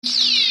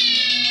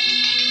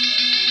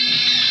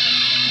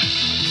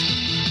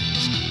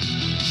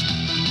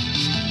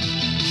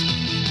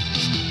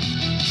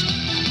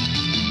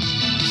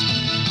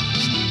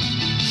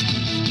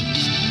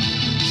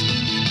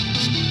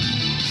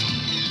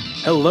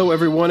Hello,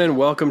 everyone, and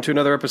welcome to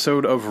another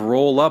episode of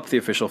Roll Up, the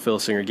official Phil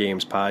Singer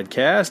Games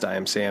podcast. I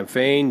am Sam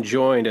Fain,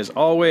 joined, as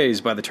always,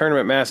 by the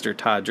tournament master,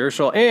 Todd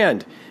Jerschel,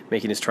 and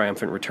making his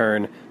triumphant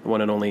return, the one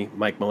and only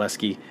Mike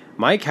Molesky.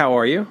 Mike, how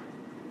are you?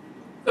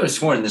 I was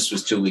sworn this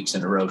was 2 weeks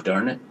in a row,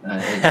 darn it. I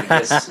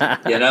guess,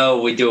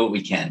 we do what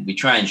we can. We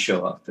try and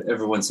show up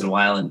every once in a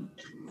while and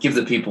give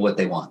the people what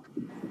they want.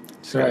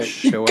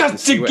 Right. You got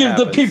to give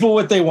the people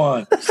what they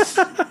want.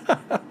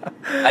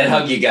 I'd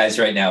hug you guys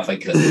right now if I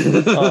could.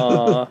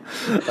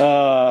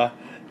 Todd,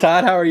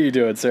 how are you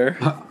doing, sir?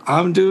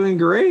 I'm doing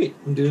great.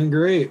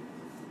 You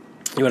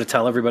want to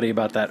tell everybody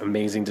about that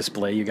amazing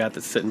display you got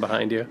that's sitting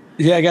behind you?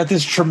 Yeah, I got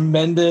this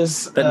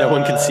tremendous... that no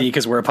one can see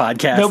because we're a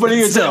podcast. Nobody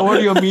is an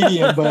audio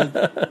medium,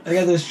 but I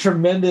got this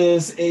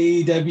tremendous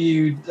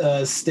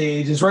AEW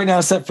stage. It's right now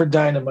set for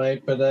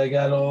Dynamite, but I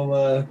got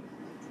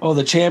all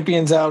the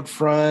champions out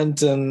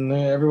front and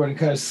everyone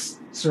kind of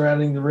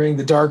surrounding the ring,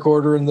 the Dark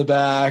Order in the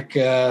back.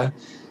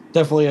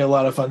 Definitely a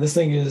lot of fun. This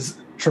thing is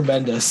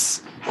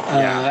tremendous.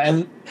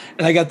 And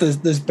I got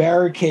this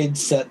barricade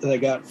set that I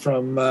got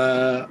from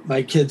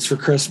my kids for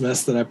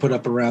Christmas that I put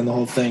up around the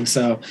whole thing.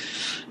 So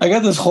I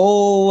got this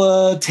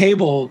whole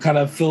table kind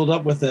of filled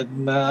up with it.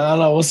 And I don't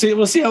know.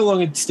 We'll see how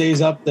long it stays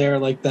up there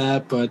like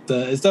that. But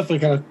it's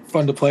definitely kind of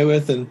fun to play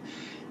with. And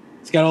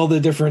it's got all the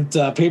different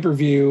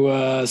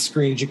pay-per-view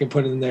screens you can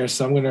put in there.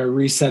 So I'm going to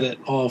reset it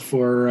all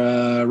for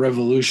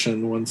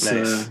Revolution once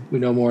we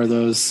know more of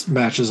those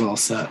matches all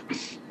set.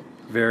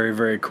 Very,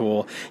 very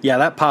cool. Yeah,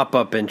 that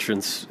pop-up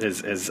entrance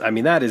is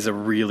that is a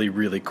really,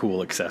 really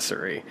cool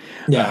accessory.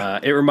 Yeah.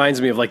 It reminds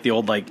me of like the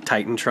old like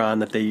Titantron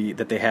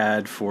that they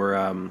had for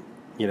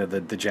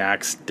the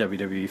Jax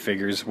WWE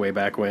figures way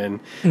back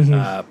when.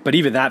 Mm-hmm. But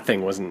even that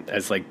thing wasn't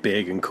as like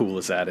big and cool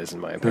as that is in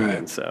my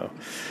opinion. Right. So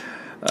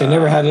they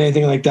never had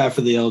anything like that for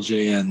the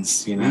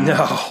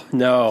LJNs,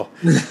 No,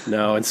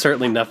 and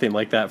certainly nothing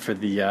like that for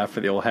the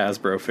old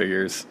Hasbro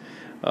figures.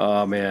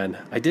 Oh man,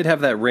 I did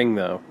have that ring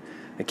though.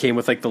 It came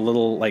with like the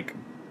little like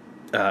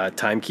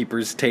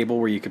timekeeper's table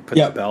where you could put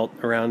the belt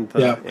around.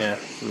 Yeah.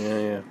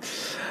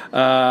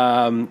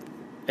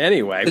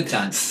 Anyway, good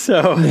times.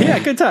 So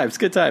good times.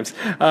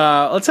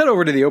 Let's head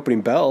over to the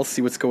opening bell,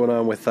 see what's going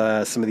on with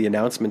some of the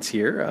announcements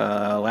here.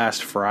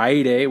 Last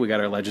Friday, we got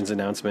our Legends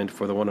announcement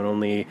for the one and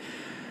only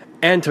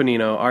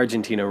Antonino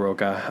Argentino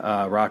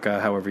Rocca,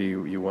 however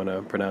you want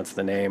to pronounce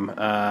the name.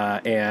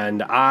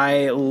 And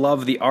I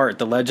love the art.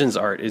 The Legends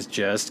art is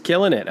just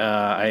killing it.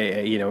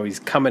 He's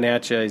coming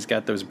at you. He's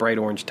got those bright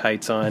orange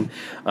tights on.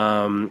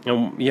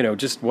 And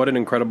just what an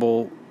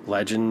incredible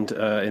legend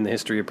in the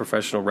history of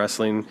professional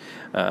wrestling.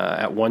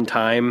 At one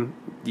time,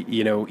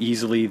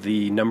 easily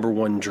the number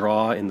one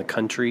draw in the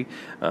country.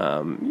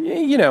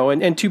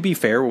 And to be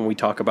fair, when we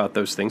talk about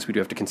those things, we do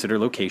have to consider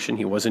location.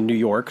 He was in New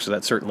York, so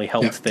that certainly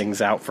helped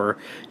things out for,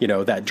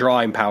 that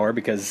drawing power,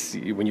 because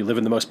when you live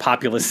in the most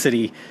populous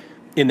city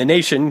in the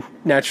nation,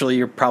 naturally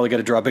you're probably going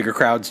to draw bigger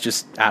crowds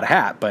just out of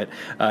hat. But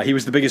he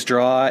was the biggest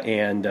draw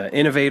and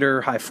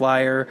innovator, high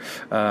flyer,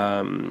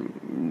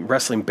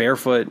 wrestling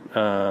barefoot.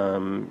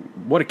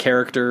 What a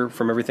character!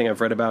 From everything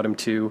I've read about him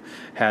too,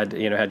 had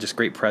just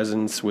great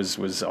presence.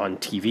 Was on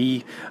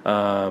TV,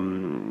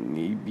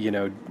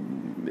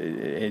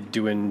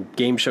 doing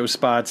game show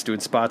spots, doing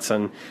spots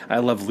on I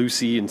Love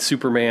Lucy and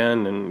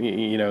Superman,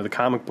 and the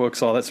comic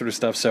books, all that sort of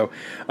stuff. So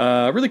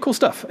really cool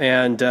stuff,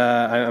 and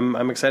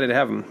I'm excited to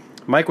have him.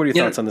 Mike, what are your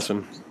thoughts on this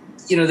one?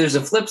 There's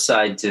a flip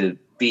side to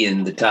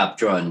being the top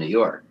draw in New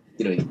York.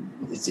 you're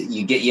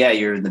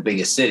in the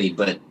biggest city,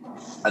 but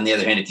on the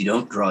other hand, if you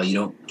don't draw, you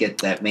don't get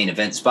that main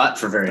event spot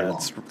for very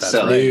long.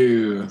 So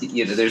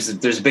there's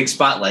a big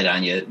spotlight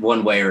on you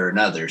one way or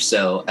another.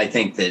 So I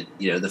think that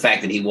the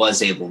fact that he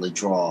was able to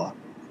draw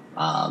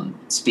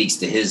speaks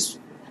to his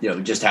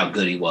just how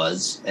good he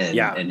was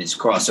and his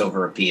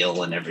crossover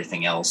appeal and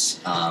everything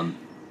else.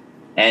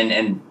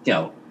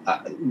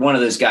 One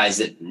of those guys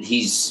that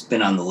he's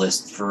been on the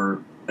list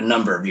for a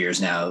number of years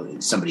now,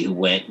 somebody who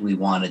we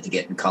wanted to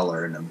get in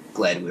color, and I'm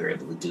glad we were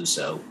able to do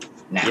so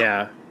now.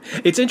 Yeah.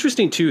 It's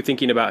interesting, too,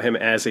 thinking about him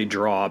as a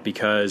draw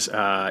because,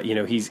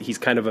 he's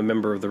kind of a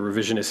member of the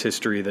revisionist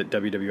history that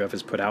WWF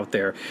has put out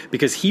there,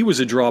 because he was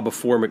a draw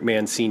before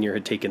McMahon Sr.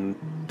 had taken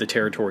the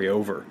territory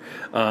over.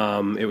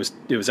 It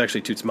was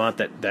actually Toots Mondt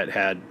that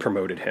had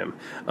promoted him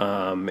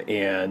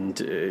and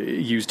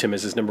used him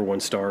as his number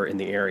one star in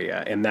the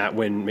area. And that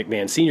when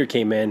McMahon Sr.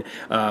 came in,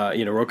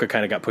 Rocca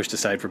kind of got pushed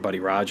aside for Buddy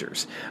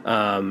Rogers.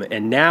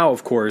 And now,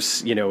 of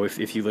course,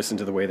 if you listen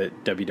to the way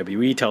that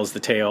WWE tells the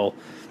tale,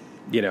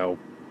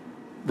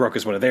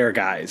 Rocca's one of their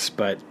guys,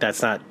 but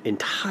that's not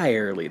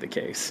entirely the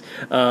case.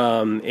 Just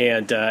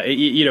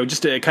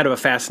a kind of a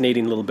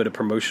fascinating little bit of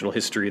promotional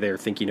history there,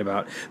 thinking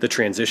about the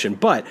transition.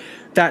 But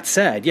that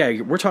said,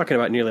 we're talking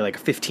about nearly like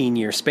a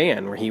 15-year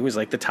span where he was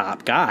like the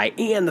top guy.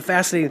 And the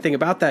fascinating thing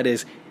about that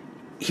is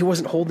he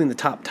wasn't holding the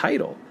top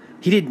title.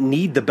 he didn't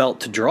need the belt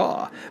to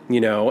draw,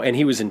 and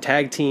he was in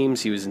tag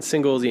teams, he was in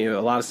singles, a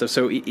lot of stuff.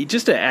 So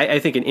I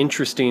think an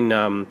interesting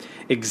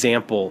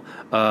example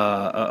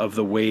of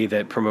the way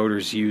that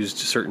promoters used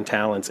certain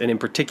talents, and in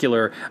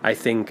particular, I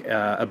think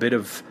a bit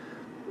of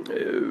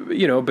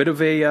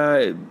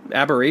a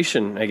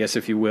aberration, I guess,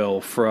 if you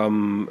will,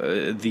 from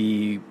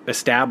the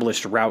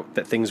established route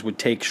that things would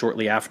take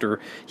shortly after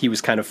he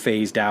was kind of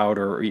phased out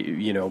or,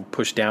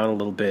 pushed down a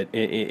little bit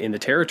in the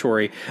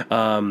territory,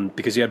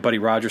 because you had Buddy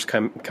Rogers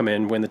come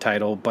in, win the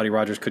title. Buddy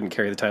Rogers couldn't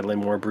carry the title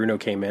anymore. Bruno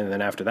came in, and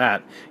then after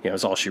that, it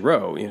was all she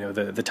wrote.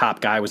 The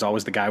top guy was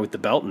always the guy with the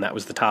belt, and that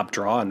was the top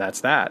draw, and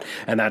that's that.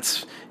 And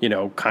that's,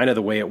 kind of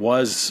the way it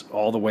was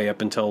all the way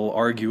up until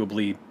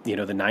arguably, the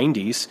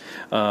 90s.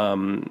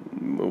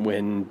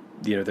 When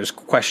there's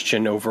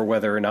question over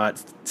whether or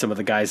not some of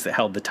the guys that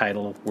held the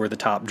title were the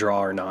top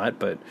draw or not,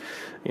 but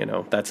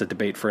that's a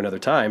debate for another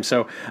time.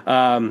 So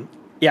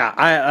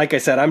like I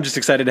said, I'm just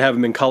excited to have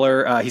him in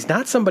color. He's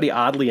not somebody,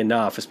 oddly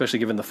enough, especially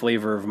given the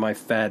flavor of my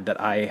Fed, that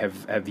I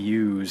have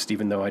used,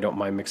 even though I don't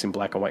mind mixing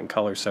black and white and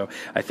color. So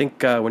I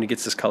think when he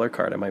gets this color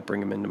card, I might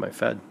bring him into my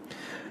Fed.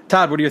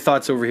 Todd, what are your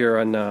thoughts over here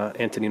on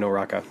Antonino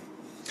Rocca?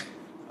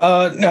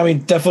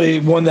 Definitely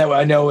one that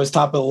I know is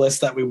top of the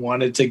list that we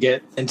wanted to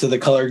get into the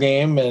color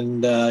game.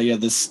 And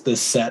this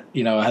set,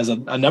 has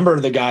a number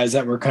of the guys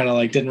that were kind of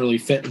like didn't really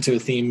fit into a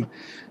theme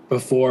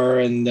before.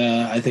 And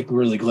I think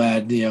we're really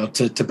glad,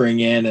 to bring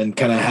in and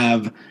kind of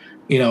have,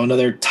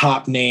 another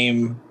top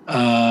name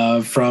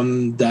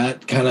from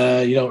that kind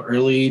of,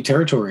 early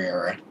territory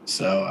era.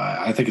 So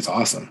I think it's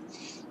awesome.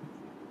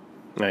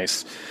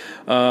 Nice.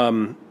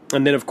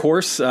 And then, of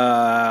course,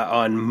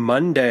 on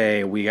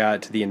Monday, we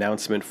got the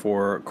announcement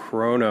for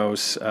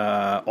Kronos.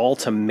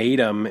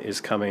 Ultimatum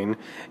is coming,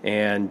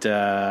 and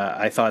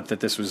I thought that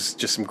this was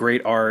just some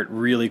great art,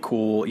 really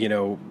cool,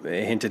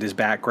 hinted his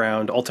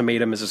background.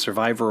 Ultimatum is a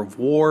survivor of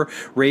war,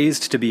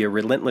 raised to be a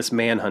relentless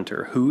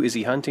manhunter. Who is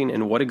he hunting,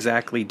 and what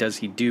exactly does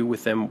he do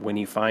with them when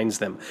he finds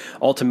them?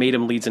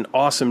 Ultimatum leads an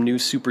awesome new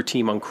super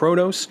team on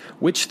Kronos.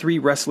 Which 3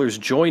 wrestlers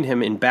join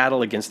him in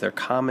battle against their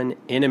common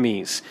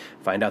enemies?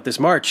 Find out this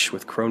March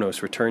with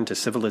Kronos Return to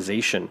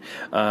Civilization.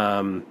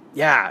 I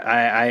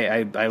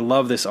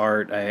love this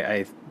art.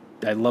 I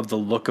love the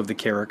look of the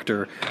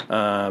character.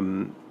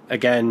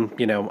 Again,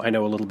 I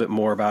know a little bit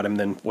more about him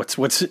than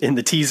what's in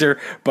the teaser,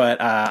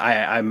 but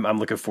I'm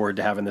looking forward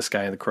to having this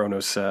guy in the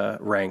Kronos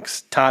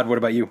ranks. Todd, what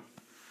about you?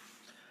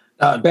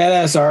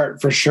 Badass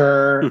art for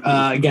sure.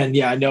 Again,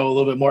 I know a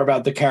little bit more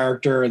about the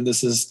character, and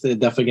this is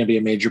definitely going to be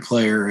a major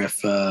player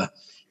if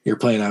you're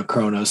playing out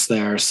Kronos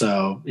there.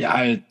 So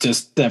I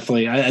just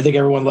definitely, I think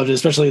everyone loved it,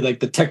 especially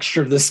like the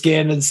texture of the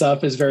skin and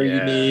stuff is very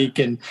unique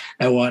and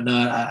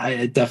whatnot.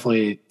 I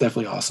definitely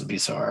awesome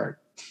piece of art.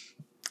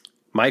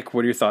 Mike,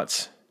 what are your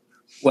thoughts?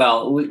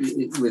 Well,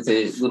 with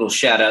a little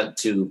shout out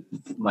to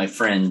my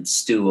friend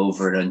Stu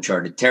over at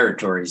Uncharted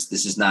Territories,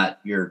 this is not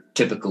your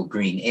typical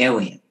green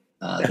alien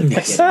that we're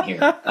getting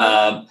here.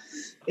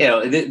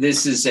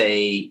 This is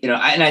and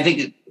I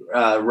think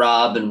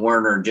Rob and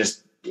Werner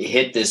just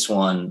hit this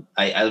one.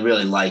 I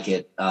really like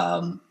it.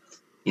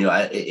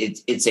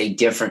 It's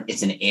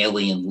it's an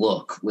alien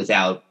look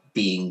without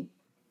being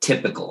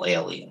typical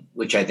alien,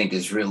 which I think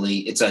is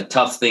it's a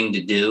tough thing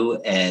to do.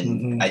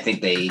 And I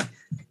think they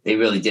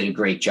really did a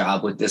great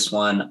job with this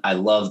one. I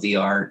love the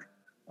art.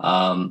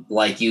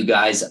 Like you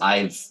guys,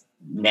 I've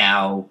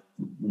now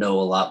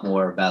know a lot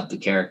more about the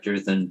character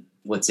than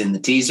what's in the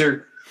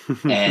teaser.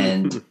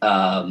 And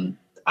I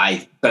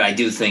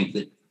do think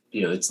that,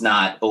 it's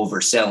not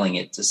overselling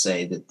it to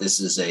say that this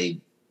is a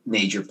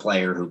major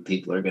player who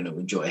people are going to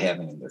enjoy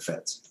having in their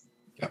Feds.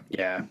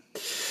 Yeah.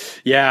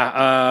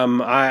 I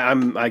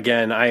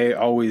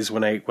always,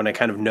 when I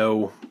kind of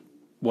know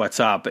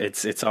what's up,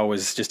 it's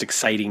always just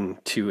exciting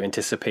to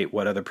anticipate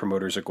what other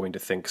promoters are going to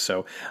think.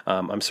 So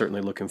I'm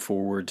certainly looking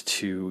forward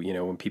to,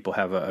 when people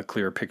have a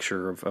clearer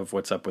picture of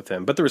what's up with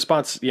him. But the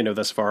response,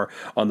 thus far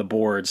on the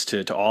boards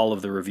to all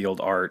of the revealed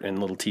art and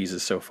little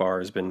teases so far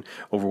has been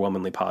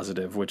overwhelmingly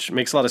positive, which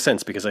makes a lot of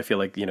sense because I feel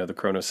like, the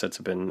Kronos sets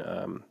have been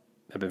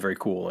very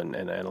cool,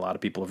 and a lot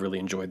of people have really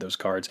enjoyed those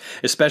cards,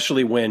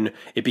 especially when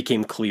it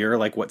became clear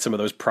like what some of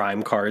those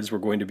prime cards were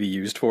going to be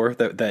used for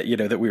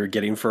that we were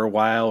getting for a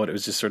while. And it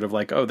was just sort of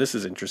like, oh, this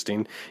is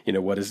interesting.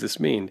 What does this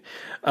mean?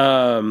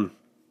 And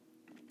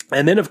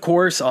then, of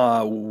course,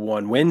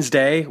 on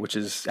Wednesday, which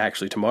is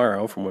actually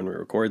tomorrow from when we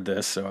record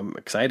this, so I'm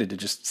excited to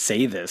just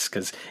say this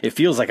because it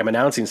feels like I'm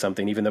announcing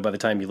something, even though by the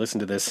time you listen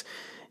to this,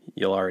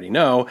 you'll already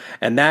know,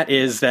 and that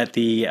is that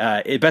the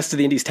Best of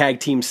the Indies tag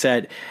team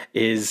set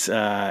is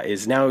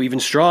now even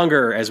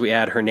stronger as we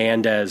add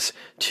Hernandez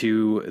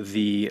to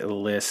the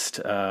list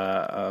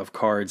of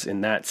cards in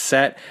that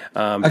set.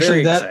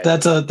 Actually,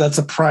 that's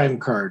a prime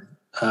card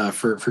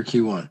for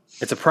Q1.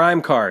 It's a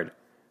prime card.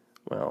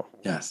 Well,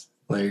 yes.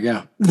 There you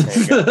go.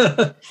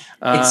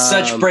 It's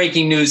such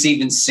breaking news.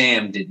 Even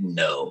Sam didn't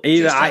know.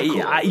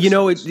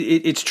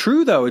 It's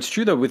true though. It's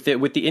true though. With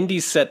the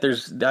Indies set,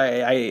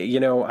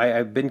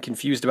 I've been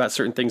confused about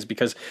certain things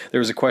because there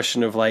was a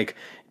question of like,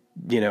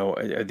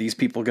 are these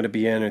people going to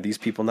be in? Are these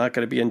people not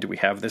going to be in? Do we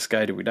have this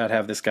guy? Do we not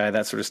have this guy?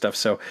 That sort of stuff.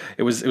 So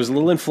it was a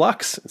little in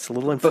flux. It's a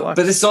little in flux.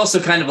 But it's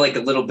also kind of like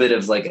a little bit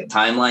of like a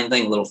timeline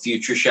thing, a little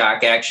future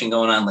shock action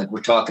going on. Like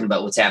we're talking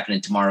about what's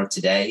happening tomorrow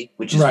today,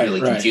 which is really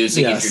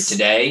confusing if you're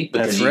today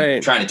because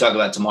you're trying to talk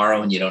about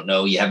tomorrow and you don't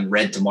know, you haven't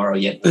read tomorrow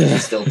yet, but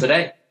it's still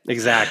today.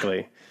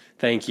 Exactly.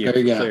 Thank you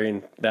for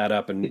clearing that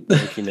up and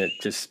making it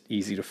just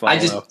easy to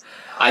follow.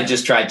 I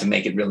just tried to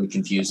make it really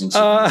confusing.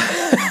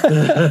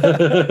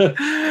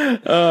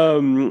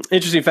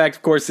 Interesting fact,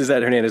 of course, is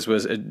that Hernandez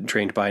was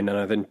trained by none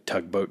other than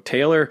Tugboat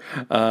Taylor,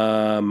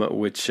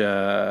 which we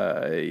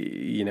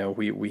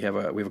have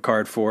a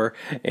card for,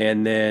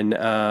 and then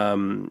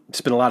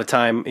spent a lot of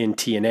time in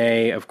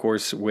TNA, of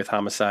course, with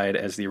Homicide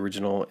as the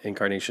original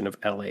incarnation of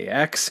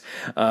LAX.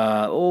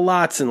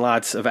 Lots and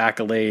lots of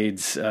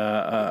accolades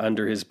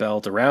under his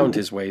belt, around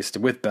his waist,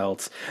 with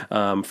belts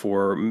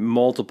for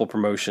multiple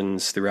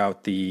promotions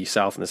throughout the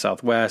South and the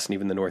Southwest and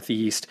even the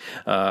Northeast.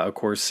 Of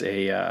course,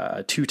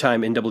 a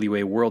two-time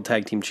NWA World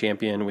Tag Team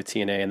Champion with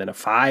TNA, and then a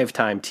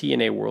 5-time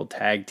TNA World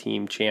Tag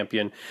Team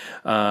Champion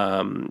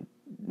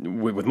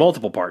with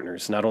multiple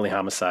partners, not only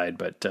Homicide,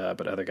 but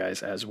other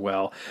guys as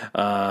well.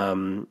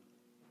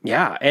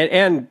 Yeah,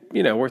 and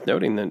worth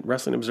noting that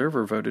Wrestling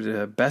Observer voted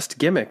a Best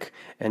Gimmick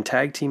and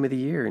Tag Team of the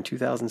Year in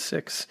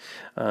 2006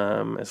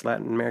 as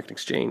Latin American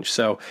Exchange.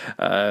 So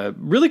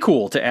really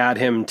cool to add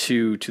him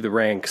to the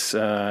ranks.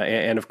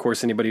 And of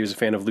course, anybody who's a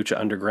fan of Lucha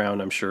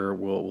Underground, I'm sure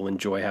will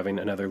enjoy having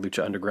another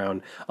Lucha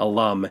Underground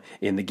alum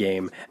in the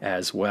game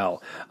as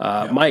well.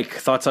 Mike,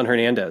 thoughts on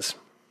Hernandez?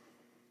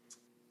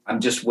 I'm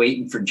just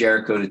waiting for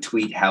Jericho to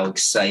tweet how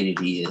excited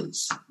he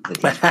is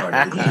that he's part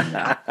of the game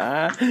now.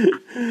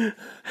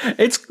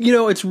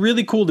 It's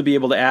really cool to be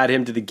able to add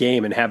him to the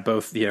game and have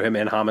both him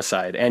and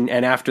Homicide. And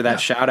after that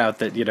shout out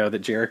that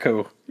that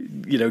Jericho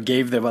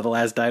gave them on the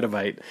last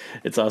Dynamite,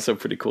 it's also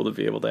pretty cool to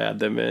be able to add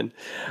them in.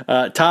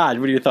 Todd,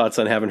 what are your thoughts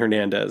on having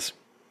Hernandez?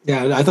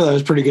 Yeah, I thought that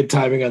was pretty good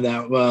timing on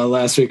that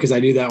last week because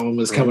I knew that one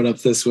was coming up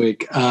this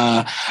week.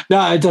 No,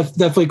 it's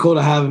definitely cool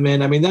to have him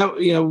in. I mean, that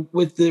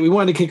we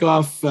wanted to kick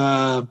off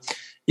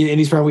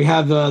Indies Prime. We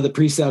have the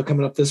pre-sale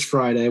coming up this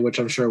Friday, which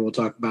I'm sure we'll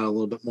talk about a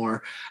little bit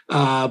more.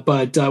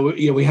 But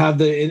we have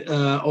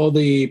all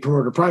the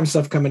Promoter Prime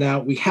stuff coming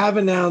out. We have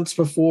announced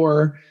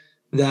before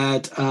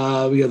that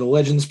the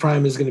Legends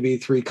Prime is going to be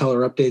 3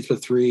 color updates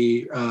with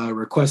 3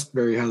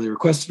 very highly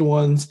requested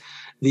ones.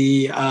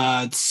 The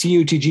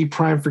COTG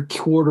Prime for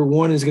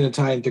Q1 is going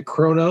to tie into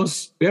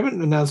Kronos. We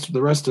haven't announced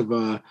the rest of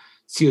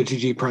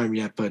COTG Prime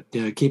yet, but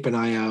keep an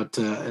eye out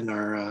in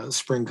our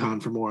Spring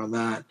Con for more on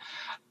that.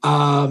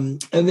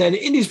 And then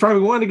Indies Prime,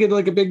 we want to get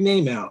like a big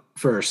name out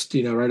first,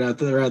 right out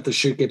the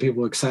chute, get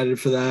people excited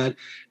for that.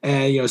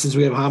 And, since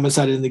we have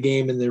Homicide in the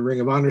game and the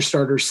Ring of Honor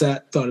starter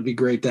set, thought it'd be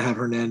great to have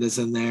Hernandez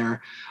in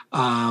there.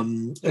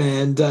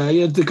 And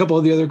a couple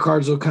of the other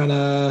cards will kind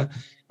of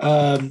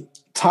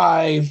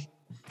tie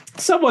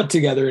somewhat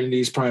together in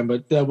Indies Prime,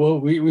 but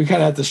we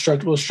kind of have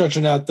to we'll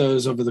structure out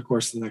those over the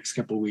course of the next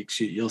couple of weeks.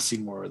 You'll see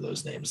more of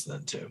those names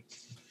then too.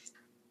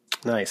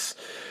 Nice.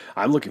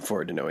 I'm looking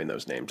forward to knowing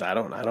those names. I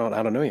don't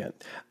know yet.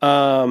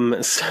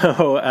 But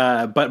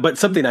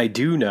something I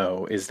do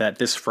know is that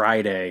this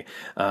Friday,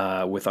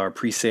 with our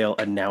pre-sale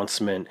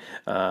announcement,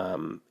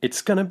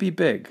 it's going to be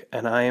big,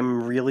 and I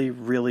am really,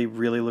 really,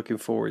 really looking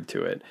forward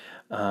to it.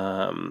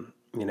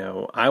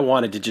 I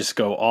wanted to just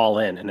go all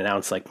in and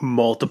announce like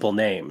multiple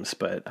names,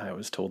 but I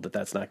was told that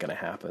that's not going to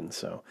happen.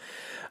 So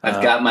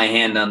I've got my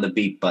hand on the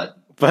beat button.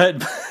 But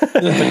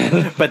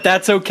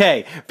that's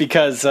okay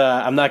because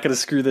I'm not going to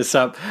screw this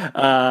up.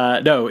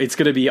 No, it's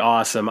going to be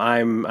awesome.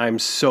 I'm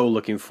so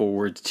looking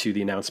forward to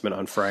the announcement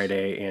on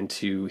Friday and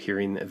to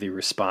hearing the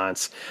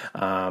response.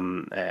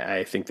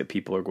 I think that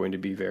people are going to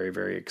be very,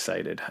 very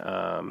excited.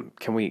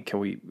 Can we?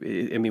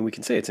 I mean, we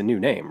can say it's a new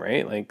name,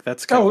 right? Like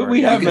that's kind of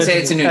we have. You can say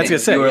it's a new name.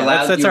 You're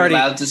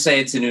allowed to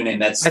say it's a new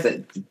name.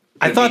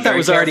 I thought that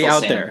was already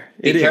out there.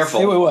 Be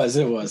careful. It was.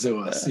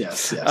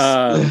 Yes.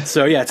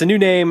 So yeah, it's a new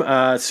name.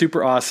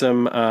 Super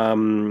awesome. That's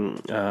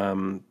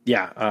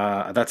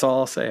all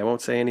I'll say. I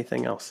won't say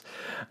anything else.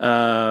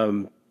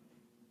 Other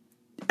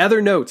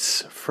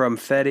notes from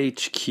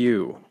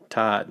FedHQ.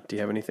 Todd, do you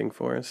have anything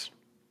for us?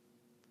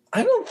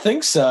 I don't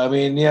think so. I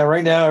mean,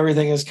 right now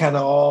everything is kind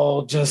of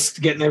all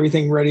just getting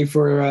everything ready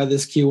for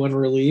this Q1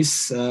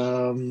 release.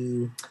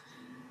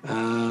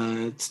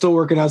 Still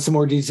working out some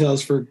more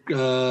details for some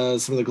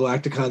of the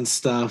Galacticon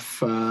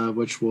stuff,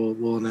 which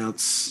we'll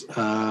announce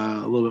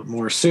a little bit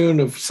more soon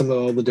of some of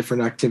all the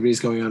different activities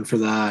going on for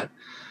that.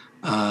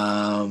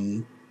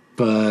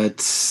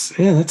 But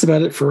yeah, that's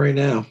about it for right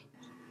now.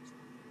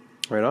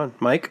 Right on,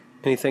 Mike.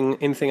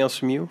 Anything else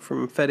from you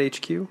from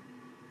FedHQ?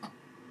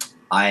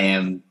 I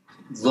am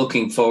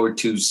looking forward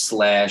to /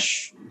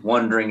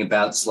 wondering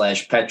about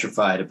 /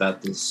 petrified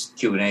about this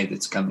Q&A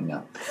that's coming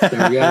up.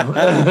 There we go.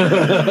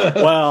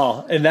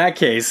 Well, in that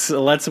case,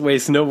 let's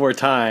waste no more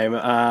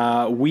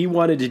time. We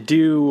wanted to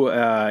do,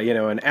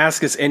 an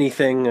Ask Us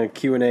Anything, a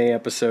Q&A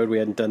episode. We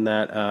hadn't done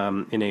that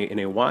in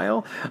a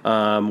while.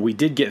 We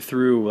did get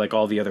through like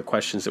all the other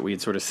questions that we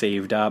had sort of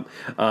saved up.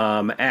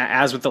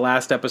 As with the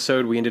last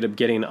episode, we ended up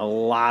getting a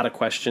lot of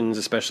questions,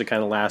 especially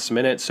kind of last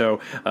minute. So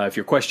if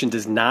your question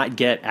does not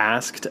get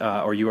asked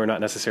or you are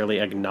not necessarily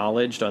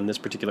acknowledged on this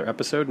particular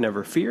episode,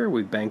 never fear.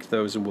 We've banked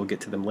those and we'll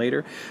get to them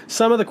later.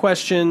 Some of the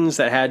questions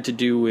that had to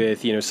do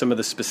with, some of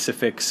the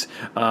specifics,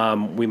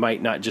 we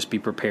might not just be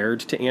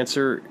prepared to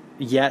answer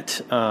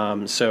yet.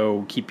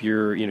 So keep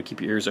your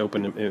ears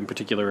open in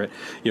particular at,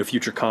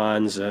 future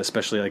cons,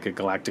 especially like a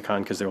Galacticon,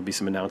 because there will be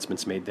some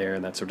announcements made there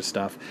and that sort of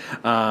stuff.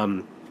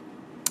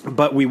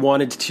 But we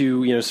wanted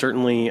to,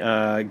 certainly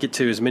get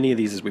to as many of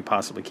these as we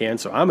possibly can.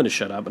 So I'm going to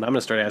shut up and I'm going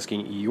to start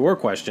asking your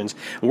questions.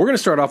 And we're going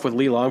to start off with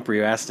Lee Longpree,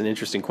 who asked an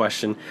interesting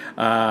question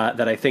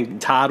that I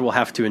think Todd will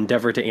have to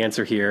endeavor to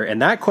answer here.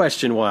 And that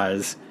question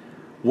was,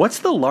 what's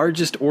the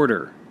largest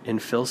order in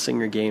Phil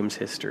Singer Games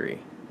history?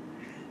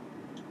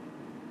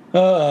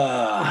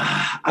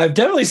 I've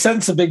definitely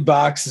sent some big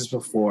boxes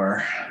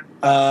before.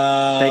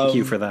 Thank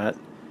you for that.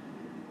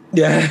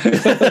 Yeah,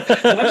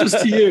 not just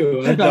to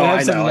you. I know.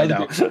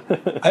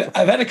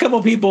 I've had a couple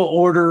people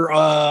order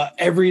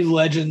every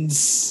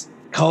Legends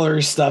color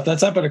stuff.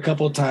 That's happened a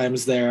couple of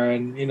times there,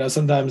 and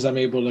sometimes I'm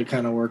able to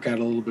kind of work out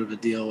a little bit of a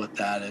deal with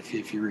that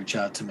if you reach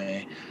out to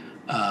me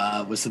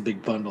with some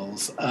big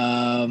bundles.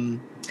 I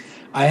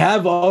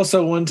have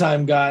also one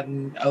time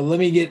gotten let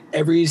me get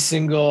every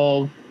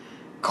single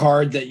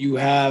card that you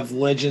have,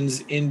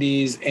 Legends,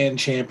 Indies, and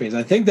Champions.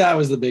 I think that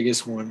was the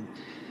biggest one.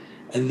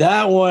 And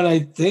that one, I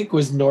think,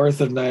 was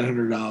north of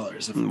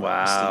 $900.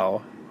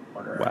 Wow.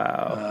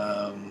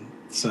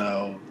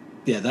 So,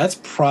 yeah, that's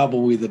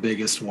probably the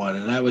biggest one.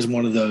 And that was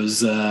one of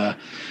those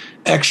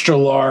extra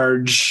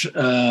large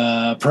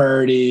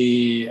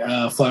priority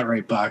flat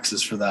rate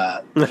boxes for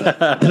that.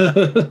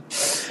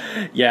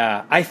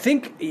 Yeah, I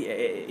think,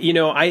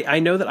 I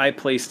know that I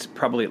placed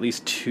probably at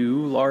least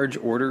 2 large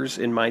orders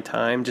in my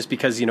time, just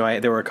because,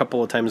 there were a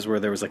couple of times where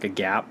there was like a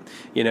gap,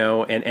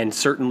 and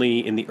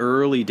certainly in the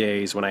early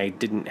days when I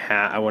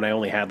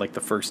only had like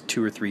the first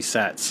 2 or 3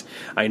 sets,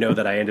 I know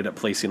that I ended up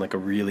placing like a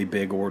really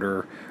big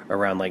order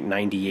around like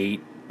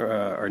 98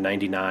 or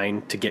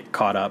 99 to get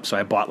caught up. So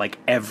I bought like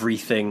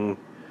everything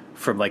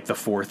from like the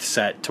 4th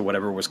set to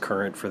whatever was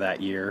current for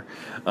that year.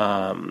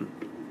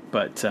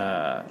 But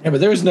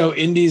there was no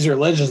Indies or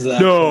Legends.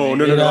 No.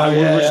 We're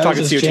just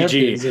talking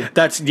COTG.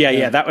 That's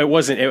that it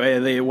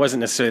wasn't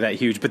necessarily that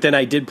huge. But then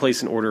I did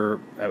place an order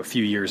a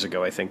few years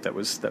ago. I think that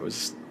was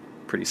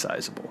pretty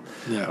sizable.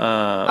 Yeah.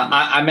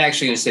 I'm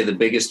actually going to say the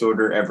biggest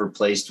order ever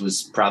placed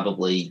was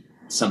probably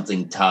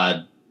something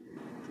Todd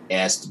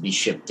asked to be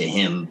shipped to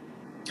him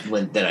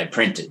that I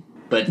printed.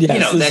 But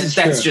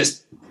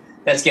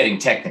that's getting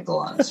technical,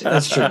 honestly.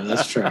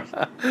 That's true.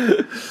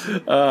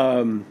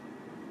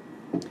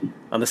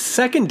 On the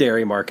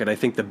secondary market, I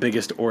think the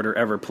biggest order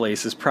ever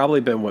placed has probably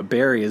been what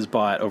Barry has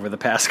bought over the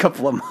past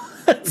couple of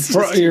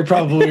months. You're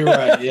probably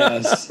right,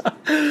 yes.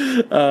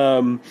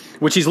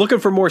 Which he's looking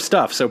for more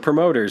stuff. So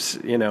promoters,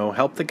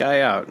 help the guy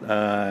out.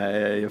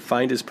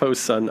 Find his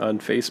posts on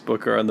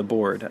Facebook or on the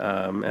board.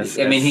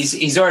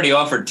 He's already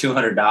offered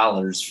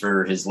 $200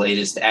 for his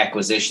latest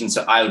acquisition,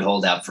 so I would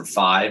hold out for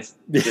 $5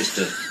 just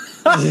to.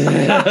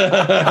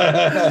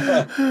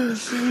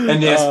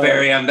 And yes,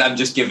 Barry, I'm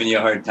just giving you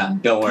a hard time.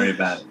 Don't worry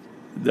about it.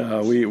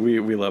 No, we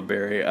love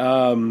Barry.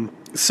 I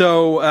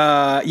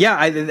thought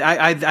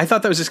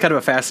that was just kind of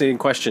a fascinating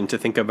question to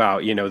think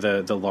about.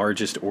 The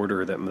largest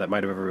order that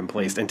might have ever been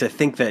placed, and to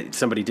think that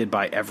somebody did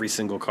buy every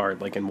single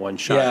card like in one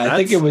shot. Yeah, I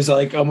think it was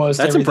like almost.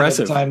 That's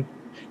impressive. At the time.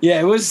 Yeah,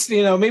 it was.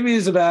 Maybe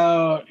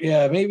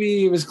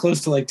it was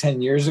close to like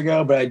 10 years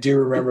ago, but I do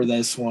remember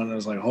this one. I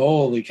was like,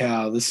 holy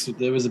cow,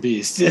 it was a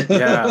beast.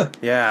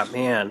 yeah,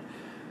 man.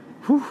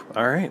 Whew.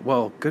 All right.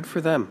 Well, good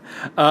for them.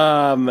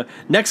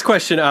 Next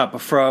question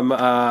up from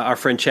our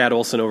friend Chad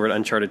Olson over at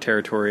Uncharted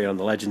Territory on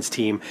the Legends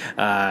team.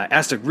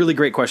 Asked a really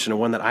great question, and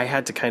one that I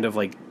had to kind of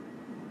like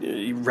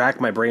rack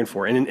my brain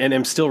for, and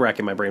I'm still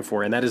racking my brain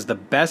for, and that is the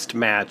best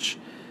match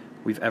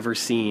we've ever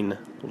seen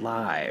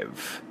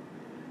live.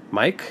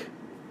 Mike,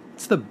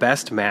 what's the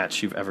best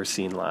match you've ever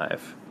seen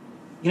live?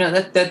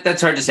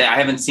 That's hard to say. I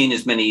haven't seen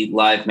as many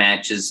live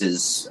matches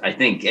as I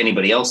think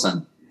anybody else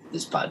on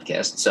this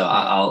podcast. So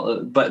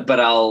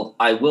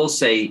I will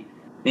say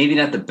maybe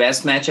not the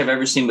best match I've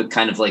ever seen, but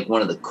kind of like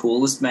one of the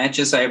coolest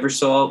matches I ever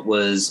saw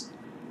was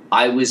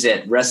I was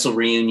at Wrestle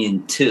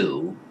Reunion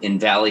 2 in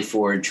Valley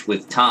Forge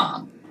with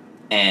Tom,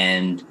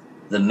 and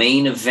the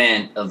main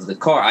event of the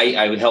card,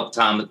 I helped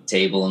Tom at the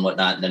table and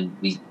whatnot. And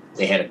then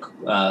they had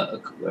a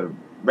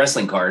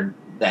wrestling card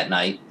that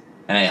night,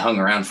 and I hung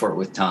around for it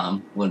with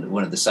Tom,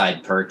 one of the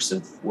side perks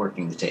of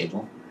working the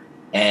table.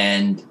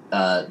 And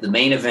the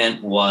main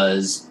event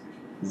was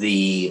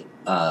the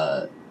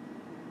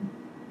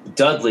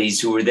Dudleys,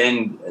 who were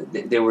then,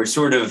 they were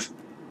sort of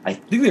I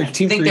think they're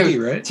Team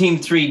 3D, right? Team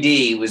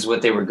 3D was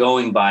what they were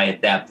going by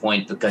at that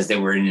point because they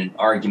were in an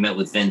argument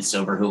with Vince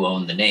over who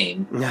owned the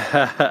name.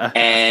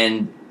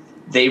 And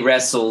they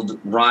wrestled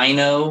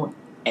Rhino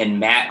and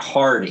Matt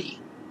Hardy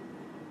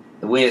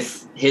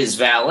with his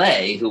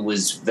valet, who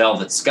was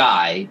Velvet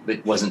Sky,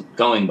 but wasn't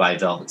going by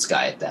Velvet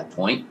Sky at that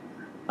point.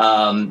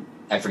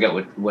 I forget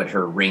what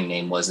her ring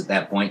name was at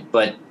that point.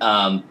 But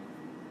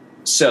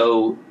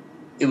so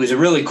it was a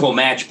really cool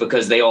match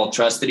because they all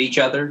trusted each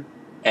other.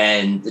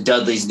 And the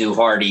Dudleys knew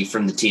Hardy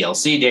from the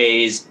TLC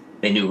days.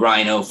 They knew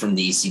Rhino from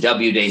the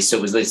ECW days. So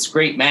it was this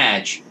great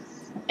match.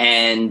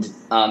 And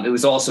it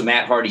was also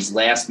Matt Hardy's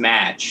last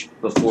match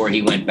before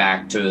he went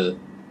back to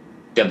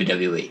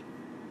WWE.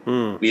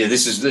 Yeah,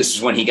 this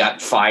is when he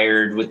got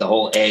fired with the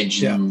whole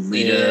Edge and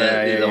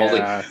Lita, the whole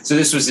thing. So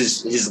this was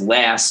his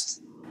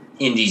last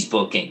Indies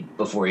booking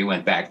before he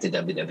went back to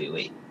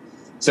WWE.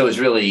 So it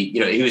was really,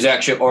 he was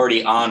actually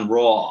already on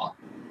Raw,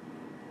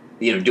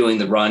 doing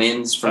the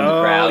run-ins from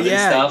the crowd and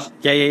stuff.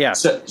 Yeah.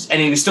 So,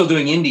 and he was still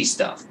doing indie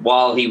stuff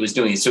while he was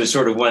doing it. So it was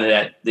sort of one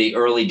of the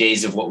early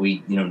days of what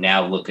we,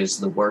 now look as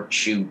the work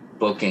shoot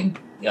booking.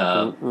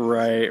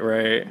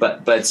 Right.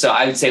 But so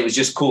I would say it was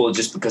just cool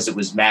just because it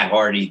was Matt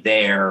Hardy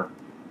there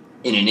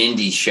in an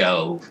indie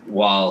show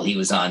while he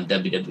was on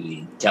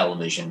WWE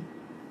television.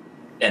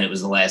 And it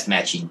was the last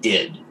match he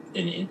did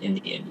in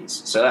the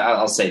indies. So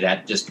I'll say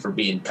that just for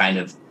being kind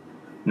of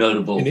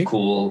notable,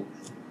 cool,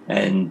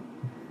 and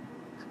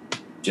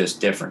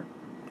just different.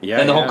 Yeah,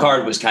 and the whole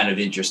card was kind of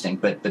interesting,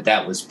 but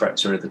that was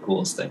sort of the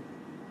coolest thing.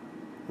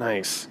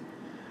 Nice.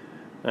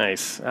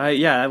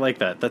 I like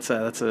that. That's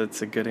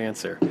a good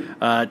answer.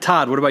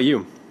 Todd, what about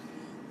you?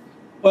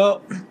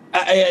 Well,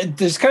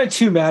 there's kind of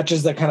two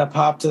matches that kind of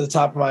popped to the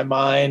top of my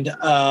mind.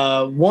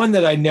 One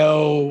that I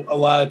know a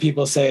lot of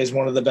people say is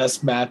one of the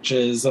best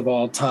matches of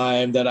all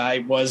time that I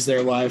was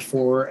there live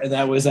for, and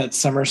that was at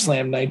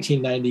SummerSlam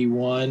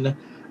 1991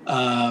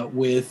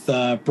 with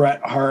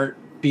Bret Hart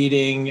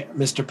beating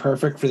Mr.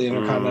 Perfect for the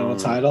Intercontinental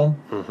title,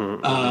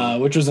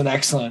 which was an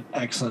excellent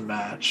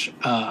match,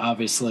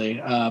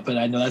 obviously. But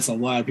I know that's a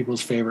lot of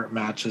people's favorite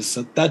matches,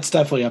 so that's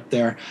definitely up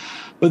there.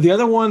 But the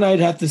other one, I'd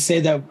have to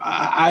say that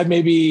I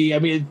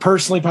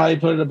personally probably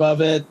put it above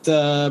it,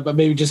 but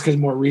maybe just because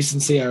more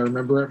recency, I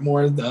remember it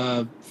more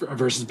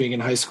versus being in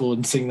high school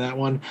and seeing that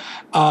one,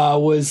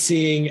 was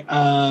seeing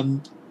El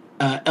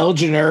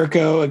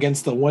Generico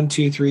against the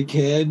 1-2-3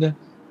 Kid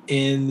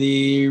in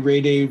the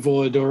Rey de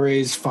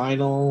Voladores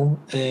final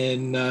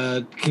in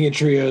King of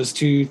Trios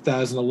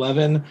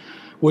 2011,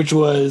 which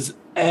was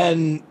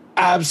an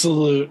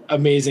absolute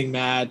amazing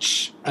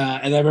match.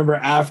 And I remember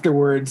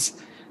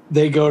afterwards,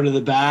 they go to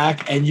the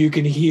back and you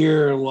can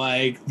hear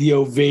like the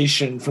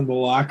ovation from the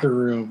locker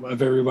room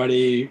of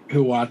everybody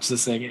who watched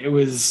this thing. It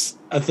was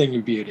a thing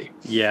of beauty.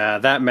 Yeah,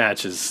 that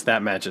match is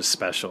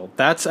special.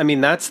 That's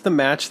the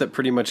match that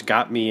pretty much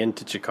got me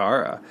into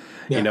Chikara.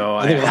 Yeah,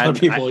 I think a lot of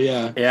people.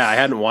 I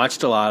hadn't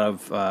watched a lot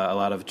of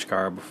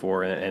Chikara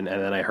before, and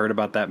then I heard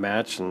about that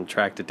match and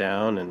tracked it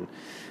down, and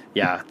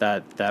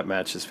that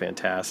match is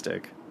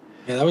fantastic.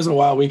 Yeah, that was a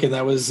wild weekend.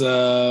 That was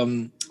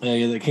the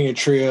King of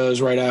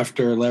Trios right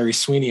after Larry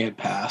Sweeney had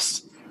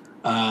passed.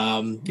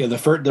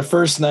 The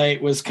first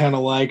night was kind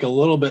of like a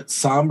little bit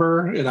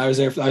somber, and I was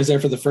there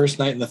for the first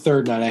night, and the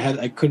third night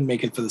I couldn't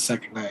make it for the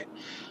second night.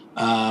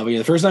 But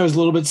the first night was a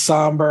little bit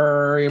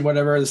somber and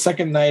whatever. The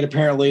second night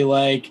apparently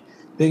like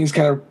things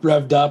kind of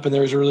revved up, and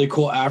there was a really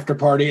cool after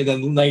party. And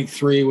then night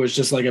 3 was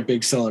just like a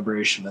big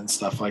celebration and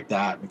stuff like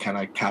that, and kind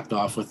of capped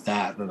off with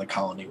that, and then the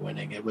Colony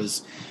winning. It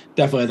was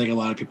definitely, I think, a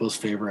lot of people's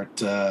favorite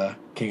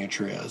King of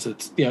Trios.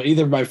 It's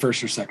either my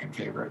first or second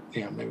favorite.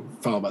 Maybe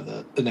followed by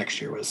the next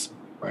year was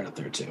right up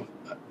there too.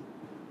 But.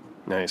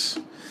 Nice.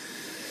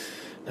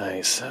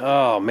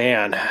 Oh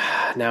man,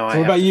 now I.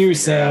 What about you,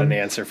 Sam? An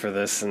answer for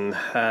this, and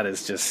that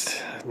is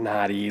just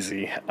not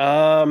easy.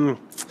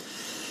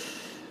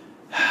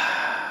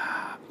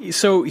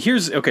 So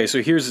here's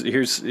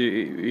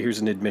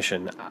an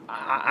admission.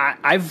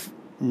 I've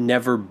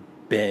never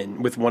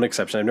been, with one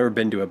exception, I've never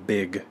been to a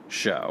big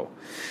show.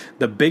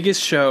 The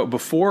biggest show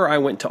before I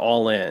went to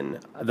All In,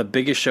 the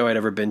biggest show I'd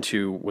ever been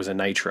to was a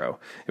Nitro.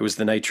 It was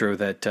the Nitro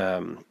that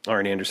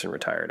Arn Anderson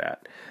retired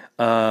at.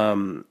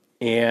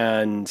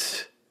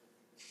 And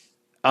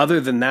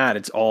other than that,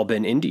 it's all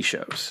been indie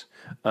shows.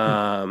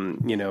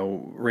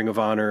 Ring of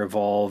Honor,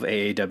 Evolve,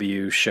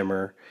 AAW,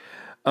 Shimmer.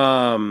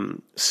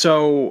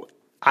 So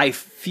I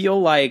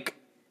feel like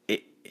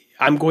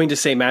I'm going to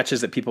say matches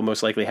that people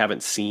most likely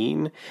haven't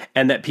seen,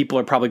 and that people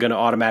are probably going to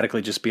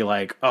automatically just be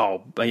like,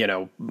 oh,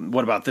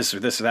 what about this or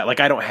this or that?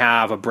 Like, I don't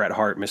have a Bret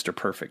Hart, Mr.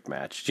 Perfect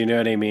match. Do you know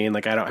what I mean?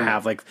 Like, I don't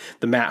have like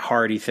the Matt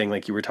Hardy thing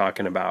like you were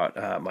talking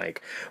about,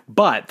 Mike.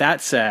 But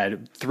that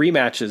said, 3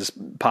 matches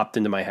popped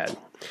into my head.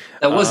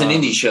 That was an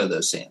indie show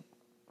though, Sam.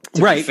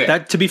 Right.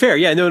 To be fair.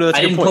 Yeah, no, that's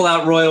a good point. I didn't pull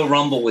out Royal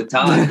Rumble with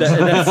Todd.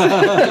 That's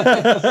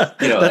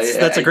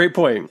a great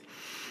point.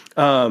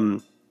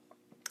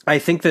 I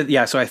think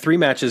that, so I 3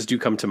 matches do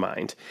come to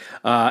mind.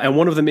 And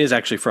one of them is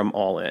actually from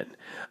All In.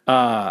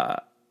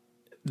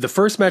 the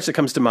first match that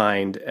comes to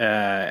mind,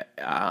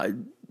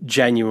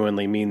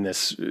 genuinely mean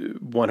this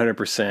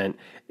 100%,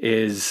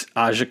 is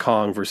Aja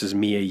Kong versus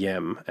Mia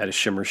Yim at a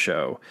Shimmer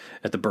show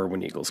at the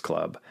Berwyn Eagles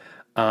Club.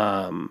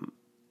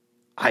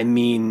 I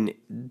mean,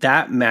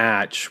 that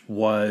match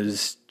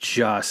was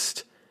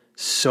just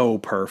so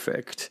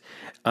perfect.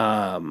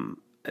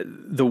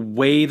 The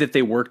way that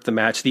they worked the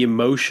match, the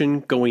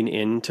emotion going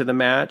into the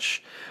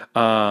match,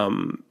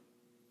 both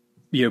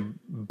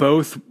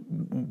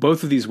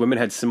of these women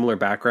had similar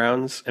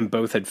backgrounds and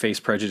both had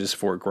faced prejudice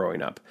for it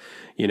growing up.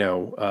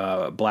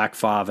 Black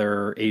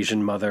father,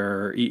 Asian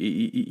mother,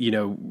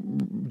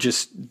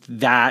 just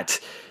that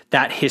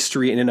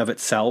history in and of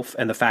itself,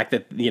 and the fact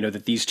that,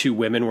 that these two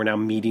women were now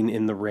meeting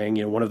in the ring,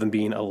 one of them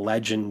being a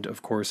legend,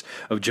 of course,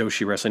 of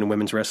Joshi wrestling and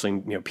women's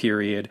wrestling,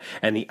 period.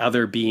 And the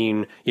other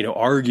being,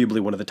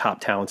 arguably one of the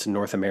top talents in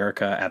North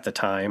America at the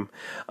time.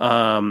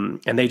 And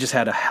they just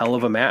had a hell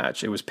of a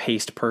match. It was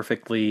paced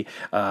perfectly.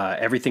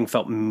 Everything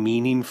felt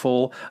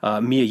meaningful.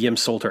 Mia Yim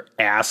sold her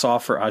ass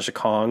off for Aja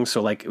Kong.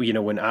 So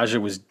when Aja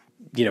was,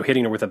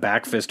 hitting her with a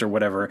back fist or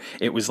whatever,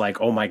 it was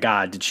like, oh my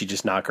God, did she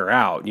just knock her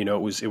out? It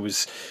was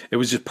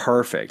just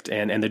perfect.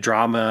 And the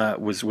drama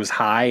was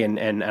high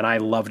and I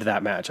loved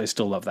that match. I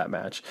still love that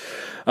match.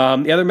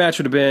 The other match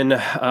would have been,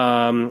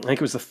 I think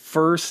it was the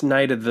first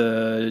night of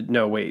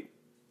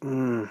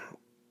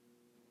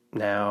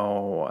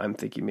now I'm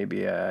thinking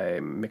maybe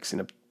I'm mixing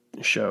up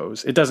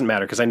shows. It doesn't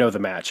matter because I know the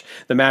match.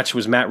 The match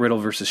was Matt Riddle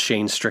versus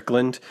Shane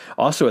Strickland,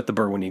 also at the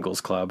Berwyn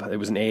Eagles Club. It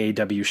was an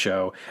AAW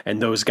show,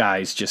 and those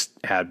guys just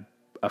had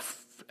a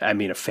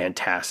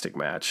fantastic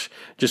match.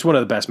 Just one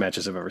of the best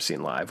matches I've ever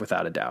seen live,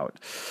 without a doubt.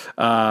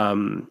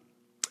 And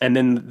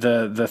then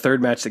the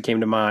third match that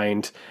came to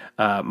mind,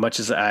 much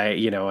as I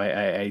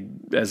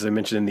as I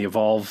mentioned in the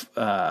Evolve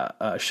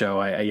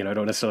show, I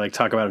don't necessarily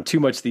talk about him too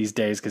much these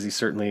days because he's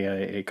certainly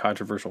a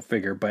controversial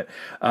figure, but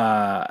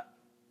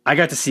I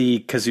got to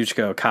see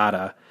Kazuchika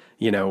Okada,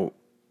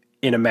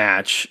 in a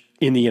match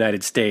in the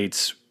United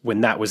States when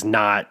that was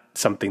not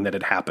something that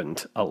had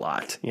happened a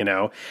lot,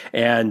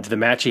 and the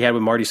match he had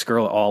with Marty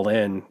Scurll at All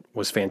In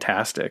was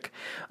fantastic.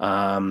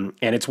 And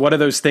it's one of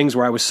those things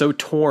where I was so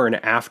torn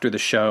after the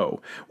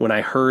show when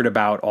I heard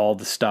about all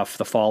the stuff,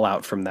 the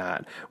fallout from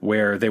that,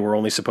 where they were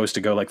only supposed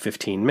to go like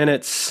 15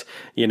 minutes,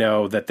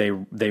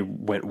 that they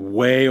went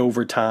way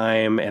over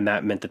time, and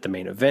that meant that the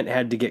main event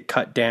had to get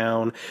cut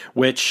down,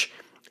 which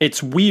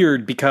it's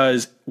weird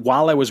because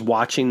while I was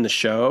watching the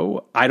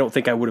show, I don't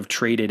think I would have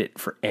traded it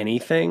for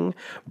anything.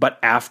 But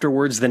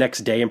afterwards, the next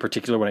day in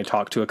particular, when I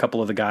talked to a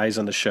couple of the guys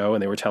on the show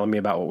and they were telling me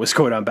about what was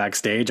going on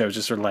backstage, I was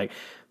just sort of like,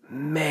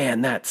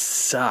 man, that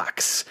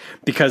sucks.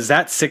 Because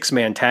that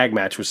 6-man tag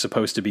match was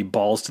supposed to be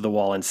balls to the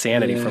wall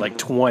insanity for like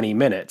 20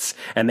 minutes.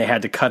 And they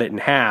had to cut it in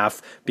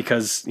half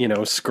because,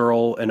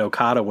 Scurll and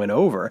Okada went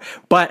over.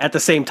 But at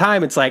the same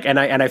time, it's like, and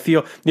I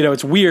feel,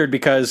 it's weird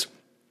because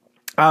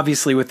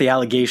obviously with the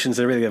allegations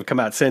and everything that have come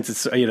out since,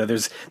 it's,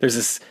 there's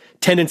this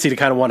tendency to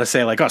kind of want to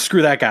say like, oh,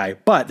 screw that guy.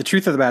 But the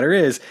truth of the matter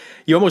is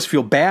you almost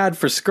feel bad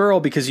for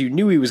Scurll because you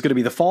knew he was going to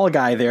be the fall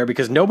guy there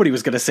because nobody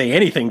was going to say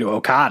anything to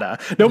Okada.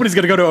 Nobody's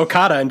going to go to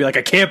Okada and be like,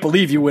 I can't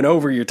believe you went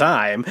over your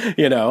time.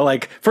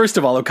 First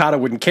of all, Okada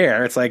wouldn't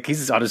care. It's like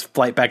he's on his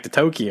flight back to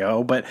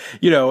Tokyo. But,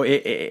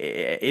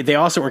 they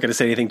also weren't going to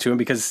say anything to him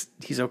because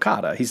he's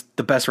Okada. He's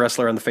the best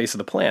wrestler on the face of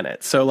the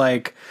planet. So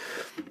like,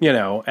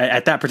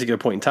 at that particular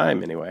point in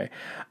time anyway,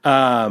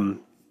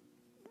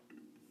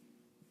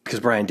 because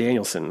Bryan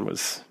Danielson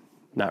was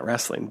not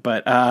wrestling,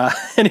 but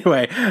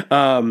anyway,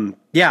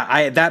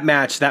 that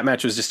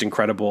match was just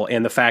incredible.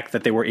 And the fact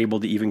that they were able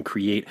to even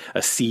create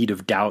a seed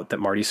of doubt that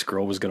Marty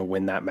Scurll was going to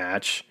win that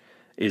match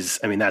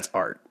that's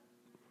art.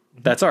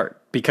 That's art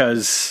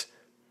because,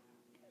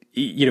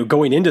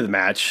 going into the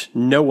match,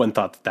 no one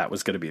thought that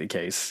was going to be the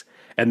case.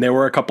 And there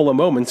were a couple of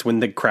moments when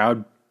the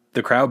crowd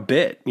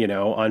bit,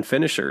 on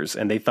finishers,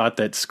 and they thought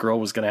that Scurll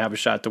was going to have a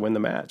shot to win the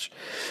match.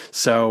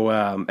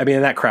 So,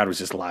 that crowd was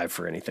just live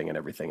for anything and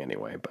everything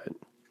anyway. But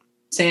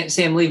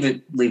Sam, leave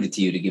it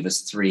to you to give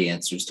us 3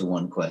 answers to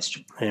one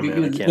question. Hey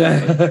man, I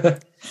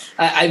can't.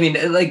 I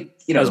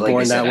was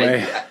born that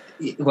way.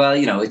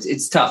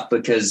 It's tough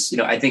because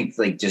I think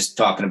like just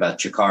talking about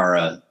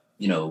Chikara,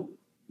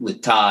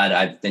 with Todd,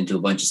 I've been to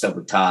a bunch of stuff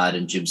with Todd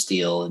and Jim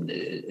Steele,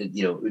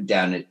 and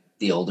down at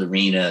the old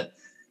arena.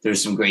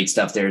 There's some great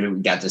stuff there that we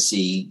got to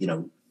see,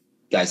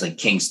 guys like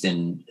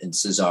Kingston and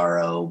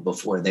Cesaro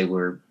before they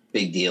were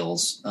big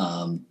deals.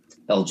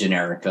 El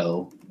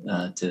Generico,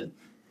 to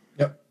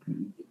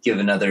give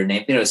another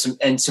name,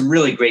 some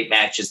really great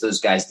matches those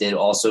guys did.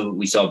 Also,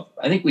 we saw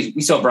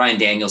Bryan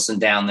Danielson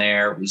down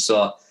there. We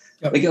saw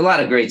like a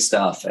lot of great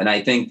stuff. And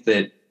I think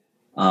that,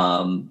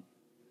 and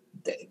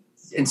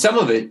some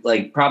of it,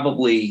 like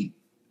probably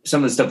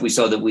some of the stuff we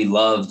saw that we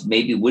loved,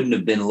 maybe wouldn't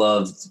have been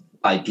loved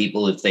by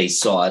people if they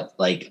saw it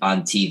like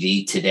on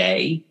TV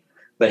today,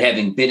 but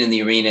having been in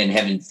the arena and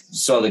having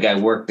saw the guy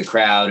work the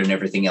crowd and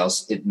everything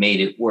else, it made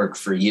it work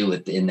for you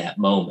in that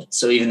moment.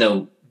 So even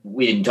though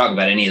we didn't talk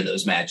about any of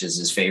those matches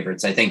as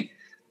favorites, I think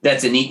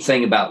that's a neat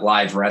thing about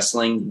live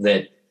wrestling,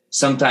 that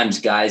sometimes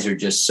guys are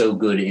just so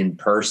good in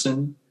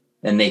person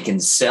and they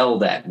can sell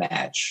that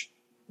match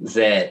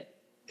that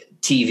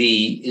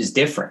TV is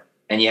different,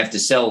 and you have to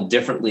sell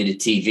differently to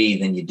TV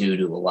than you do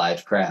to a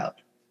live crowd.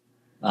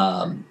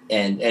 And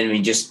I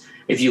mean, just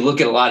if you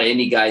look at a lot of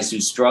indie guys who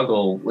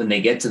struggle when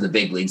they get to the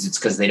big leagues, it's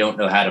because they don't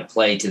know how to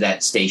play to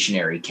that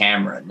stationary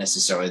camera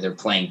necessarily. They're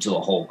playing to a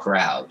whole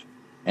crowd,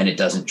 and it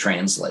doesn't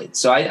translate.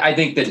 So I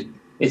think that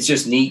it's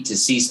just neat to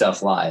see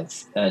stuff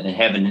live and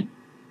having,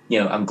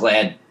 I'm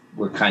glad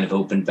we're kind of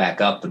opened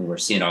back up and we're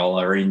seeing all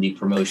our indie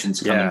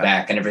promotions coming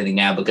back and everything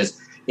now, because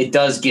it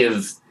does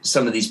give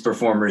some of these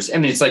performers, I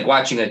mean, it's like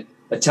watching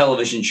a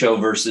television show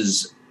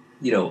versus,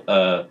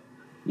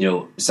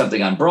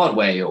 something on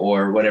Broadway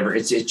or whatever.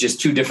 It's just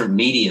two different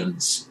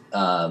mediums.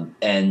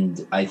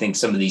 And I think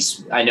some of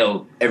these, I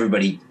know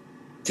everybody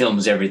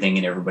films everything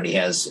and everybody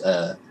has,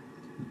 a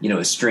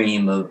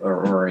stream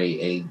or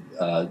a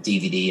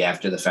DVD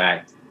after the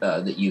fact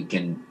that you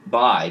can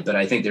buy. But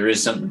I think there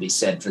is something to be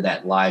said for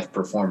that live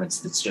performance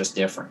that's just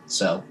different.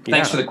 So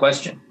thanks for the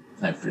question.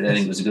 I think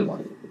it was a good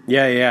one.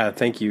 Yeah.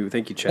 Thank you,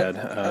 Chad.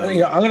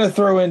 I'm going to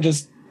throw in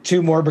just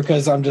two more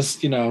because I'm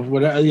just,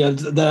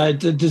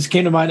 that just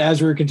came to mind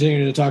as we were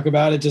continuing to talk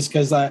about it, just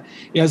because I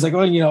was like,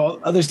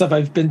 other stuff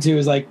I've been to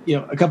is like,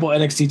 a couple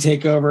NXT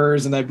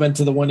takeovers, and I went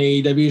to the one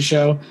AEW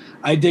show.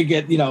 I did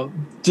get,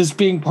 just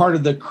being part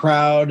of the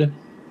crowd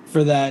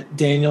for that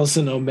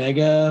Danielson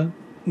Omega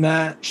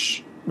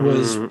match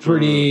was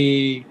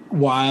pretty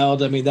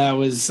wild. I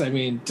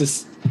mean,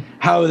 just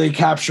how they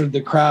captured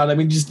the crowd. I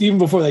mean, just even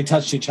before they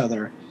touched each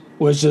other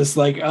was just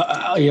like,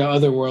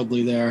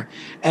 otherworldly there.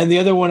 And the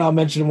other one I'll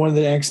mention, one of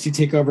the NXT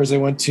takeovers I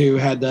went to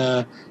had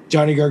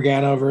Johnny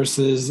Gargano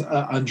versus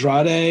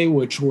Andrade,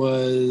 which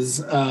was,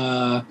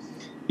 there's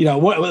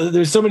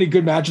so many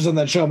good matches on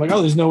that show. I'm like,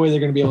 there's no way they're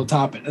going to be able to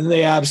top it. And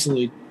they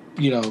absolutely,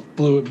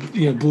 blew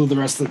the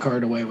rest of the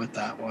card away with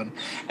that one.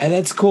 And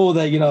it's cool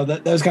that,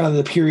 that was kind of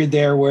the period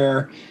there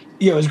where,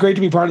 it was great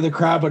to be part of the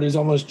crowd, but it was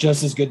almost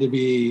just as good to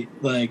be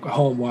like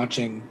home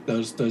watching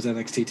those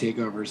NXT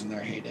takeovers in their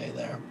heyday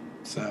there.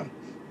 So,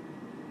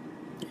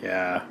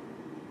 yeah,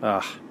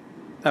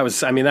 that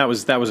was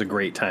a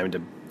great time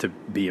to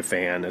be a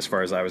fan as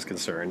far as I was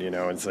concerned.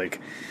 It's like,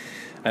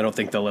 I don't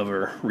think they'll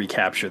ever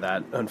recapture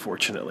that,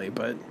 unfortunately.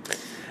 But,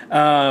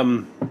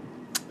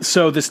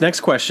 so this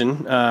next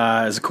question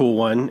is a cool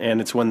one, and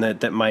it's one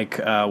that Mike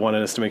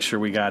wanted us to make sure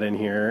we got in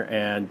here,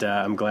 and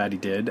I'm glad he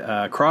did.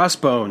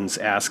 Crossbones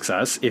asks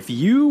us, if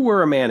you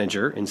were a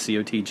manager in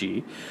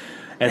COTG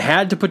and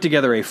had to put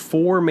together a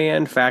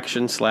 4-man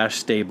faction /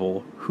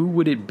 stable, who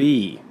would it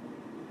be?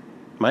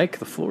 Mike,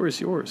 the floor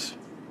is yours.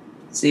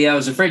 See, I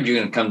was afraid you were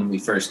going to come to me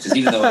first, because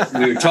even though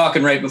we were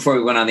talking right before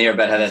we went on the air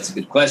about how that's a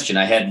good question,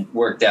 I hadn't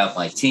worked out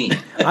my team.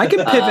 I can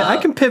pivot. I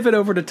can pivot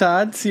over to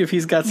Todd, see if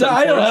he's got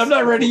something. No, I'm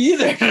not ready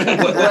either.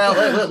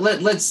 Well,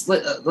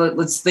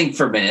 let's think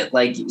for a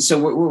minute. So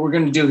what we're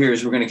going to do here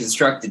is we're going to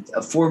construct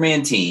a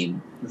 4-man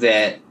team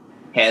that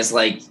has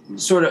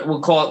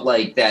we'll call it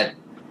like that,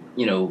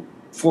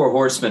 4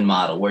 horsemen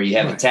model, where you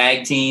have a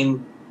tag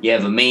team, you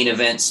have a main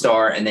event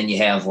star, and then you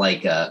have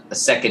like a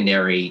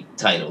secondary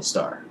title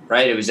star,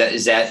 right? Is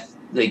that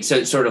like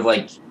sort of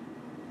like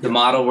the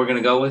model we're going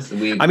to go with?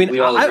 We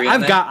all agree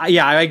on that?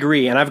 I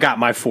agree, and I've got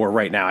my 4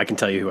 right now. I can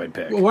tell you who I'd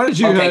pick. Well, why don't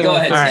you? Okay, go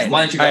ahead. All right.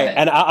 Why don't you go ahead?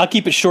 And I'll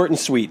keep it short and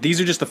sweet. These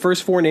are just the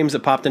first 4 names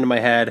that popped into my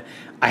head.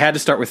 I had to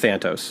start with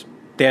Thantos.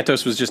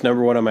 Thantos was just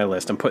number 1 on my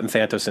list. I'm putting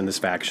Thantos in this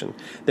faction.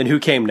 Then who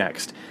came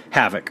next?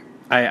 Havoc.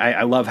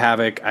 I love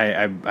Havoc.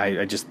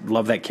 I just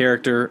love that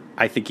character.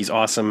 I think he's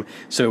awesome.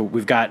 So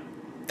we've got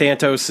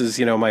Thantos is,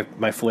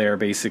 my flair,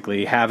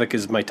 basically. Havoc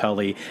is my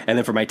Tully. And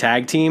then for my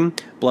tag team,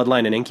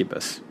 Bloodline and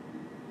Incubus.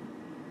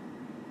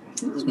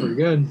 That's pretty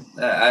good.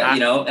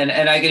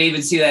 And I could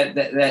even see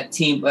that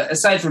team,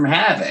 aside from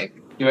Havoc,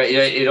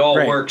 it all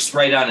works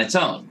right on its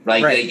own.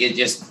 Right?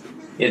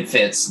 It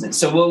fits.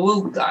 So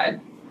we'll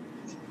dive.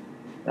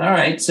 All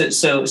right.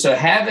 So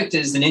Havoc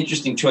is an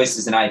interesting choice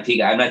as an IP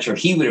guy. I'm not sure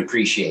he would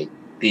appreciate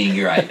being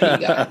your IP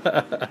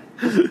guy.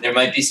 There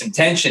might be some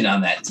tension on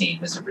that team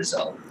as a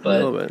result.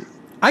 But a little bit.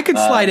 I could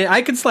slide in.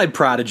 I could slide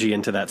Prodigy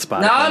into that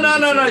spot.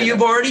 No.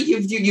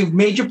 You've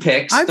made your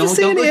picks. I'm just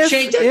saying, don't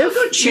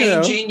go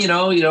changing.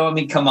 I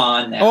mean, come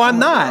on. Now. Oh, I'm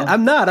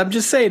not. I'm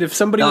just saying, if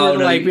somebody were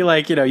to be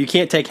like, you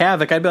can't take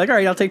Havoc, I'd be like, all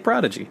right, I'll take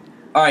Prodigy.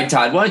 All right,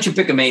 Todd, why don't you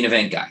pick a main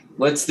event guy?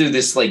 Let's do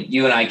this.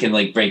 You and I can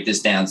break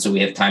this down so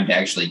we have time to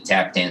actually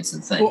tap dance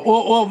and think.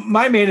 Well,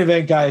 my main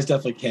event guy is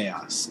definitely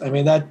Chaos. I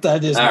mean, that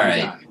is all my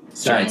right. guy.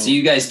 All right, so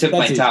you guys took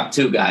my top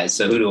 2 guys.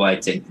 So who do I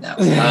take now?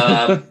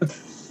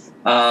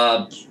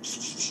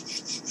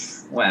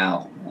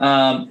 Wow.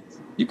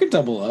 You could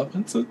double up.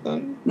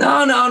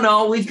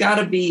 No. We've got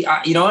to be.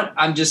 You know what?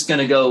 I'm just going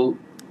to go,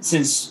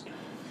 since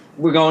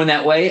we're going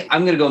that way,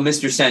 I'm going to go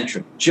Mr.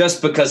 Centrum,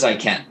 just because I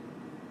can.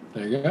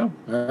 There you go.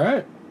 All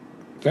right.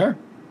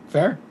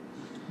 Fair.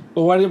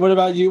 Well, what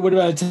about you? What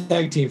about a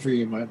tag team for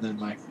you then,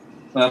 Mike?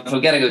 Well, if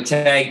we got to go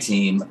tag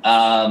team,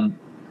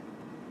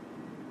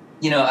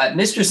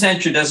 Mr.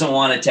 Sentra doesn't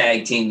want a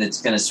tag team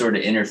that's going to sort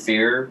of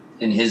interfere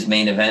in his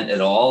main event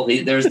at all.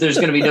 There's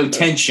going to be no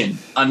tension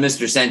on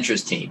Mr.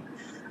 Sentra's team.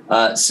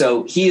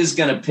 So he is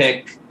going to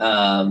pick.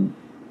 I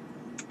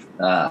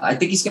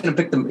think he's going to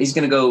pick them. He's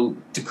going to go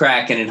to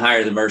Kraken and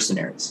hire the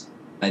Mercenaries.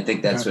 I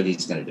think that's what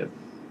he's going to do.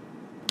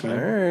 All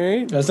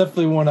right, that's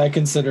definitely one I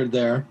considered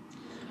there.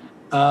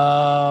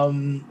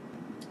 I'm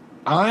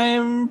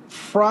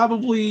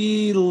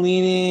probably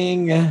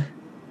leaning.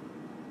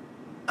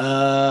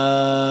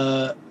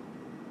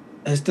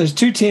 There's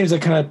two teams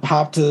that kind of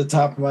pop to the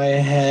top of my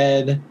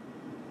head.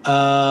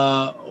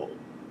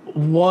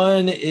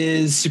 One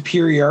is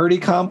Superiority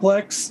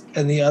Complex,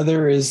 and the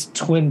other is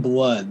Twin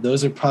Blood.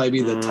 Those would probably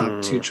be the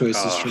top two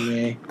choices for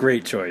me.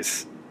 Great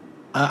choice.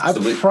 I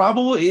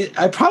probably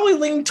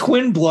lean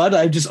Twin Blood.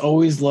 I just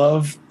always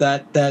loved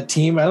that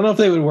team. I don't know if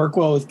they would work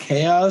well with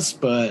Chaos,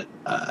 but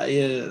I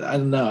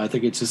don't know. I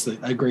think it's just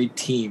a great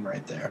team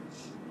right there.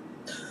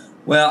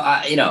 Well,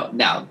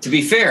 now to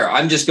be fair,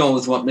 I'm just going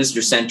with what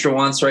Mr. Sentra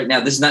wants right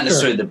now. This is not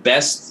necessarily the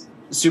best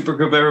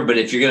supergroup ever, but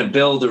if you're going to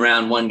build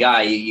around one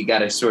guy, you got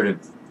to sort of.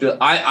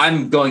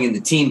 I'm going in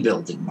the team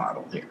building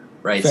model here,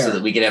 right? So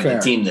that we can have a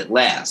team that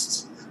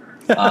lasts.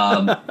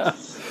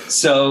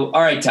 So,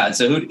 all right, Todd.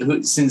 So,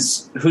 who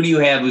do you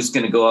have who's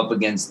going to go up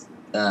against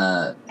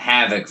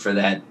Havoc for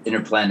that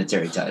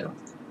interplanetary title?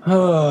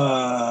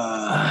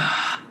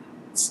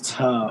 It's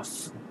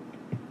tough.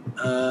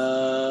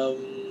 I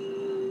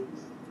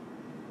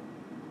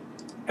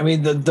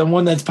mean, the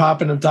one that's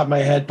popping on top of my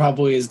head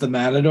probably is the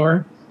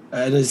Matador.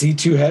 Is he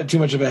too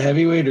much of a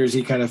heavyweight, or is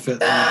he kind of fit?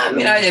 I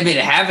mean,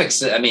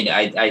 Havoc's. I mean,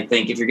 I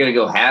think if you're going to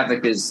go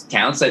Havoc as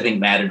counts, I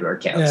think Matador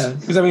counts. Yeah,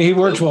 because he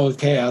works well with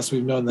Chaos.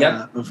 We've known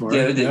that before.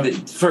 Yeah,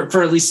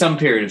 for at least some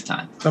period of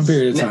time.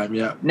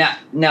 Yeah.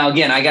 Now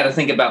again, I got to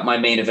think about my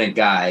main event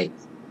guy,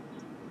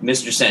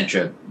 Mr.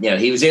 Sentra.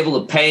 He was able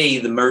to pay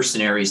the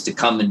Mercenaries to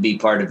come and be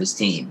part of his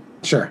team.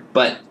 Sure,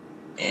 but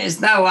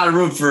it's not a lot of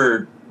room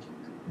for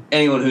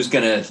anyone who's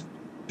going to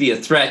be a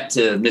threat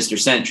to Mr.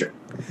 Sentra.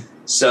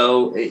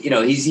 So,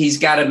 he's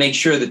got to make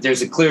sure that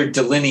there's a clear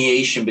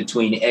delineation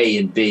between A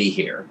and B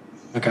here.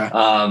 Okay.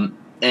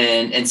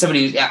 And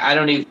somebody, I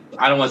don't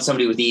want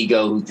somebody with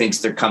ego who thinks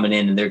they're coming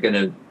in and they're going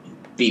to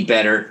be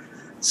better.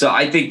 So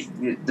I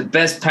think the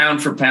best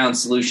pound for pound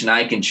solution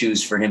I can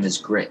choose for him is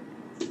Grit.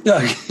 So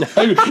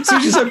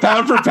you said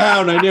pound for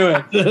pound, I knew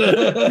it.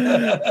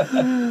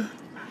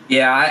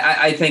 Yeah,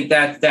 I think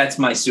that's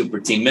my super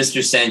team.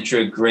 Mr.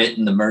 Sentra, Grit,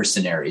 and the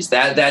Mercenaries.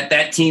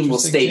 That team will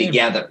stay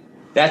together.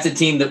 That's a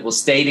team that will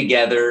stay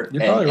together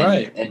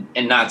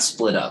and not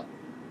split up.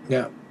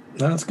 Yeah,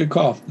 no, that's a good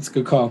call. That's a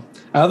good call.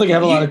 I don't think I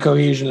have a lot of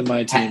cohesion in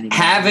my team.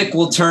 Havoc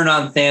will turn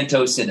on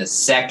Thantos in a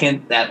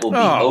second. That will be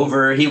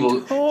over. He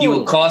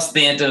will cost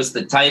Thantos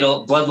the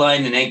title.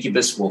 Bloodline and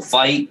Incubus will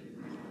fight.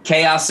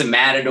 Chaos and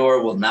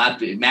Matador will not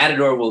be.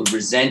 Matador will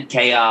resent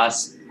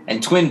Chaos,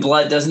 and Twin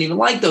Blood doesn't even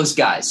like those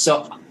guys.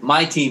 So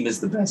my team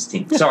is the best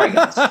team. Sorry,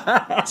 guys.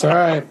 It's all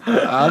right.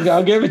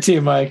 I'll give it to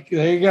you, Mike.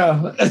 There you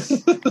go.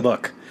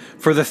 Look.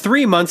 For the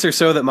 3 months or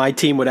so that my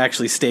team would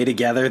actually stay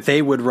together,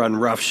 they would run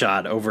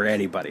roughshod over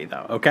anybody,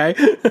 though. Okay.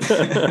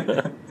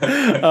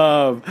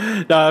 No,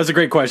 that was a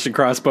great question,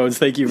 Crossbones.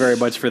 Thank you very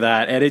much for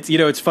that. And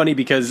it's funny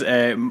because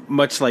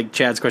much like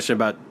Chad's question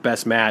about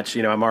best match,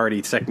 I'm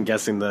already second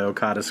guessing the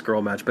Okada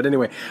Skrull match. But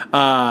anyway,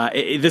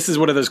 this is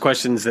one of those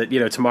questions that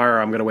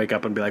tomorrow I'm going to wake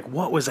up and be like,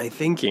 what was I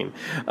thinking?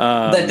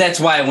 That's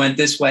why I went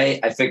this way.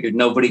 I figured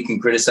nobody can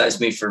criticize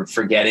me for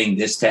forgetting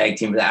this tag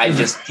team. I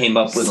just came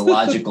up with a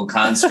logical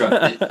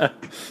construct that,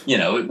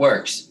 it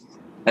works.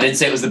 I didn't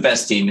say it was the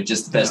best team. It's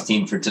just the best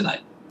team for tonight.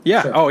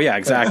 Yeah. Sure. Oh, yeah.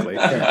 Exactly.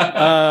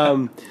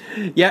 Yeah.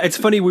 It's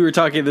funny. We were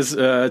talking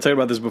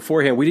about this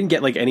beforehand. We didn't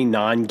get any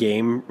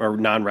non-game or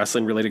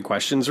non-wrestling related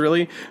questions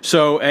really.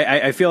 So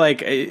I feel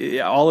like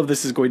all of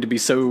this is going to be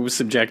so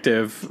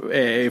subjective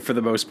for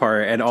the most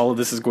part, and all of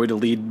this is going to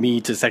lead me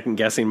to second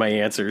guessing my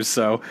answers.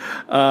 So.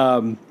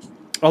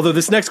 Although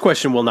this next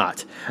question will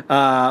not.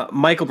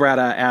 Michael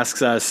Brada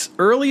asks us,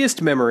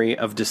 earliest memory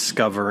of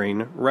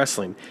discovering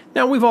wrestling.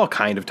 Now, we've all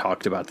kind of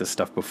talked about this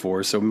stuff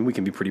before, so we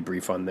can be pretty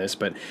brief on this.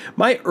 But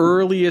my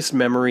earliest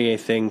memory, I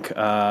think,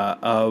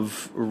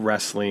 of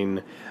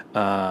wrestling,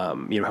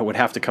 would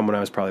have to come when I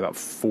was probably about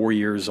 4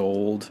 years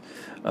old.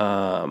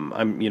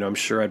 I'm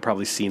sure I'd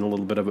probably seen a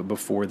little bit of it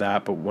before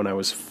that, but when I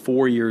was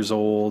 4 years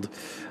old,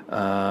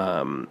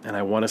 and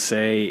I want to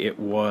say it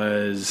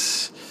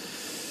was...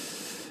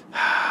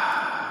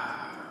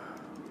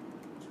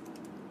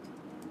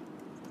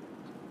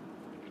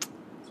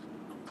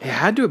 It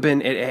had to have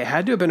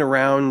been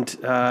around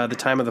the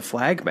time of the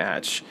flag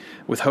match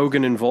with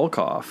Hogan and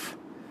Volkov,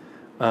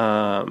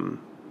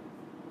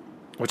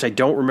 which I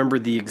don't remember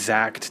the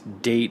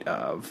exact date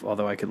of,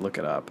 although I could look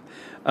it up.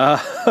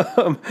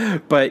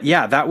 But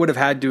yeah, that would have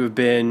had to have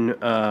been.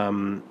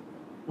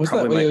 Was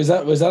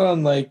that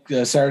on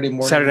Saturday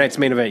morning? Saturday night's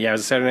main event. Yeah, it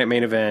was a Saturday night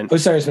main event. Oh,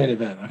 Saturday's main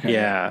event. Okay.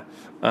 Yeah,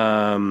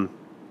 and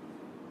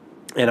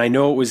I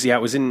know it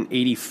was in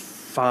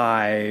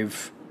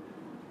 '85.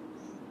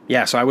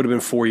 Yeah, so I would have been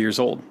 4 years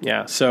old.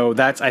 Yeah, so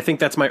I think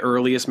that's my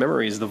earliest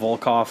memories, the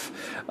Volkov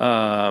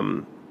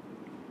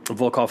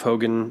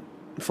Hogan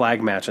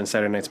flag match on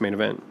Saturday Night's Main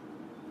Event.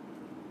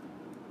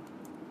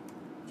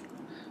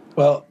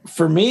 Well,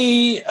 for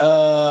me,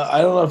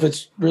 I don't know if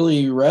it's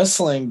really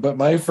wrestling, but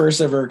my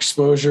first ever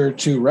exposure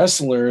to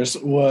wrestlers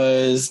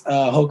was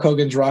Hulk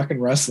Hogan's Rockin'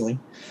 Wrestling.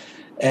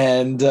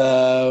 And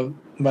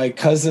my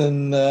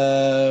cousin,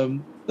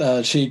 we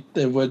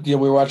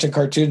were watching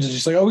cartoons, and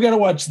she's like, "Oh, we got to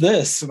watch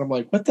this." And I'm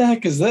like, "What the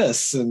heck is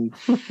this?" And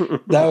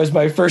that was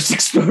my first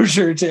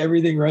exposure to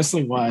everything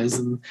wrestling wise.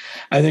 And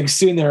I think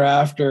soon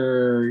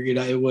thereafter,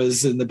 it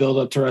was in the build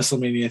up to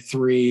WrestleMania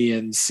 3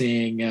 and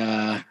seeing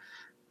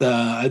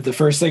the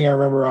first thing I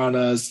remember on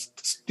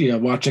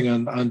watching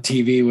on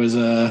TV was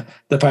the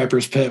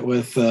Piper's Pit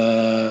with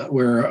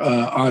where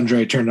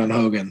Andre turned on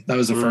Hogan. That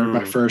was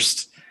my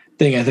first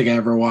thing I think I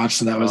ever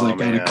watched, and that was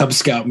at a Cub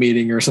Scout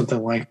meeting or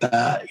something like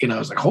that. I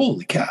was like,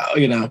 holy cow,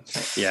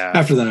 Yeah.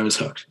 After that, I was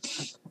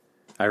hooked.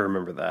 I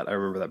remember that. I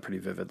remember that pretty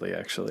vividly,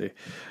 actually.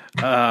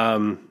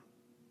 And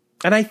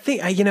I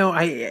think,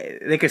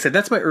 like I said,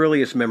 that's my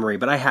earliest memory,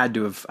 but there had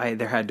to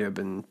have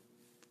been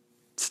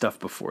stuff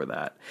before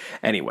that.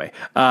 Anyway,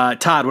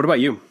 Todd, what about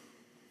you?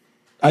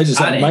 I just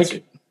had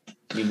Mike.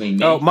 You mean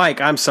me? Oh,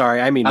 Mike, I'm sorry.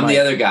 I mean, I'm Mike. the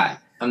other guy.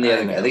 I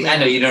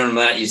know you don't. I'm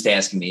not used to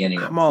asking me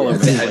anyway. I'm all over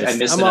the place. I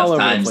missed I'm enough all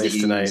over times the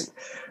place tonight.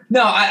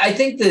 No, I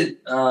think that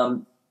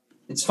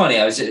it's funny.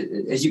 I was,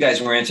 as you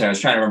guys were answering, I was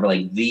trying to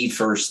remember the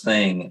first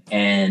thing,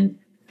 and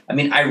I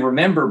mean, I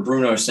remember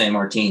Bruno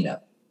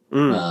Sammartino,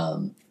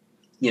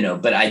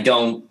 but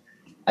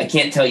I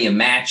can't tell you a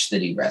match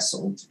that he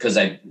wrestled because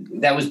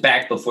that was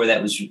back before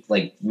that was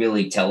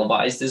really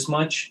televised as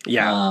much.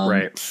 Yeah,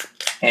 right.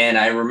 And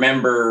I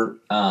remember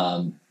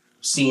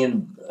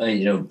seeing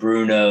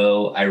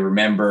Bruno. I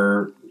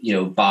remember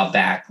Bob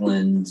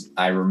Backlund.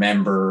 I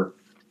remember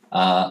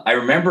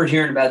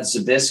hearing about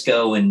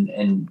Zbyszko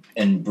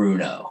and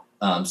Bruno.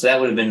 So that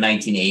would have been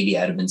 1980.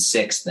 I'd have been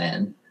 6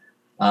 then.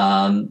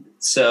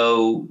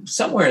 So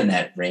somewhere in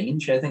that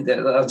range, I think that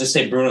I'll just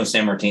say Bruno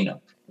Sammartino.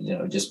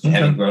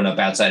 Having grown up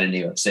outside of New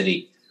York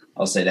City,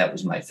 I'll say that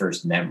was my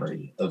first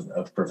memory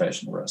of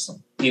professional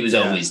wrestling. He was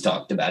always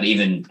talked about,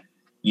 even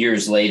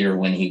years later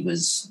when he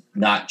was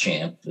not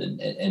champ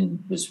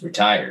and was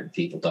retired,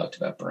 people talked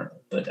about Bruno.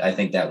 But I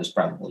think that was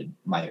probably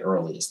my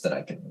earliest that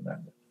I can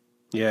remember.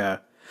 Yeah.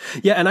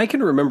 Yeah, and I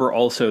can remember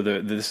also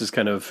this is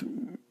kind of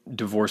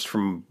divorced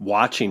from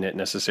watching it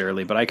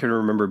necessarily, but I can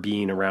remember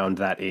being around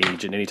that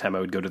age, and anytime I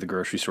would go to the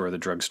grocery store or the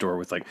drugstore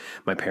with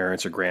my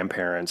parents or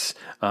grandparents,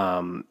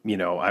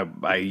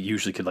 I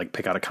usually could buy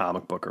a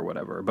comic book or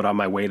whatever. But on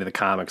my way to the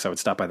comics, I would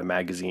stop by the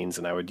magazines,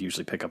 and I would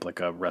usually pick up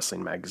a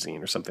wrestling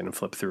magazine or something and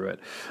flip through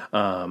it,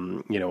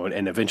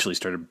 and eventually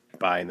started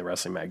buying the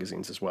wrestling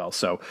magazines as well.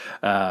 So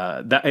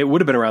that it would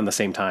have been around the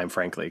same time,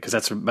 frankly, because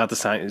that's about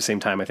the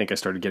same time I think I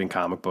started getting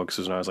comic books.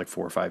 Was when I was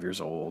 4 or 5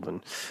 years old,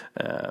 and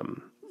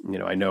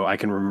I know I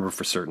can remember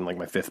for certain my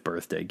 5th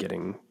birthday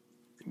getting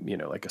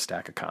a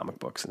stack of comic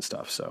books and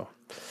stuff. So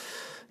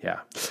yeah.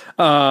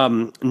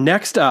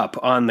 Next up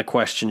on the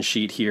question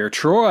sheet here,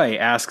 Troy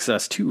asks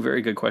us 2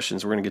 very good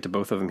questions. We're going to get to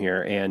both of them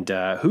here. And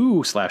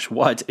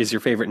who/what is your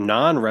favorite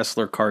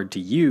non-wrestler card to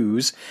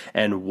use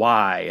and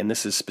why? And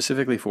this is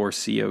specifically for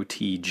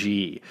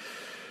COTG.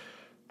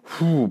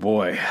 Oh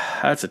boy,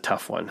 that's a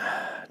tough one.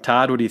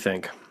 Todd, what do you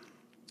think?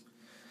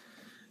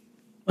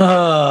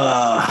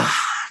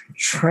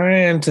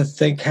 Trying to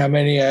think how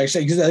many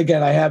actually, because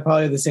again, I have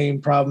probably the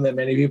same problem that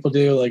many people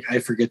do. I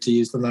forget to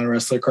use the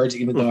non-wrestler cards,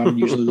 even though I'm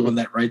usually the one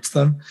that writes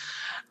them.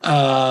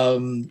 I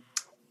mean,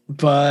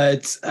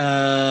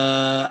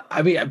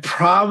 it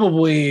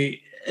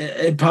probably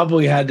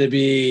had to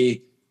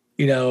be,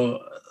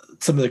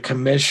 some of the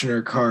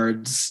commissioner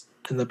cards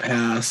in the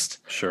past.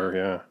 Sure.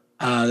 Yeah.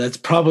 That's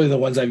probably the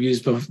ones I've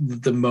used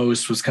the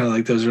most, was kind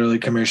of those early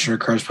commissioner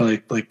cards,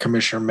 probably like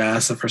Commissioner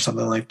Massive or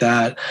something like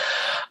that.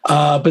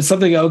 But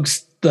something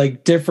else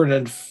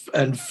different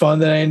and fun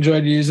that I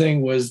enjoyed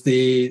using was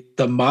the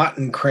Mott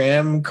and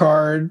Cram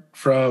card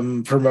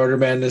from Promoter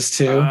Madness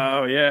 2.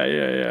 Oh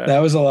yeah. That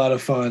was a lot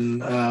of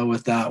fun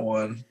with that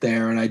one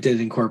there, and I did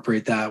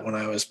incorporate that when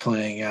I was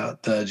playing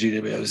out the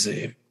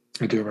GWOZ.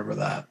 I do remember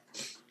that.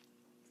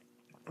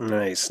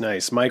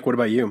 Nice. Mike, what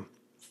about you?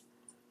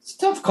 It's a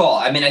tough call.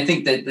 I mean, I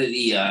think that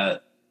the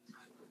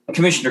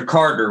Commissioner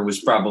Carter was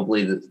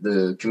probably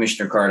the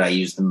commissioner card I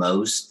used the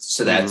most.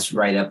 So that's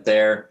right up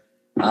there.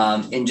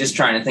 And just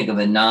trying to think of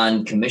a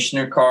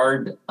non-commissioner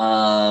card.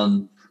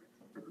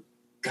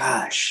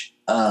 Because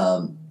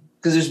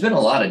there's been a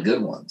lot of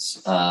good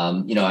ones.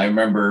 I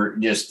remember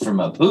just from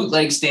a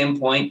bootleg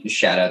standpoint,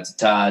 shout out to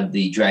Todd,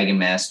 the Dragon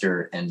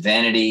Master and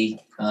Vanity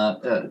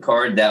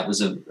card. That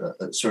was a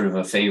sort of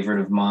a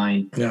favorite of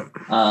mine. Yeah.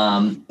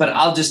 But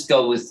I'll just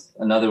go with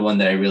another one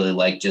that I really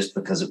like just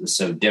because it was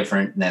so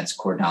different, and that's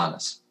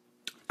Cordanis.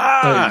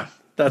 That's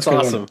That's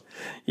awesome.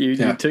 You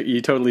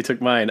totally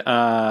took mine.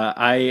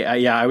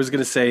 I was going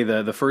to say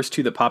the first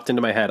two that popped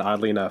into my head,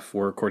 oddly enough,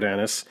 were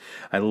Cordanis.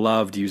 I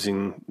loved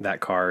using that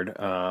card.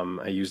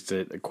 I used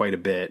it quite a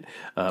bit,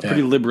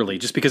 pretty liberally,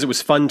 just because it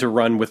was fun to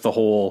run with the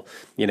whole,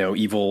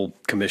 evil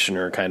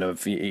commissioner kind of,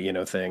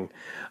 thing.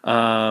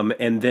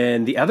 And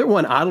then the other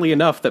one, oddly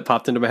enough, that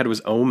popped into my head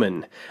was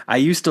Omen. I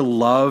used to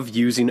love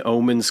using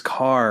Omen's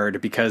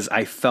card because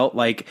I felt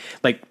like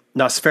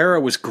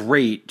Nosfera was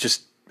great,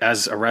 just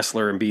as a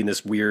wrestler and being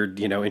this weird,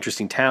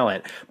 interesting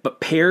talent,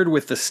 but paired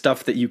with the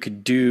stuff that you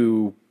could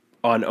do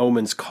on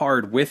Omen's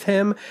card with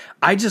him,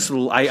 I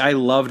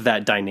loved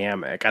that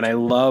dynamic. And I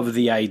love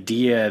the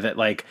idea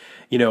that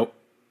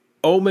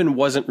Omen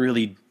wasn't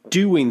really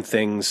doing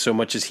things so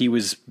much as he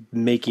was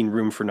making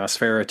room for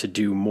Nosfera to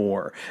do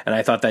more. And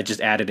I thought that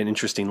just added an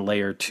interesting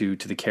layer to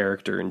the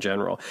character in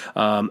general.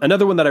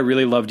 Another one that I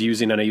really loved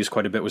using, and I used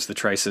quite a bit, was the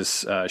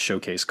Trisis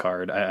showcase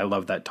card. I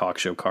love that talk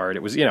show card.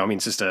 It was,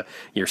 it's just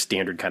your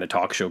standard kind of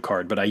talk show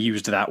card, but I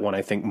used that one,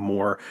 I think,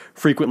 more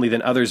frequently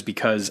than others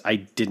because I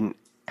didn't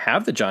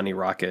have the Johnny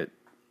Rocket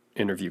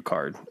interview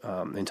card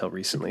until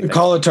recently. The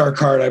Kolatar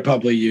card I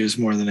probably use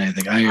more than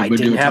anything. I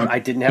didn't have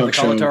the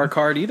Kolatar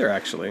card either,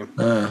 actually.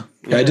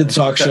 I did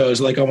talk shows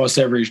like almost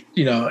every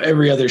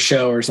other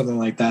show or something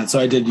like that. So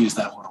I did use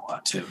that one a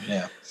lot too.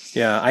 Yeah.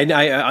 Yeah, I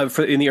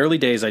in the early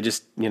days, I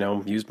just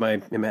used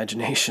my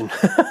imagination.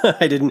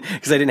 I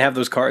didn't have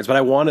those cards, but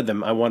I wanted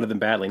them. I wanted them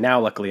badly.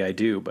 Now, luckily, I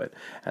do, but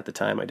at the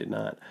time, I did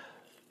not.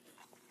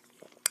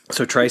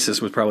 So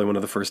Trisis was probably one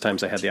of the first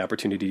times I had the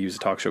opportunity to use a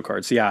talk show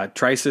card. So yeah,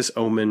 Trisis,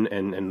 Omen,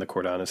 and the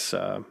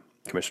Cordanis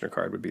commissioner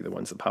card would be the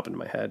ones that pop into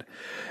my head.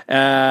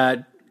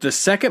 The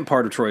second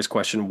part of Troy's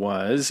question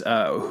was,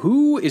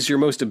 who is your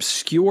most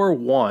obscure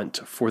want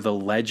for the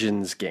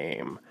Legends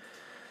game?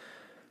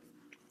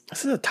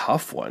 This is a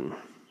tough one.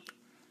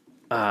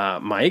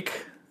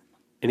 Mike,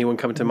 anyone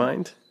come to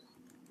mind?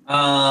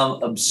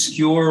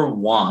 Obscure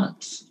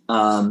want.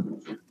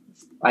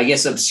 I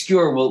guess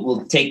obscure,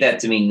 we'll take that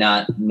to mean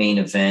not main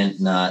event,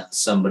 not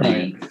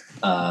somebody,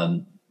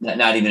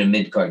 not even a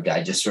mid-card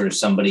guy, just sort of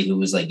somebody who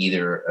was like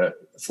either a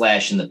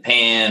flash in the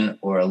pan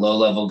or a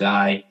low-level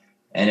guy.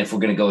 And if we're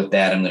going to go with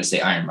that, I'm going to say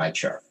Iron Mike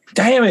Sharpe.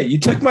 Damn it, you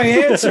took my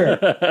answer.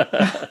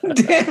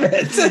 Damn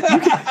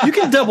it. You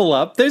can double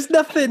up. There's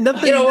nothing.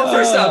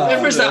 First off,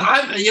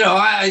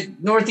 I'm,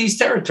 Northeast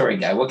Territory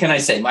guy. What can I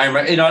say?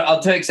 I'll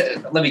tell you,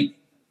 let me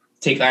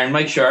take Iron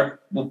Mike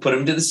Sharpe. We'll put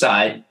him to the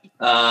side.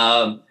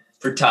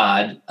 For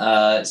Todd.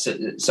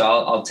 So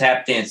I'll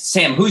tap dance.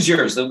 Sam, who's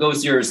yours? They'll go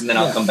with yours, and then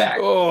I'll come back.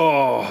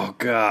 Oh,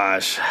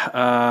 gosh.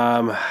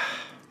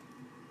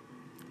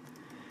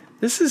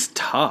 This is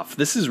tough.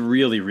 This is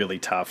really, really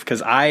tough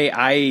because I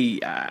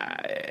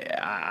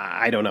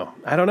don't know.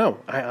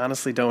 I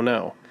honestly don't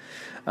know.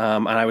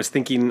 And I was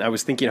thinking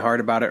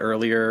hard about it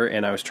earlier,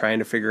 and I was trying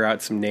to figure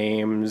out some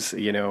names,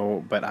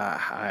 but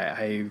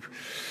I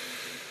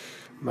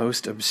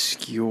most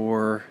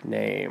obscure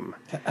name.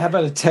 How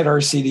about a Ted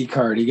RCD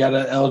card? He got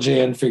an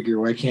LJN figure.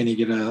 Why can't he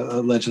get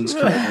a Legends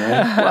card?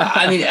 Right? Well,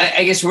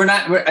 I guess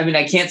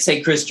I can't say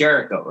Chris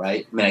Jericho,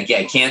 right? I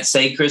can't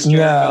say Chris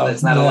Jericho.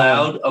 That's not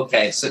allowed.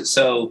 Okay,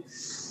 so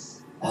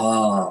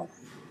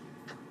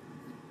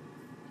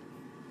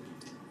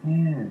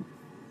man,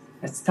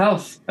 that's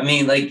tough.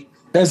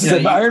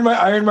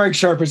 Iron Mike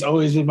Sharpe has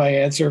always been my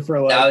answer for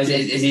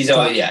he's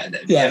always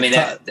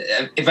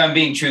if I'm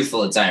being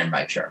truthful, it's Iron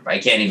Mike Sharpe. I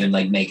can't even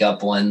make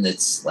up one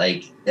that's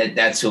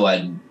that's who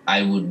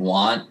I would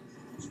want.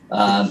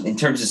 In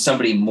terms of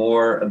somebody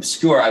more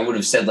obscure, I would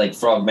have said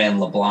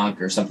Frogman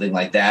LeBlanc or something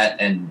like that,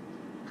 and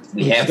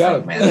we have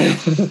Frogman.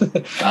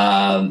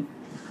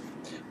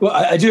 Well,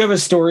 I do have a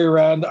story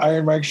around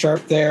Iron Mike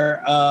Sharpe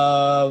there.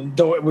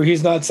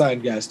 He's not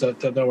signed, guys.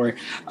 Don't worry.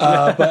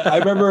 But I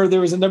remember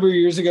there was a number of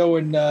years ago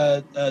when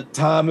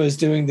Tom was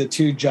doing the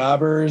two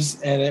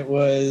jobbers, and it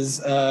was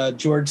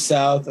George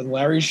South and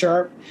Larry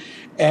Sharpe.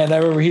 And I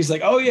remember he's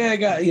like, "Oh yeah, I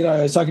got."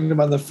 I was talking to him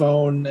on the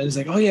phone, and he's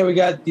like, "Oh yeah, we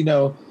got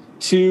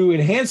two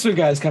enhancement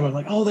guys coming." I'm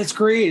like, "Oh, that's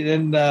great."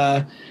 And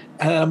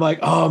I'm like,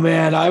 "Oh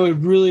man, I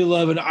would really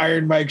love an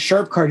Iron Mike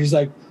Sharpe card." He's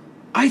like,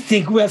 I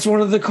think that's one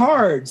of the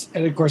cards.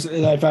 And of course,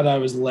 I found out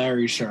it was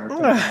Larry Sharpe.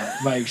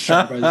 Mike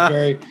Sharpe.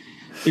 I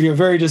was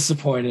very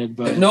disappointed.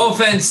 But no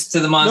offense to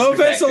the Monster. No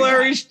offense to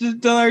Larry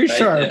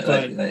Sharpe,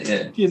 but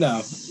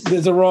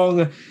there's the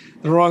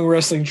wrong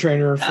wrestling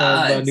trainer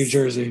from New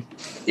Jersey.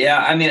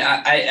 Yeah,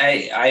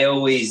 I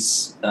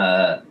always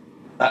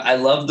I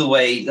love the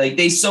way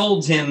they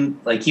sold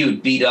him he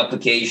would beat up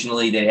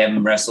occasionally. They'd have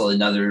him wrestle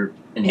another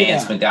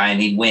enhancement guy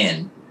and he'd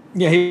win.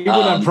 Yeah, he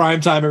went on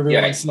primetime every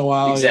once in a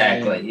while.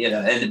 Exactly.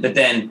 Yeah. But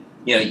then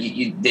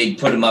they'd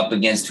put him up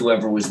against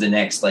whoever was the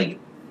next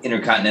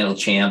Intercontinental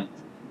champ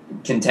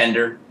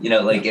contender.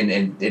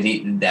 And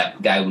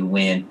that guy would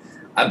win.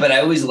 But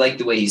I always liked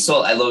the way he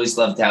sold. I always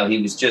loved how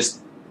he was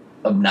just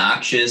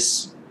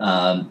obnoxious.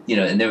 And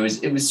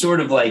it was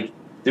sort of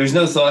there was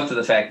no thought to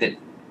the fact that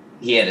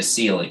he had a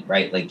ceiling,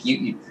 right?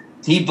 He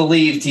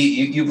believed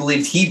he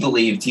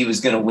believed he was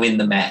going to win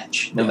the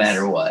match no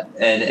matter what,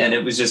 and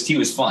it was just he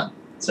was fun.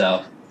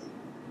 So,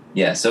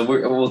 yeah. So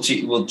we'll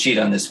cheat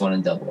on this one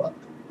and double up.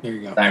 There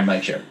you go. Iron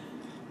Mike Sharp.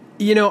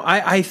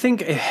 I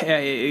think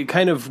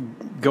kind of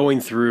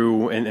going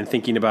through and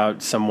thinking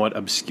about somewhat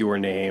obscure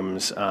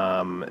names,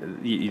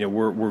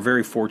 we're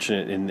very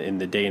fortunate in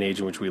the day and age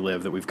in which we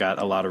live that we've got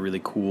a lot of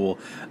really cool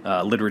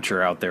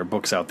literature out there,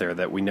 books out there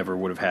that we never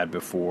would have had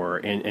before.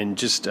 And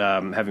just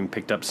having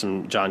picked up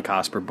some John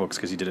Cosper books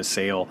because he did a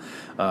sale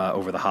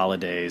over the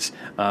holidays,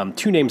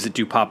 two names that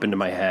do pop into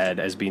my head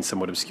as being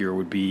somewhat obscure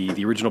would be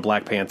the original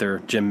Black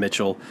Panther, Jim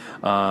Mitchell,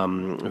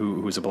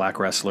 who was a black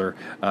wrestler,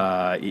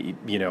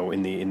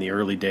 in the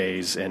early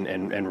days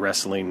and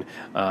wrestling,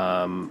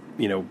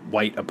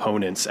 white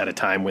opponents at a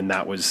time when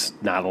that was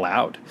not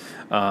allowed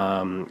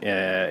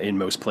in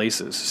most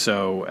places.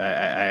 So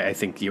I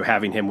think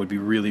having him would be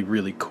really,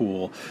 really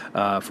cool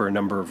for a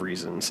number of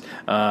reasons.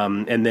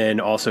 And then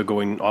also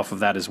going off of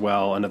that as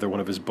well, another one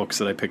of his books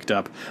that I picked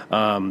up,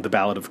 The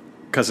Ballad of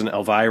Cousin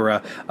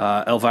Elvira.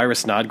 Elvira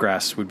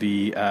Snodgrass would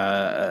be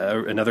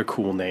another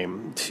cool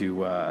name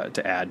to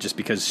add, just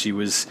because she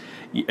was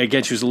a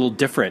little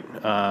different.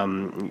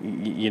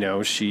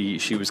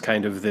 She was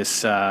kind of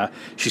this.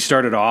 She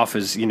started off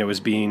as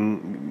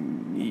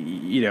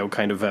being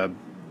kind of a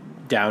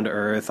down to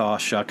earth, aw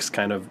shucks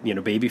kind of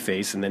baby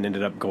face, and then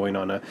ended up going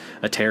on a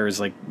tear as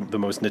like the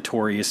most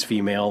notorious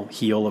female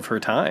heel of her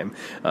time.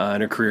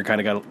 And her career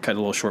kind of got cut a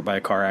little short by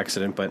a car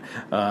accident. But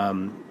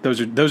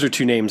those are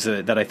two names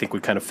that I think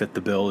would kind of fit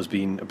the bill as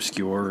being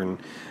obscure. And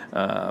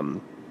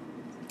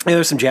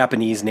there's some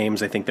Japanese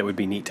names I think that would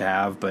be neat to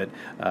have, but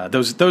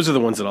those are the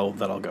ones that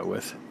I'll go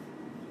with.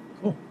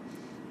 Cool.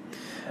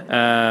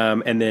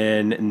 And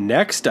then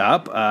next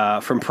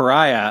up from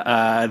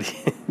Pariah,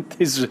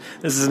 this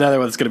is another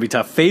one that's going to be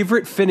tough.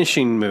 Favorite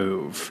finishing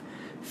move.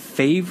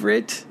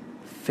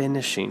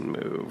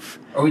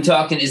 Are we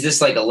talking, is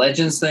this like a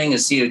Legends thing, a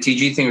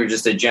COTG thing, or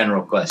just a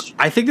general question?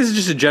 I think this is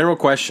just a general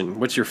question.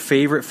 What's your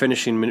favorite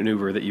finishing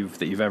maneuver that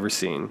you've ever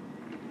seen?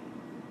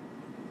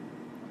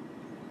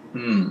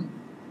 I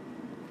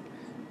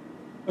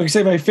would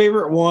say my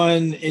favorite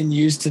one in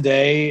use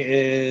today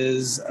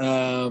is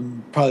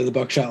probably the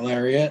Buckshot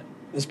Lariat.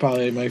 It's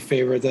probably my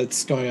favorite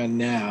that's going on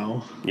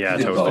now. Yeah,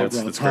 totally.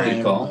 That's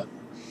great call.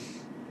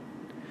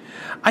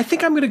 I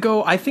think I'm gonna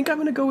go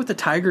with the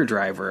Tiger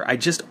Driver. I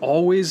just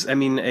always, when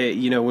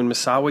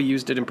Misawa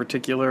used it in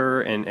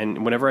particular,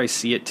 and whenever I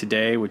see it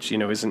today, which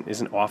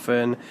isn't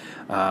often,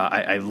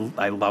 I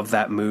love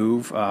that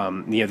move.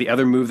 The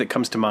other move that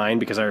comes to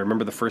mind, because I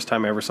remember the first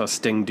time I ever saw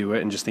Sting do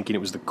it, and just thinking it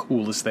was the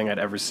coolest thing I'd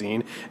ever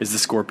seen, is the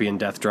Scorpion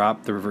Death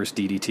Drop, the reverse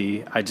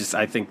DDT.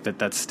 I think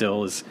that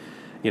still is.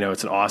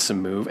 It's an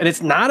awesome move, and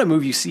it's not a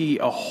move you see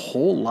a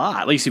whole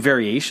lot. Like you see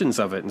variations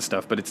of it and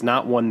stuff, but it's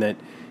not one that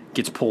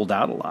gets pulled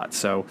out a lot.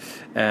 So,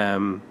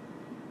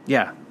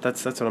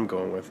 that's what I'm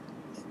going with.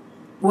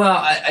 Well,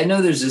 I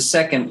know there's a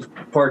second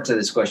part to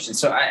this question,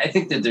 so I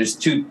think that there's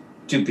two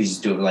pieces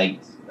to it. Like,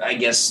 I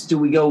guess, do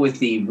we go with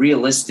the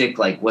realistic,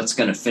 like what's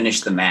going to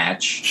finish the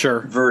match,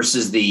 sure,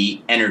 versus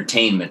the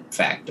entertainment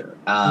factor?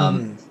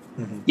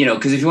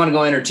 Because if you want to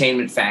go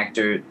entertainment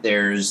factor,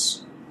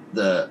 there's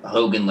the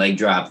Hogan leg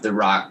drop, the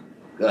Rock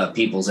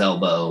people's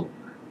elbow,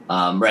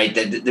 right?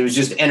 That there was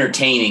just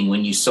entertaining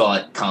when you saw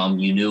it come.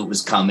 You knew it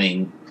was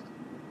coming.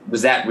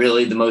 Was that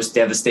really the most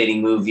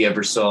devastating move you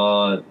ever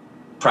saw?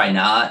 Probably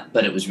not,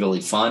 but it was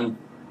really fun.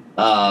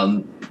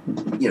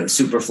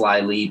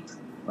 Superfly Leap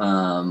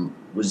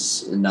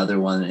was another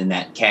one in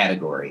that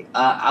category.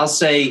 I'll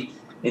say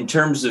in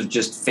terms of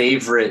just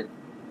favorite,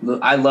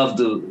 I love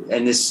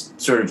this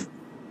sort of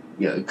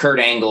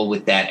Kurt Angle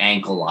with that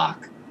ankle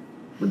lock.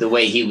 The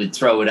way he would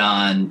throw it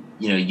on,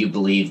 you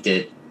believed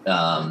it.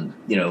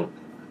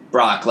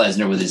 Brock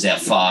Lesnar with his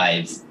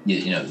F5,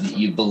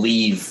 you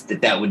believe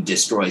that would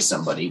destroy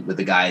somebody with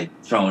a guy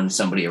throwing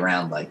somebody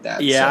around like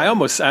that. Yeah, so.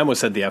 I almost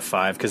said the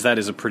F5 because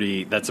that's a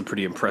pretty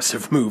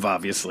impressive move,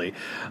 obviously.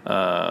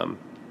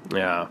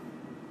 Yeah.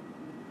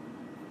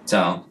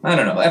 So I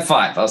don't know,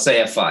 F5. I'll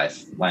say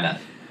F5. Why not?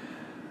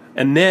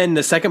 And then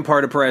the second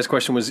part of Pariah's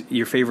question was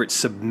your favorite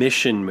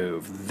submission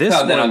move. Then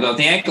I'll go with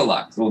the ankle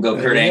lock. We'll go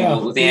Kurt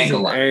Angle with the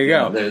ankle lock. There you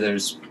go.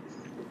 There's.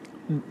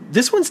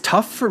 This one's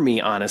tough for me,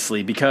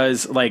 honestly,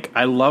 because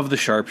I love the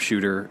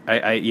sharpshooter,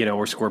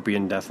 or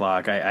Scorpion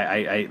Deathlock.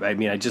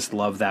 I just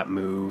love that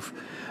move.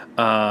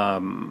 I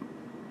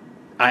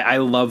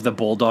love the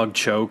bulldog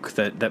choke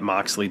that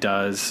Moxley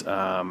does.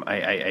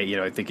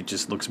 I think it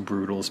just looks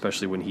brutal,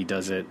 especially when he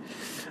does it.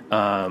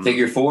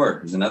 Figure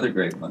 4 is another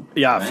great one.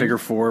 Yeah, right? Figure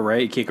 4,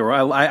 right? Kick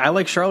around. I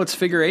like Charlotte's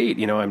figure 8.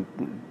 I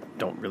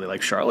don't really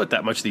like Charlotte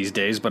that much these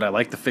days, but I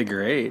like the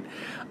figure 8.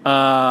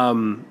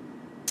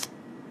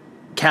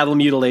 Cattle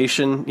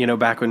mutilation,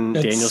 back when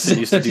Danielson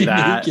used to do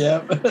that.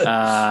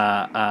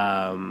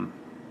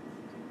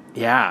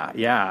 Yeah.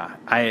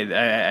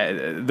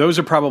 Those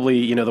are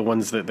probably the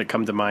ones that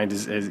come to mind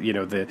as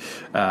the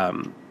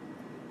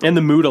and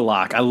the Muda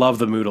lock. I love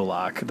the Muda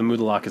lock. The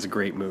Muda lock is a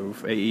great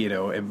move.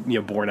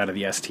 Born out of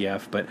the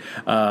STF, but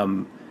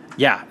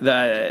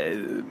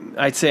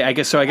I'd say I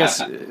guess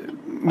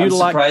Muda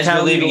lock,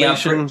 cattle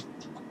mutilation.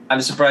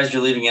 I'm surprised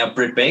you're leaving out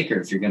Britt Baker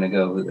if you're going to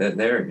go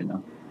there.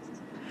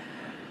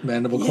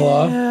 Mandible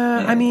Claw.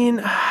 Yeah, I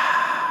mean,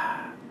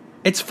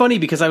 it's funny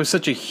because I was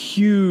such a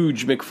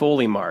huge Mick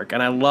Foley mark,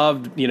 and I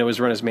loved his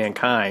run as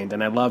Mankind,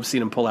 and I loved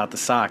seeing him pull out the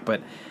sock,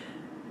 but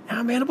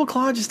now Mandible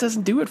Claw just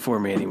doesn't do it for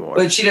me anymore.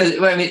 But she does.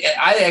 I mean,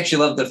 I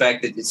actually love the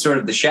fact that it's sort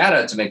of the shout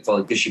out to Mick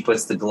Foley because she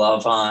puts the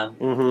glove on,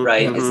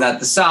 right? Mm-hmm. It's not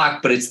the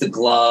sock, but it's the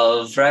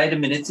glove, right? I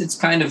mean, it's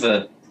kind of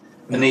a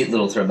neat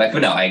little throwback.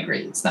 But no, I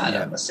agree. It's not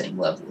on the same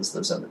level as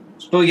those other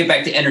moves. But we get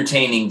back to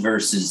entertaining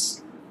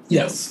versus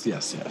yes.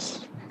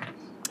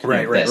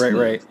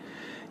 Right.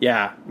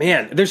 Yeah,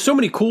 man, there's so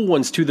many cool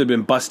ones too that have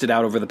been busted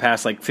out over the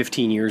past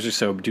 15 years or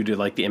so due to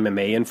the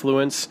MMA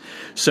influence.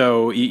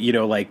 So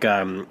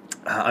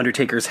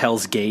Undertaker's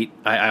Hell's Gate,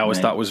 I always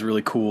thought was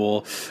really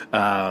cool.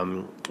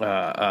 The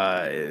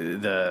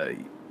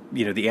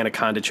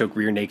Anaconda choke,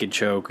 rear naked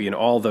choke,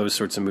 all those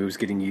sorts of moves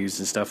getting used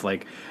and stuff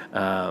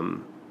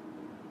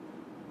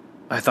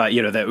I thought,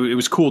 that it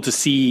was cool to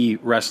see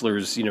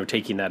wrestlers,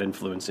 taking that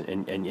influence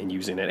and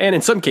using it. And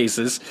in some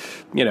cases,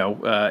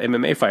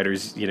 MMA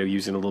fighters,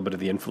 using a little bit of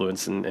the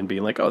influence and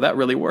being like, oh, that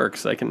really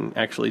works. I can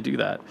actually do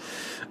that.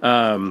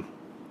 What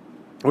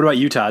about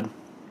you, Todd?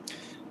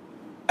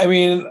 I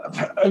mean,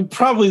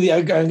 probably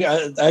I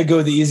go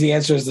with the easy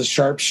answer is the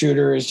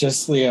sharpshooter is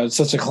just,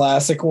 such a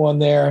classic one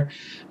there.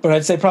 But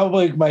I'd say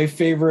probably my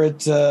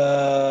favorite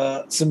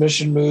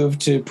submission move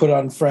to put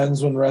on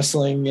friends when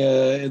wrestling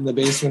in the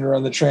basement or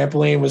on the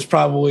trampoline was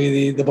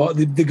probably the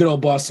good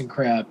old Boston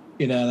Crab.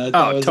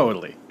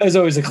 Totally. That was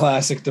always a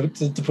classic to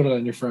put it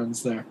on your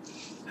friends there.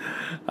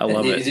 I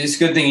love it. It's a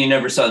good thing you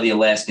never saw the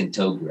Alaskan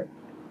toe grip.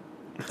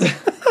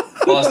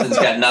 Boston's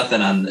got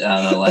nothing on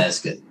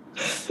Alaska.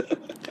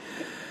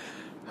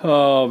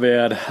 Oh,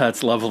 man,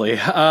 that's lovely.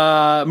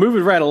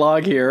 Moving right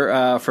along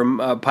here from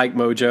Pike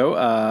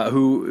Mojo,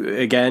 who,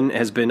 again,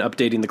 has been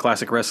updating the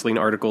Classic Wrestling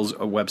Articles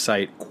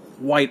website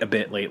quite a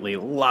bit lately.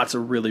 Lots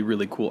of really,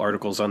 really cool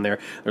articles on there.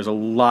 There's a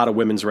lot of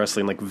women's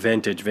wrestling,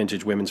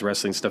 vintage women's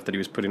wrestling stuff that he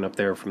was putting up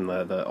there from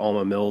the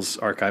Alma Mills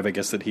archive, I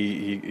guess, that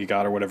he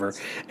got or whatever.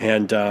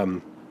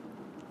 And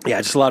yeah,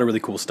 just a lot of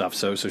really cool stuff.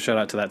 So shout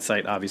out to that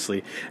site,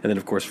 obviously, and then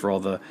of course for all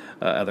the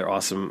other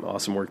awesome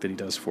work that he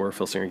does for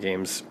Phil Singer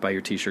Games. Buy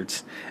your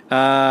T-shirts.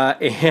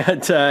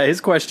 And his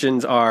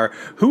questions are: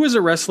 who is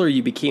a wrestler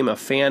you became a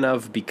fan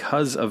of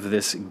because of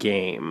this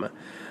game?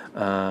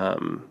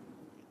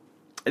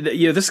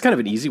 This is kind of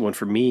an easy one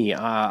for me.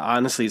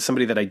 Honestly, it's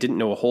somebody that I didn't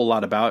know a whole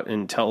lot about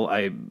until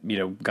I,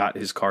 got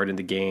his card in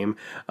the game.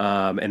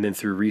 And then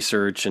through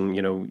research and,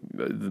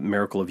 the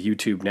miracle of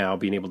YouTube now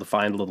being able to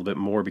find a little bit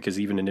more,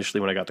 because even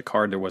initially when I got the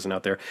card, there wasn't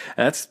out there.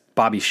 And that's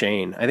Bobby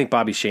Shane. I think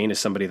Bobby Shane is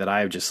somebody that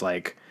I've just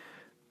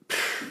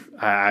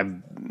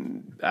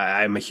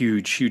I'm a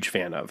huge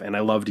fan of, and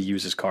I love to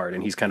use his card,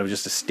 and he's kind of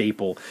just a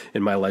staple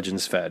in my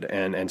Legends Fed,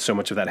 and so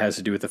much of that has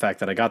to do with the fact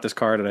that I got this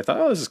card and I thought,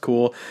 oh, this is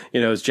cool,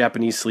 it's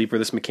Japanese sleeper,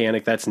 this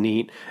mechanic, that's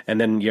neat, and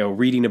then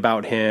reading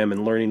about him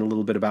and learning a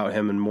little bit about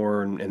him and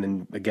more, and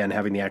then again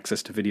having the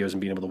access to videos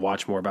and being able to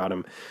watch more about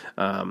him,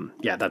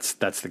 that's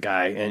the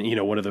guy,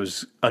 and one of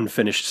those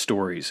unfinished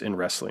stories in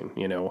wrestling,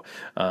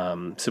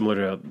 similar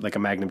to like a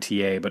Magnum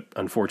TA, but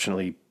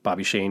unfortunately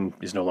Bobby Shane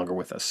is no longer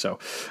with us, so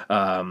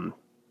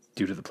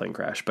due to the plane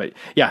crash. But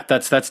yeah,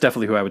 that's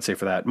definitely who I would say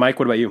for that. Mike,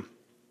 what about you?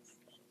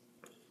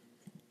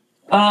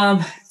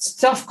 It's a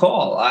tough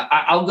call.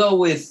 I'll go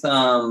with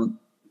Tiger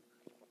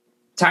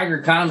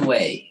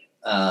Conway.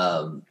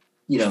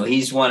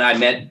 He's one. I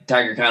met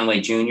Tiger Conway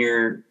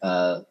Jr.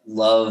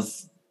 Love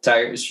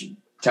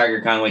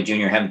Tiger Conway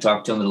Jr. Haven't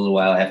talked to him in a little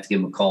while. I have to give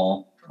him a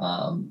call.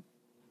 But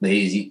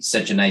he's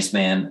such a nice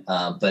man.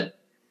 But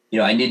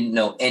I didn't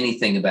know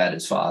anything about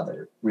his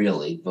father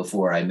really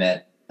before I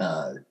met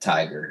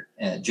Tiger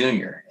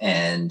Jr.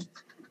 And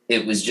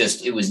it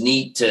was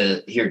neat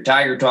to hear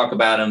Tiger talk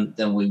about him.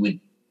 Then we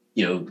would,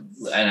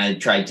 and I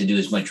tried to do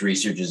as much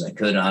research as I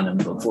could on him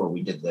before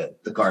we did the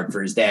card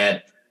for his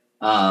dad.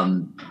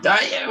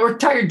 Or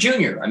Tiger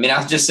Jr. I mean,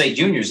 I'll just say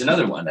Jr. is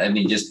another one. I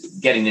mean,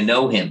 just getting to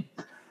know him.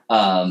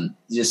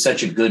 Just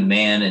such a good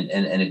man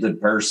and a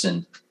good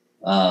person.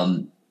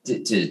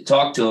 To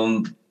talk to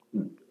him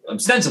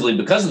ostensibly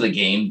because of the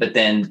game, but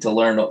then to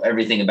learn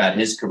everything about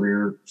his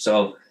career.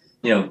 So,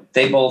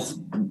 they both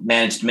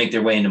managed to make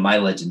their way into my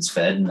Legends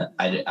Fed, and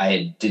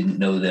I didn't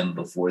know them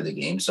before the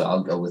game, so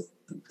I'll go with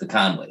the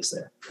Conways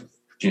there.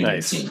 Junior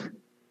nice. Team.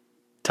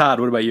 Todd,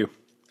 what about you?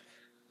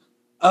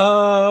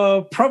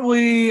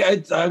 Probably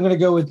I'm going to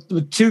go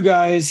with two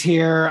guys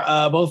here,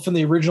 both from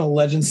the original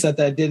Legends set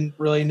that I didn't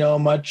really know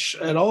much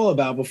at all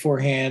about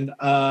beforehand.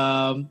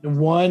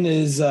 One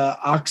is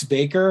Ox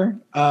Baker,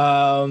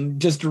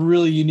 just a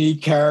really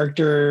unique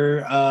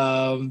character,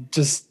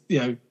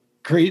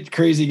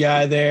 crazy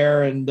guy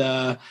there, and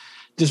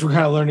just we're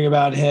kind of learning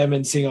about him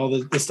and seeing all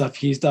the stuff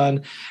he's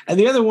done. And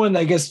the other one,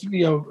 I guess,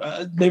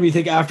 made me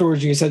think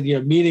afterwards, you said,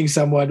 meeting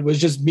someone,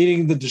 was just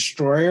meeting the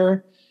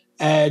Destroyer.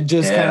 and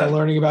just kind of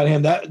learning about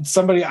him. That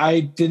somebody I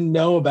didn't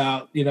know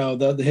about,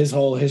 his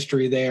whole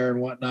history there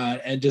and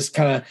whatnot, and just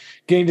kind of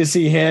getting to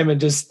see him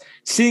and just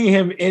seeing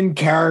him in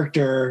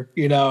character,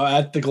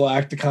 at the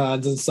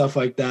Galacticons and stuff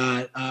like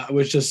that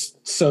was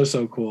just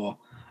so cool.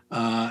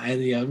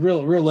 And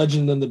real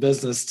legend in the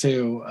business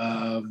too.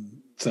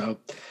 So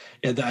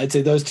yeah, I'd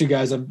say those two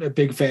guys I'm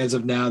big fans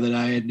of now that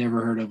I had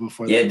never heard of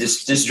before. Yeah,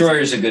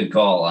 Destroyer's a good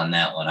call on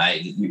that one.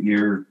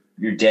 You're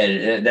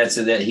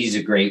dead. He's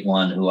a great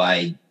one who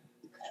I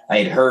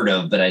had heard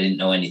of, but I didn't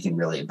know anything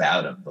really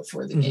about him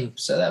before the game.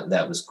 So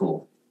that was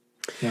cool.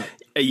 Yeah,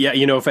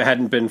 if it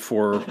hadn't been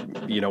for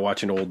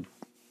watching old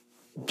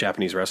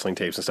Japanese wrestling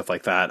tapes and stuff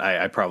like that,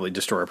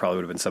 Destroyer probably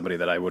would have been somebody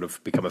that I would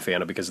have become a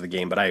fan of because of the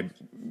game. But I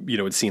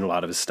had seen a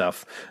lot of his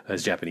stuff,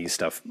 his Japanese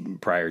stuff,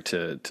 prior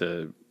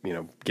to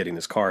getting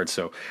this card.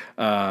 So,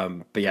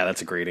 but yeah,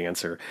 that's a great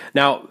answer.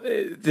 Now,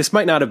 this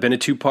might not have been a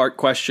 2-part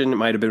question. It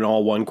might have been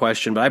all one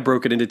question, but I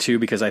broke it into 2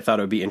 because I thought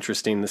it would be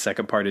interesting. The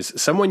second part is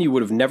someone you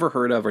would have never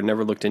heard of or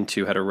never looked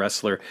into had a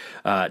wrestler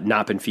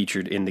not been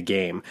featured in the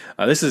game.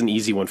 This is an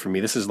easy one for me.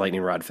 This is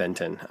Lightning Rod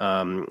Fenton.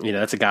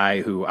 That's a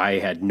guy who I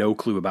had no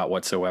clue about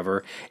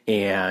whatsoever.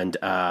 And,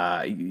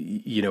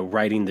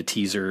 writing the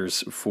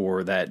teasers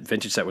for that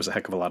vintage set was a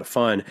heck of a lot of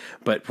fun.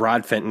 But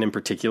Rod Fenton in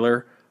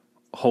particular,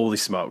 holy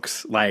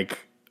smokes,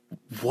 like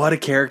what a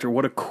character,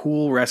 what a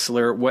cool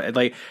wrestler. I'm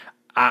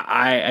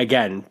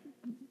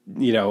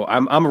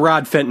a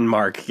Rod Fenton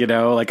mark,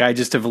 I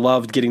just have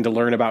loved getting to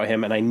learn about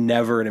him, and I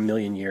never in a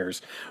million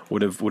years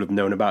would have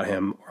known about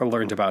him or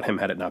learned about him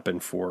had it not been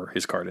for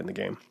his card in the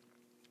game.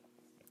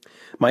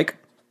 Mike?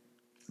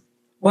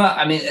 Well,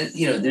 I mean,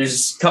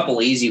 there's a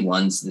couple easy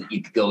ones that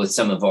you could go with,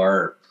 some of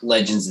our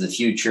Legends of the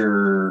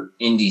Future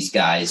Indies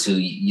guys who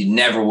you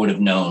never would have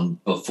known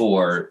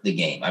before the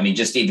game. I mean,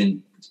 just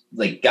even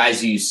like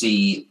guys who you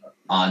see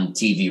on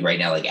TV right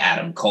now, like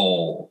Adam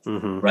Cole,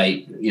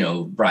 right?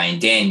 Bryan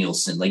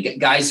Danielson, like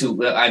guys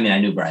who, I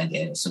knew Bryan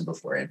Danielson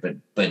before it,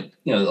 but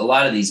a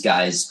lot of these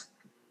guys,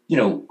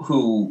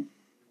 who,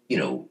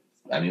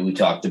 we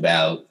talked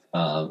about,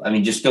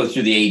 just go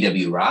through the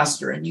AEW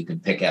roster and you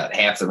can pick out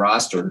half the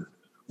roster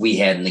we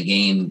had in the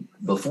game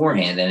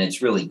beforehand. And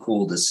it's really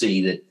cool to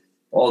see that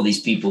all these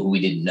people who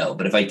we didn't know.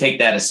 But if I take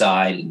that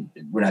aside, and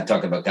we're not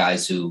talking about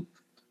guys who,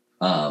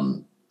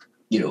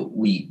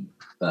 we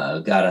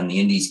got on the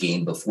Indies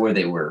game before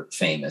they were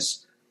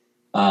famous.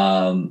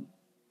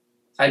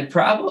 I'd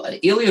probably,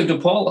 Elio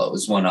DiPaolo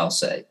is one I'll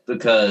say,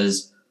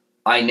 because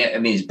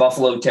he's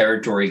Buffalo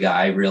territory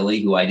guy,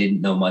 really, who I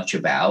didn't know much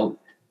about.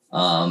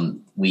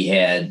 We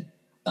had,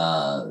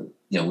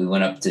 we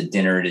went up to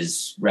dinner at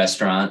his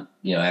restaurant,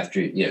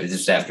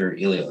 just after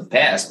Elio had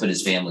passed, but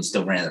his family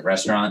still ran the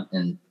restaurant,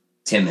 and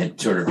Tim had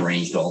sort of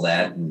arranged all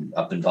that and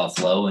up in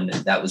Buffalo, and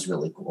that was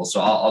really cool.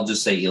 So I'll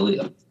just say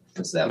Elio,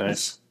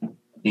 because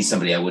he's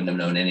somebody I wouldn't have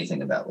known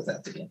anything about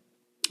without the game.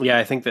 Yeah,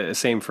 I think the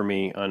same for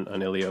me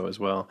on Elio as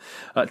well.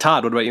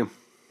 Todd, what about you?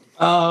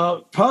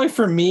 Probably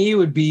for me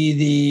would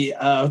be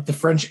the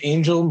French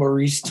Angel,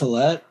 Maurice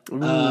Tillet.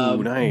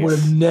 Nice. Would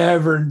have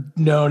never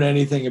known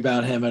anything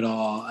about him at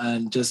all,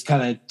 and just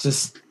kind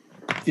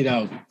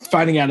of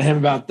finding out him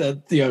about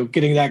that,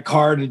 getting that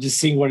card and just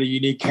seeing what a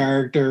unique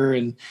character,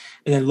 and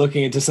then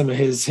looking into some of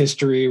his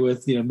history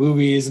with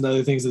movies and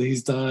other things that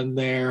he's done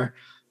there.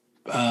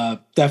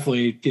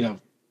 Definitely,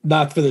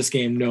 not for this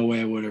game. No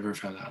way I would have ever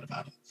found out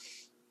about him.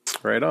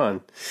 Right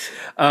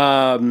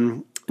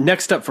on.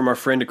 Next up from our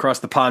friend across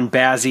the pond,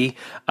 Bazzy.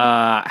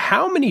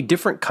 How many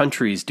different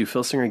countries do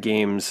Filsinger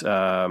Games,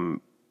 does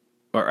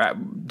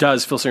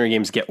Filsinger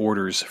Games get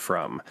orders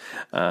from?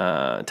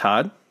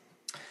 Todd?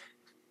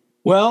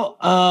 Well,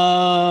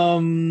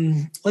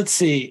 let's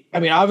see. I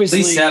mean, obviously,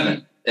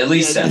 at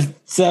least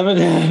seven.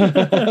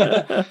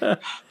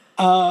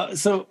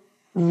 So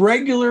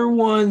regular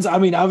ones. I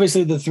mean,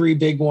 obviously the 3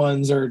 big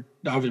ones are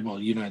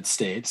United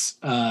States,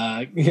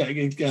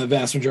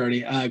 vast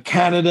majority,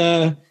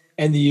 Canada,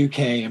 and the UK.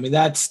 I mean,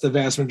 that's the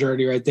vast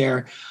majority right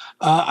there.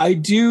 I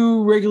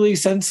do regularly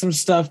send some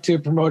stuff to a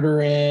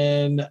promoter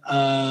in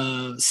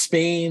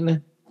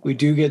Spain. We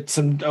do get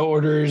some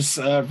orders,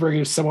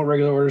 somewhat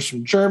regular orders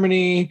from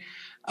Germany.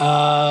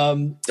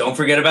 Don't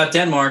forget about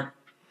Denmark.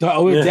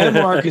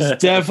 Denmark is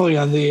definitely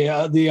on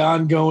the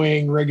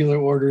ongoing regular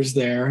orders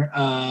there.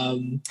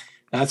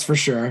 That's for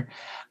sure.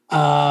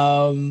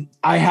 I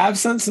have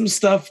sent some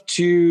stuff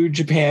to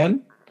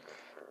Japan.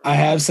 I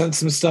have sent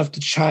some stuff to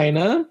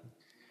China.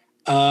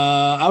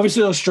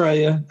 Obviously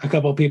Australia, a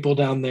couple of people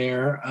down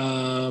there.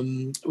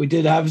 We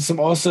did have some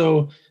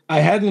also. I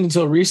hadn't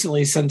until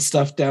recently sent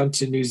stuff down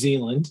to New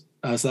Zealand.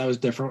 So that was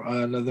different.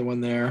 Another one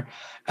there.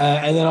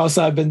 And then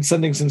also I've been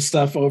sending some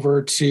stuff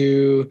over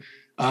to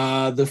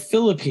the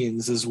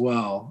Philippines as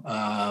well.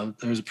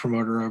 There's a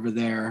promoter over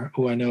there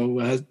who I know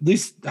has at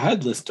least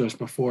had listened to us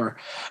before,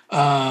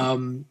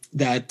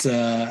 that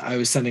I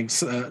was sending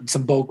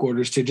some bulk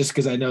orders to, just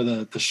because I know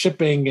the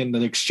shipping and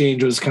the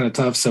exchange was kind of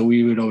tough. So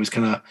we would always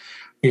kind of,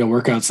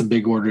 work out some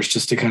big orders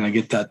just to kind of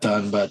get that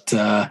done. But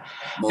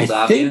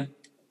Moldavia?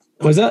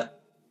 Was that?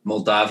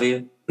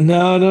 Moldavia?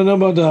 No,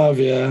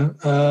 Moldavia.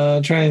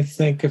 Trying to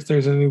think if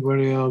there's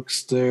anybody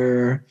else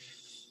there.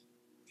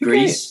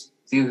 Greece.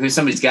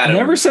 Somebody's got it. I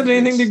never said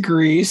anything to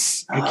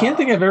Greece. I can't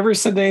think I've ever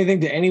said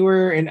anything to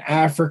anywhere in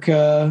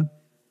Africa.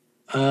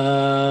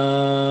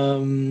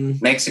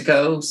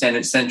 Mexico,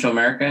 Central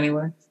America,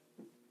 anywhere?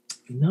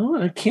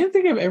 No, I can't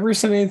think I've ever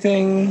said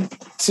anything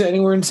to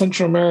anywhere in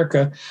Central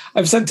America.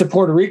 I've sent to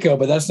Puerto Rico,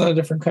 but that's not a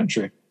different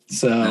country.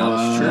 So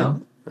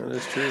true. That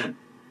is true.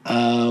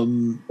 Well,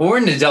 we're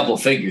in the double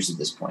figures at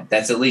this point.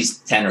 That's at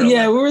least 10 or 11.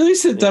 Yeah, we're at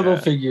least at double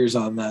figures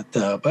on that,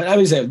 though. But I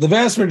would say the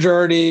vast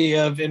majority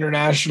of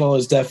international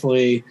is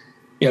definitely,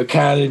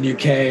 Canada and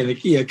UK. And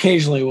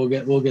occasionally we'll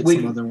get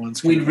some other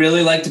ones. We'd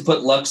really like to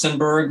put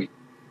Luxembourg,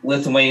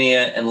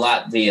 Lithuania, and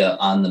Latvia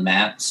on the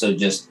map. So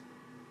just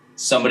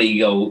somebody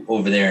go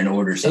over there and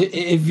order something.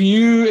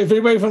 If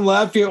anybody from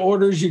Latvia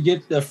orders, you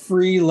get a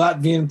free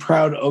Latvian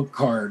Proud Oak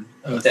card.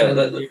 In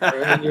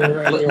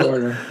your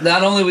order.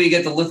 Not only will you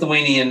get the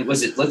Lithuanian,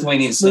 was it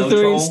Lithuanian Snow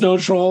Troll? Snow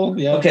Troll,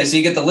 yeah. Okay, so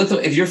you get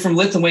if you're from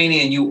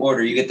Lithuania and you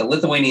order, you get the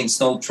Lithuanian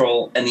Snow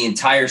Troll and the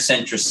entire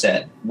Sentra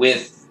set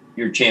with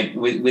your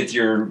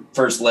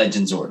first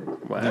Legends order.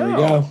 Wow. There we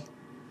go.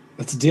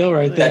 That's a deal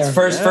right there. That's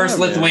first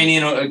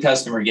Lithuanian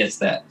customer gets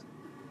that.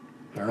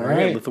 All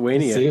right,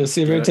 Lithuania. Let's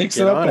see if it takes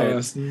it up on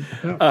us. And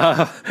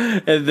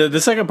the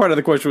second part of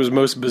the question was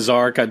most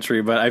bizarre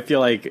country, but I feel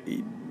like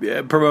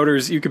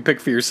promoters, you can pick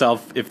for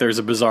yourself if there's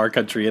a bizarre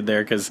country in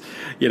there because,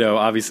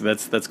 obviously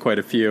that's quite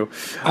a few.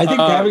 I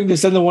think having to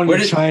send the one to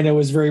China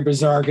was very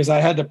bizarre because I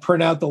had to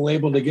print out the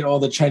label to get all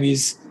the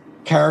Chinese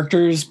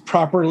characters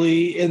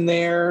properly in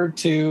there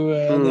but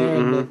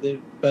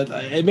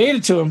I made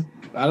it to them.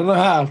 I don't know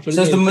how. But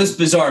so it's the most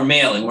bizarre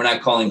mailing. We're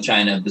not calling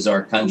China a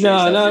bizarre country.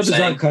 No, not a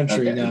bizarre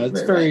country. Okay. No,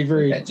 it's very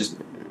just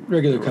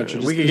regular country.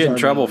 We could get in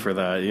trouble for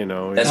that,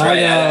 That's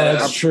right.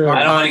 That's true.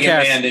 I don't want to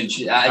get banned.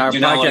 Our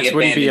podcasts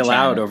wouldn't be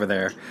allowed over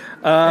there.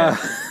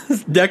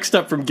 Next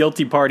up from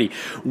Guilty Party.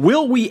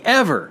 Will we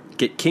ever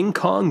get King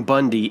Kong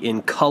Bundy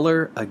in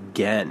color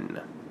again?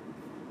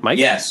 Mike?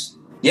 Yes.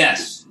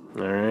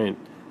 All right.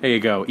 There you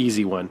go.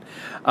 Easy one.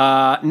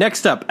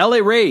 Next up, LA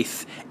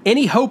Wraith.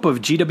 Any hope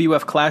of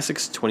GWF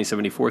Classics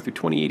 2074 through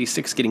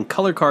 2086 getting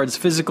color cards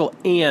physical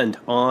and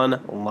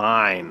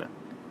online?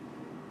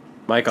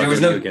 Mike, I'll go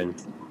to you again.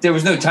 There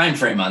was no time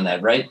frame on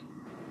that, right?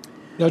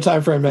 No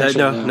time frame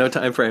mentioned. No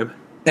time frame.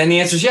 Then the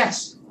answer is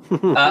yes.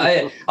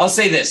 I'll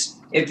say this: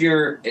 if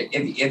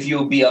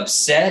you'll be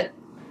upset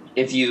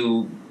if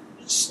you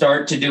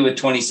start to do a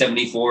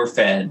 2074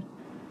 Fed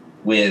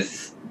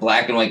with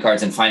black and white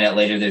cards and find out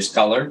later there's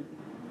color,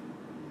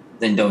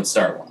 then don't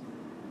start one.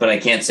 But I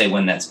can't say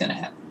when that's going to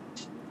happen.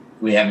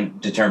 We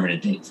haven't determined a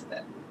date for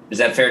that. Is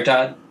that fair,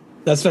 Todd?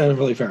 That's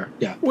really fair.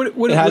 Yeah.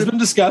 It has been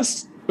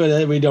discussed,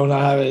 but we don't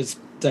have it. It's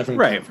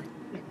definitely right.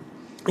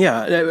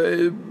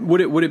 Yeah.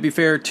 Would it be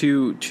fair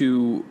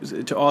to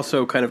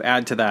also kind of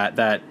add to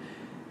that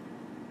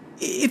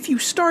if you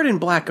start in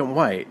black and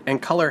white and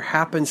color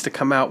happens to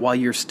come out while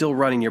you're still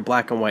running your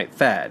black and white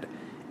Fed,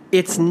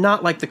 it's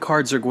not like the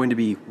cards are going to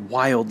be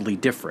wildly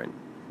different,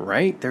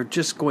 right? They're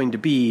just going to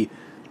be,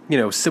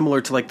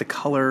 similar to like the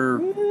color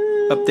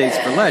updates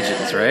for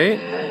Legends, right?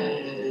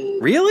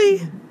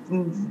 Really?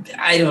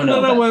 I don't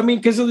know. No. I mean,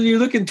 because you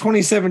look at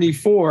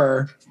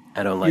 2074,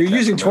 I don't like. You're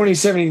using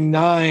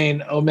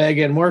 2079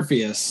 Omega and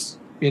Morpheus.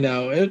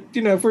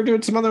 If we're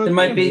doing some other, there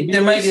might be.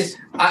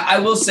 I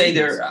will say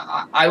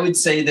I would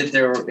say that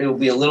it will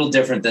be a little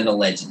different than the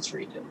Legends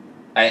redo.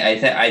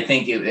 I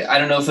think I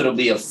don't know if it'll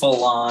be a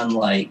full on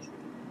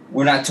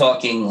we're not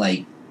talking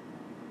like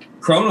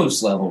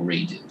Chronos level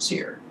redos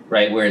here.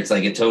 Right, where it's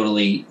like a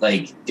totally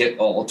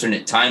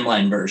alternate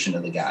timeline version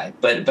of the guy,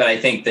 but I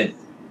think that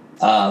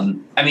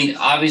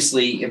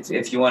obviously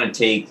if you want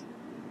to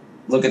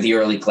look at the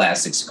early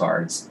classics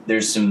cards,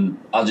 there's some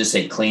I'll just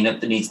say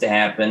cleanup that needs to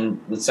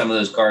happen with some of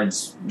those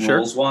cards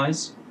rules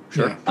wise.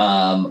 Sure.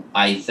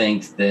 I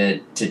think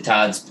that to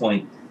Todd's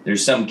point,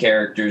 there's some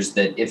characters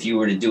that if you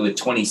were to do a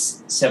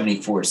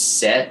 2074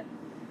 set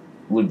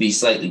would be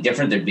slightly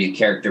different. There'd be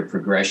character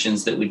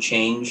progressions that would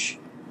change,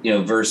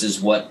 versus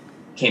what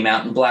came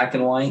out in black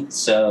and white.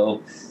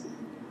 So,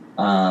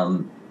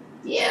 I'd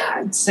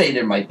say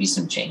there might be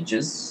some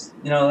changes.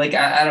 I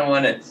don't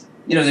want to,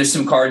 there's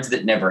some cards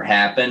that never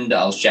happened.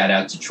 I'll shout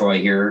out to Troy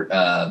here.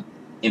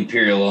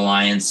 Imperial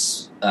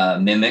Alliance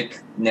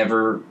Mimic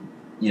never,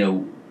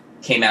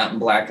 came out in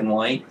black and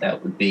white.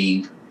 That would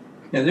be,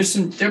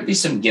 there'd be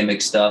some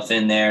gimmick stuff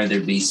in there.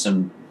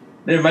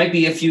 There might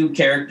be a few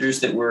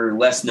characters that were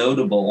less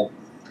notable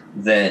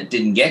that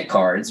didn't get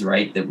cards,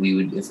 right? That we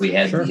would, if we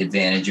had the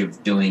advantage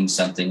of doing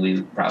something, we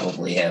would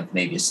probably have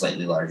maybe a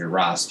slightly larger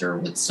roster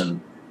with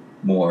some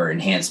more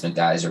enhancement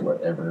guys or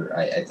whatever.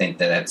 I think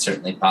that's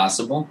certainly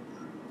possible.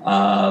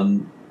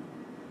 So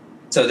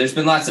there's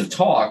been lots of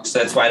talks.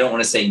 That's why I don't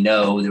want to say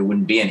no, there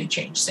wouldn't be any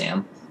change,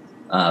 Sam,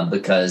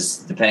 because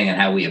depending on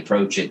how we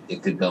approach it,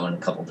 it could go in a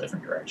couple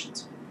different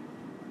directions.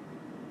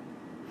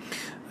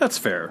 That's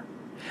fair.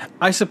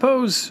 I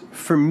suppose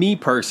for me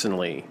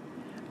personally,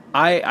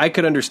 I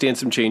could understand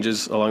some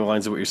changes along the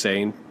lines of what you're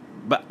saying,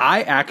 But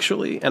I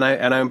actually, and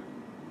I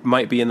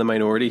might be in the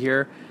minority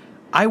here,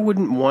 I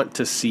wouldn't want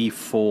to see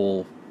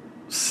full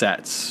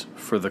sets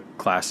for the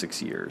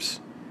Classics years.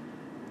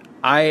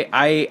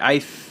 I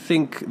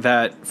think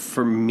that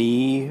for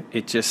me,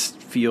 it just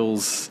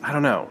feels, I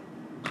don't know.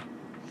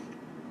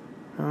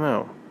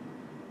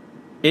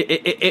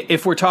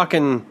 If we're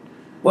talking...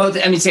 Well,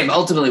 I mean, Sam,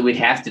 ultimately we'd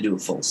have to do a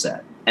full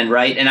set. And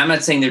I'm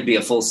not saying there'd be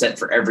a full set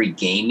for every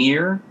game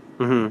year,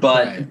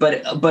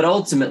 but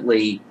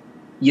ultimately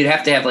you'd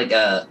have to have like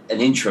an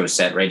intro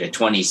set, right? A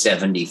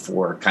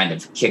 2074 kind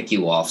of kick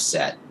you off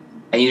set.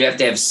 And you'd have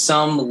to have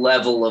some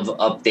level of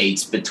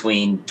updates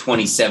between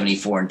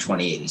 2074 and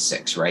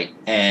 2086, right?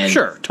 And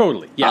sure,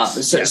 totally.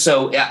 Yes.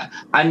 So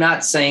I'm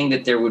not saying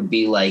that there would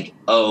be like,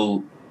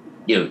 a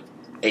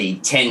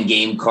 10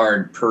 game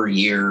card per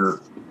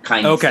year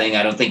kind of thing.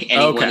 I don't think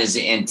anyone is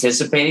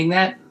anticipating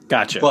that.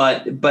 Gotcha.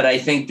 But I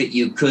think that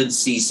you could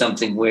see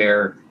something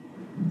where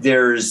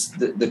there's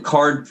the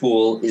card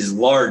pool is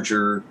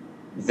larger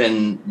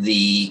than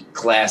the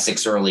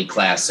early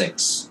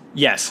classics.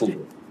 Yes.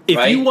 Pool. If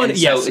right? you want,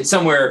 so it's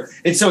somewhere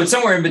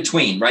in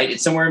between, right?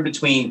 It's somewhere in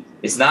between.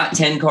 It's not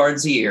 10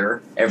 cards a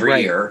year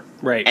every year,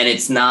 right? And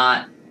it's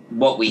not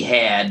what we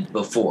had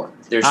before.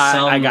 There's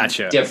some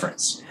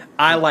difference.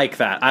 I like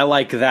that. I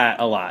like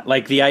that a lot.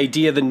 Like the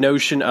idea, the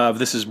notion of,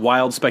 this is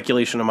wild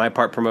speculation on my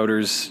part,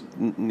 promoters.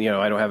 I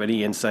don't have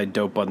any inside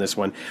dope on this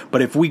one.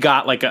 But if we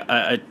got like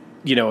a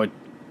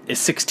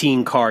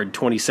 16 card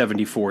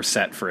 2074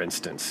 set, for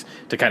instance,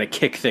 to kind of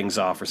kick things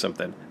off or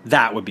something,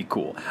 that would be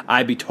cool.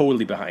 I'd be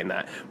totally behind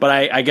that. But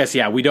I guess,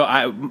 we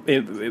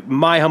don't.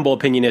 My humble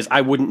opinion is I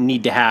wouldn't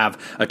need to have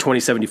a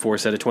 2074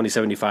 set, a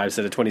 2075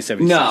 set, a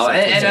 2076. No,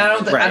 and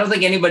I don't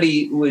think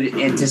anybody would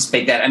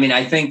anticipate that. I mean,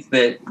 I think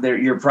that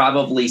you're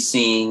probably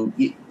seeing.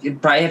 You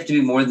probably have to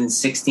be more than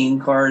 16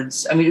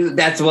 cards. I mean,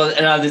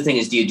 another thing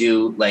is, do you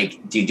do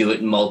it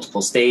in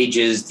multiple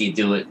stages? Do you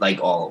do it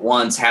like all at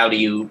once? How do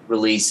you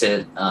release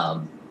it?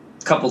 A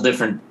couple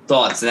different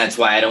thoughts, and that's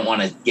why I don't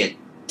want to get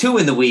too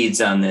in the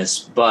weeds on this.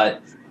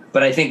 But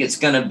I think it's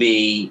going to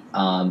be,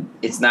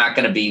 it's not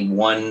going to be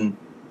one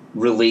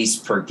release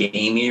per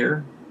game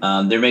year.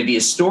 There may be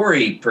a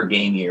story per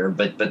game year,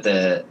 but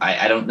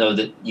I don't know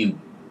that you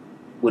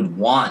would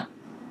want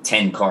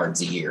 10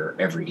 cards a year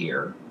every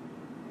year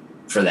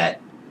for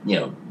that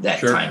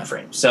time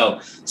frame. So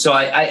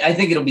I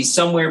think it'll be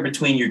somewhere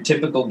between your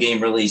typical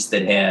game release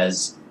that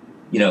has,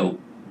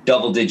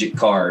 double digit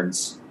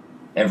cards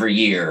every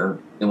year.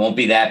 It won't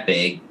be that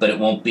big, but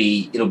it'll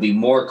be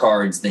more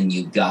cards than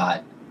you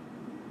got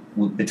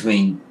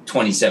between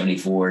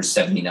 2074,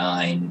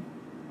 79,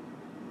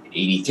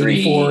 83,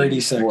 84,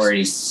 86.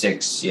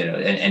 86,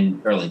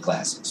 and early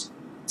classics.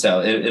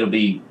 So it'll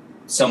be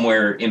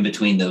somewhere in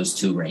between those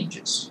two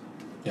ranges.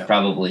 Yeah.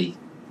 Probably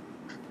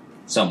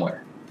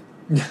somewhere.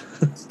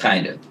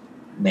 Kind of.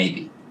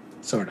 Maybe.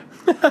 Sort of.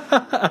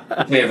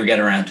 If we ever get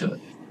around to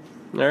it.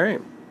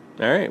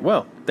 All right.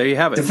 Well, there you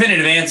have it.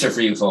 Definitive answer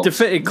for you folks.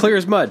 Clear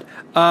as mud.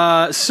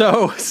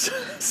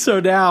 So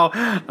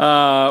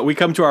now we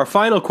come to our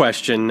final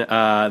question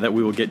that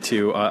we will get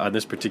to on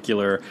this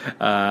particular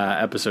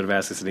episode of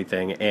Ask Us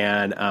Anything.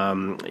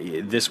 And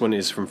this one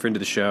is from friend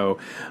of the show,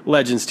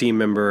 Legends team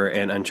member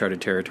and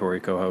Uncharted Territory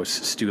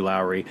co-host Stu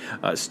Lowry.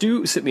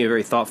 Stu sent me a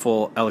very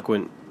thoughtful,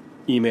 eloquent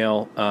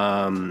email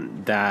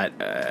that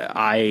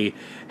I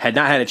had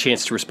not had a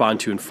chance to respond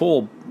to in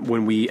full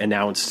when we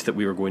announced that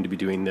we were going to be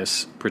doing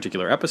this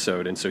particular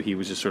episode. And so he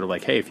was just sort of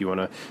like, hey, if you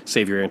want to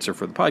save your answer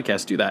for the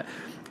podcast, do that.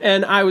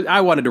 And I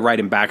wanted to write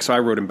him back, so I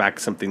wrote him back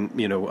something,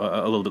 a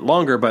little bit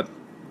longer. But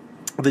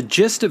the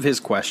gist of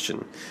his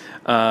question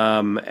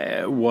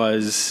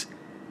was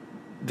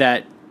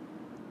that,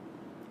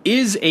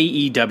 is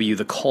AEW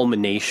the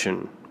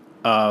culmination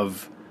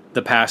of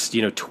the past,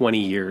 20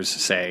 years,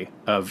 say,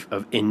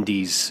 of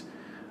indies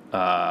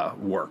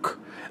work?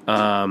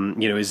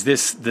 Is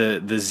this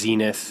the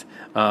zenith?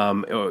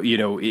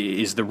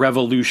 Is the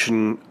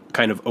revolution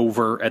kind of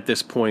over at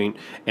this point,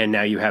 and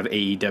now you have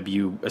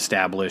AEW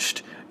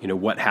established?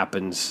 What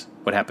happens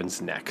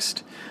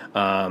next?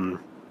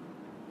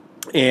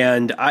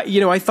 And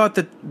I thought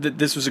that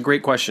this was a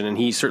great question, and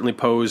he certainly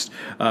posed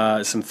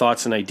some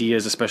thoughts and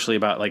ideas, especially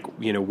about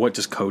what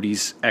does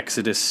Cody's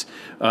exodus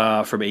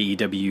from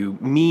AEW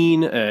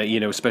mean?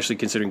 Especially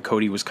considering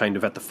Cody was kind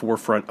of at the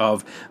forefront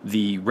of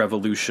the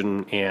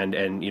revolution,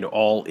 and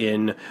All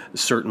In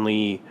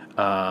certainly.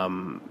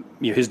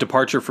 His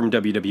departure from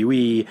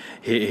WWE,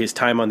 his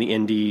time on the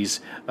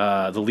Indies,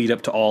 the lead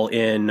up to All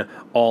In,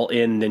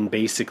 then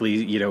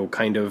basically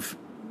kind of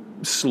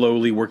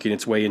slowly working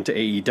its way into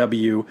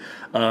AEW.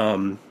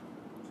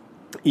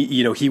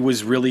 He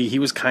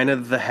was kind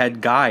of the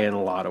head guy in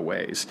a lot of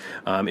ways.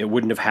 It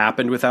wouldn't have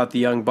happened without the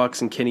Young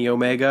Bucks and Kenny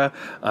Omega.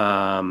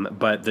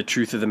 But the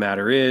truth of the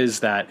matter is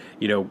that,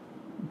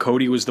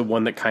 Cody was the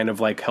one that kind of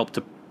helped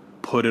to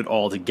put it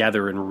all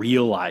together and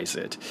realize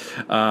it.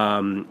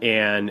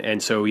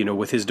 And so,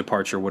 with his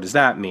departure, what does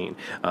that mean?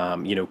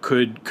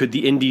 Could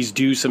the Indies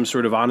do some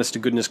sort of honest to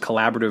goodness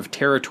collaborative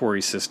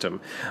territory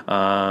system?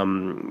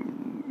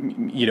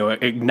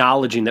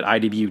 acknowledging that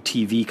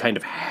IWTV kind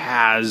of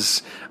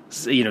has,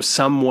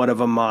 somewhat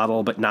of a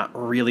model, but not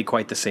really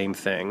quite the same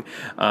thing.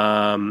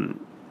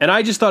 And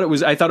I just thought it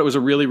was a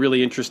really,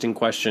 really interesting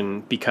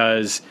question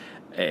because,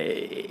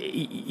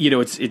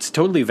 it's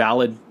totally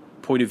valid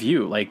point of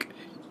view. Like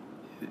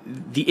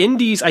the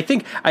indies, I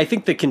think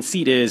the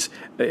conceit is,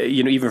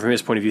 even from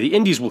his point of view, the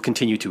indies will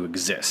continue to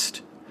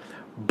exist,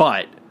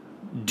 but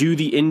do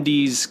the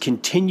indies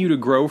continue to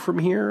grow from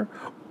here?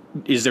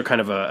 Is there kind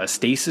of a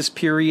stasis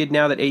period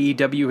now that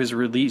AEW has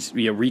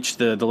reached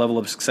the level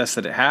of success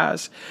that it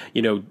has,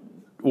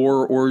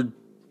 or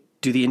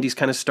do the indies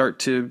kind of start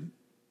to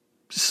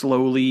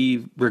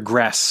slowly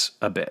regress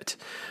a bit?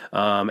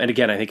 And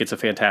again, I think it's a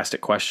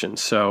fantastic question.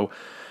 So,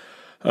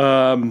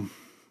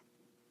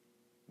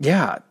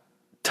 yeah,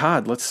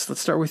 Todd, let's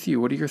start with you.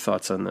 What are your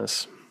thoughts on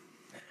this?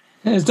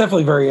 It's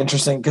definitely very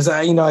interesting because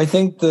I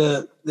think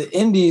the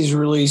indies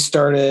really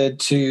started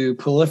to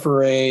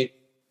proliferate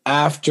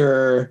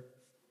after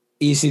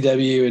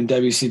ECW and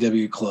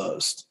WCW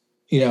closed,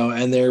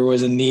 and there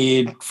was a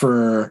need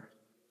for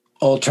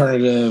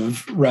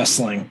alternative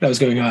wrestling that was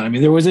going on. I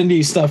mean, there was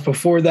indie stuff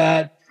before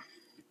that,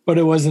 but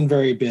it wasn't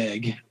very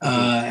big.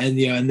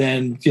 And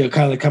then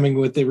kind of coming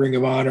with the Ring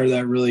of Honor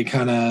that really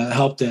kind of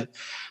helped it.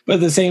 But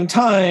at the same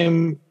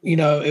time,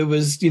 it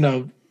was,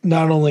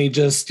 not only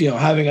just,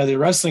 having other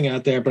wrestling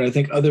out there, but I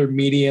think other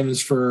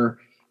mediums for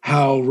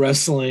how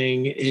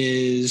wrestling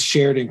is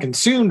shared and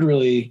consumed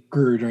really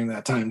grew during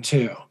that time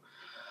too.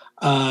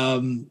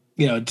 Online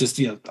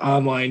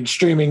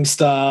streaming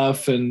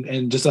stuff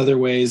and just other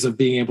ways of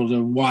being able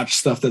to watch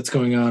stuff that's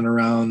going on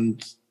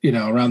around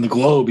the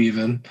globe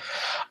even.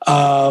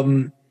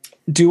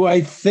 Do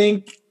I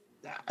think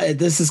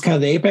this is kind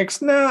of the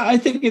apex? No, I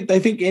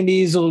think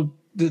indies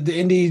the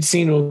indie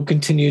scene will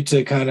continue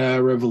to kind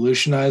of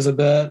revolutionize a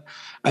bit.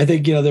 I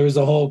think, there was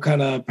a whole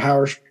kind of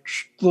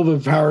little bit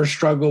of power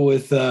struggle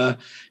with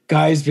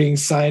guys being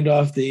signed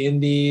off the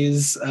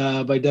indies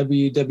by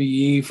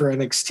WWE for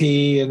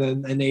NXT and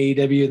then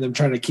AEW, and them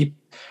trying to keep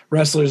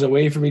wrestlers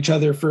away from each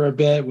other for a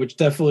bit, which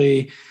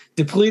definitely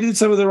depleted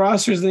some of the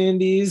rosters of the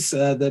indies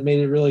that made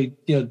it really,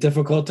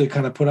 difficult to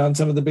kind of put on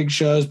some of the big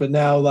shows. But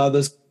now a lot of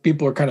those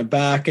people are kind of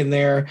back in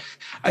there.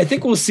 I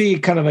think we'll see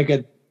kind of like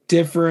a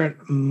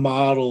different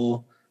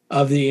model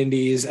of the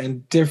indies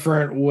and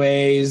different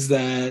ways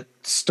that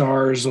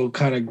stars will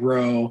kind of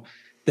grow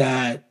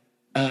that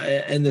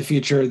in the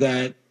future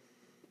that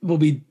will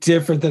be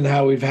different than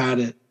how we've had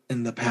it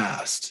in the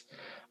past.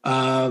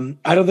 I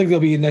don't think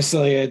there'll be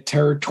necessarily a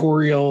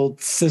territorial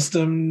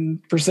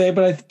system per se,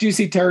 but I do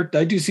see different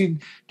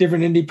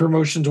indie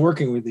promotions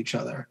working with each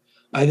other.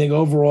 I think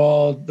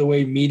overall, the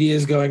way media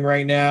is going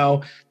right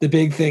now, the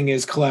big thing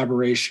is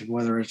collaboration,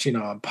 whether it's,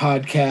 on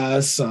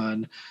podcasts,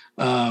 on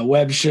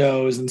web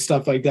shows and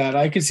stuff like that.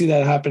 I could see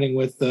that happening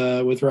with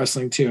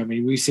wrestling too. I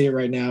mean, we see it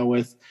right now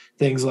with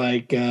things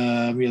like,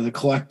 the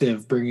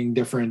Collective bringing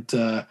different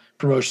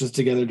promotions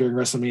together during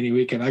WrestleMania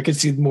weekend. I could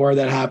see more of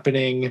that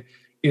happening,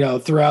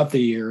 throughout the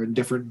year in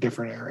different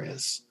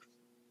areas.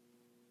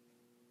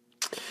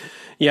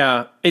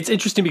 Yeah, it's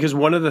interesting because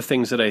one of the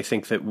things that I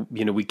think that,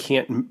 we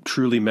can't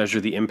truly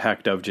measure the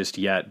impact of just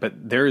yet, but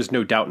there is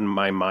no doubt in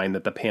my mind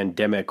that the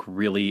pandemic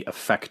really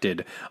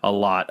affected a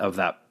lot of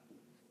that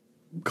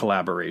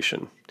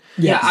collaboration.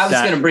 Yeah, I was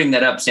going to bring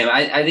that up, Sam.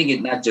 I think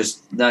it not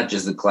just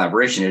the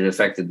collaboration, it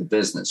affected the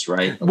business,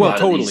 right? Well,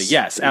 totally.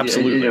 Yes,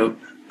 absolutely.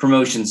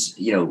 Promotions,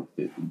 we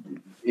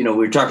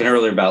were talking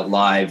earlier about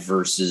live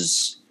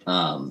versus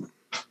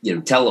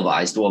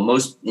televised. Well,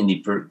 most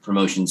indie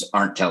promotions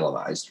aren't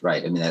televised,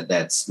 right? I mean,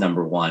 that's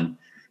number one.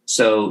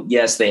 So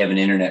yes, they have an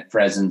internet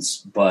presence,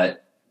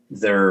 but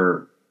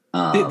they're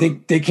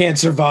they can't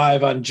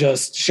survive on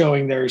just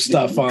showing their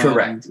stuff on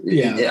on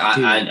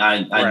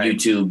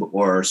YouTube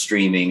or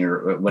streaming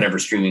or whatever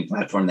streaming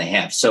platform they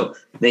have. So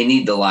they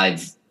need the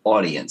live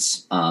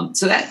audience.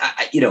 So that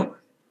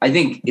I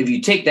think if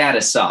you take that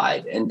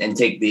aside and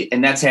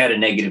that's had a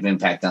negative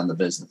impact on the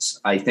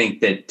business. I think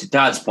that to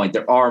Todd's point,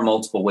 there are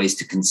multiple ways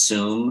to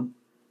consume,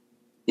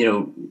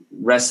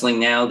 wrestling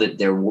now that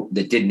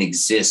didn't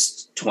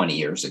exist 20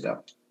 years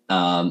ago.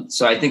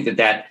 So I think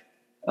that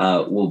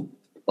will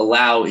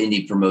allow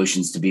indie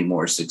promotions to be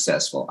more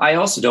successful. I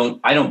also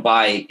don't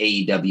buy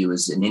AEW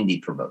as an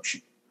indie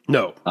promotion.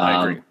 No,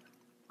 I agree.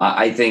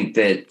 I think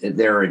that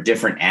they're a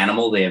different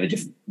animal. They have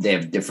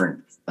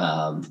different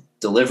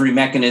delivery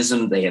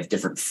mechanism. They have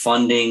different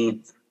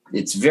funding.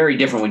 It's very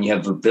different when you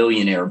have a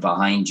billionaire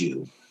behind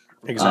you,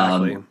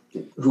 exactly,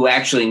 who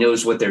actually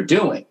knows what they're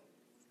doing,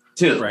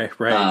 too. Right.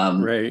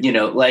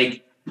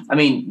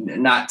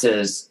 Not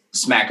to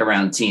smack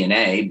around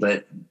TNA,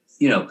 but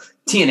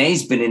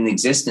TNA's been in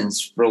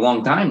existence for a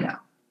long time now.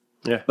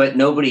 Yeah. But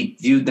nobody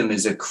viewed them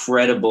as a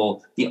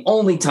credible. The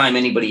only time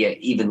anybody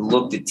even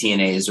looked at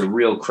TNA as a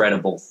real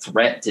credible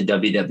threat to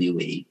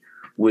WWE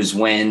was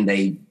when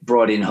they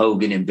brought in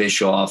Hogan and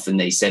Bischoff and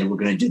they said, we're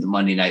going to do the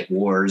Monday Night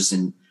Wars.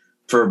 And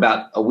for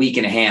about a week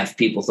and a half,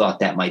 people thought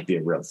that might be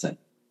a real thing.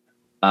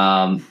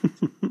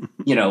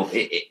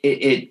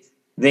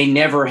 they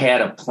never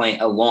had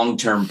a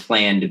long-term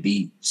plan to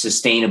be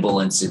sustainable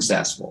and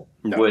successful,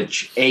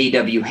 which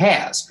AEW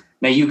has.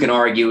 Now, you can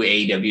argue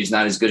AEW is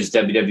not as good as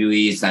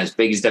WWE. It's not as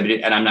big as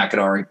WWE, and I'm not going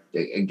to argue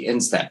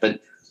against that.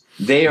 But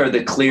they are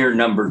the clear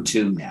number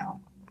 2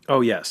 now. Oh,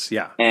 yes.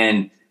 Yeah.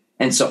 And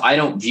so I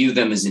don't view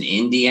them as an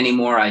indie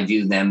anymore. I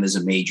view them as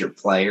a major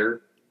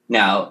player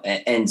now.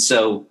 And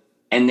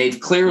they've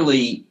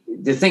clearly –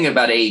 the thing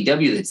about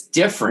AEW that's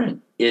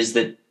different is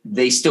that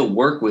they still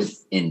work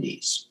with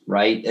indies,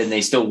 right? And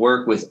they still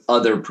work with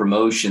other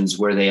promotions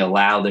where they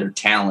allow their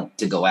talent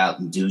to go out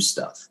and do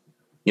stuff.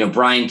 You know,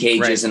 Brian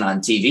Cage isn't on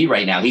TV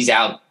right now. He's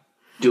out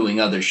doing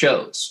other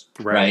shows,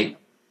 right?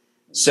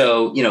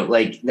 So, you know,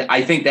 like,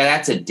 I think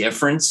that's a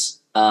difference.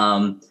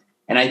 And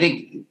I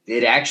think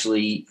it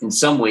actually, in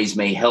some ways,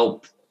 may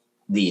help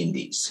the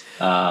indies,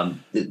 the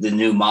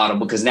new model,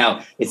 because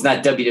now it's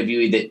not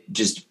WWE that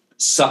just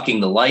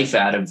sucking the life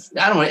out of.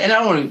 I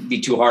don't want to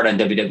be too hard on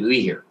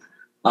WWE here,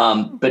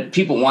 but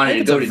people wanted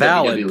to go to WWE.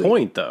 Valid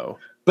point, though.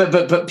 But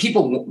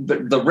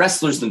the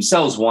wrestlers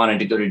themselves wanted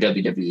to go to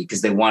WWE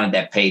because they wanted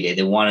that payday,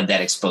 they wanted that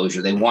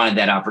exposure, they wanted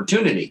that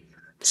opportunity.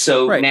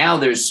 So now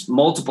there's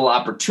multiple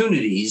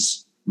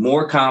opportunities,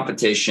 more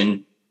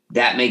competition.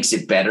 That makes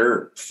it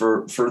better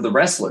for the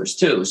wrestlers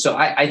too. So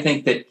I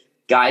think that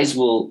guys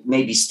will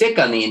maybe stick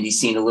on the indie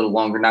scene a little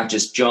longer, not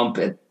just jump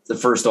at the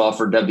first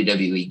offer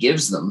WWE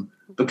gives them,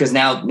 because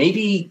now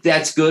maybe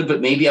that's good,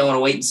 but maybe I want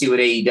to wait and see what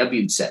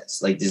AEW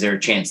says. Like, is there a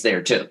chance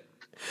there too?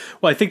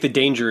 Well, I think the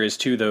danger is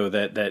too, though,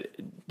 that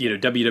you know,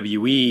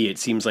 WWE, it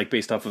seems like,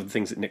 based off of the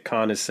things that Nick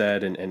Khan has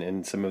said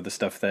and some of the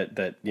stuff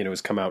that you know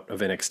has come out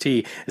of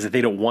NXT, is that they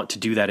don't want to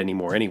do that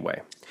anymore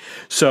anyway.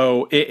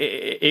 So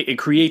it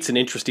creates an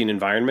interesting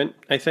environment,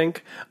 I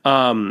think.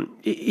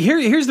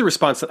 Here's the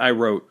response that I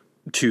wrote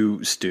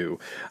to Stu.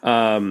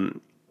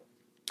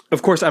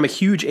 Of course, I'm a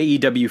huge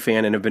AEW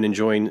fan and have been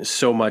enjoying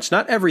so much,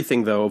 not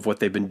everything, though, of what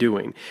they've been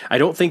doing. I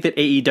don't think that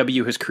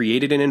AEW has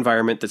created an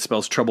environment that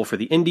spells trouble for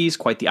the indies.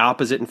 Quite the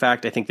opposite, in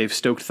fact. I think they've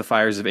stoked the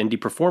fires of indie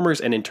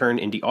performers and, in turn,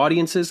 indie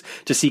audiences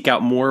to seek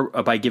out more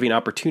by giving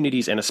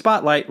opportunities and a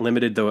spotlight,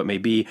 limited though it may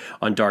be,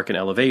 on Dark and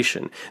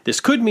Elevation. This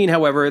could mean,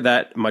 however,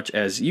 that, much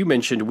as you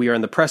mentioned, we are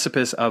on the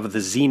precipice of the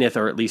zenith,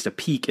 or at least a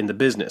peak in the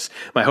business.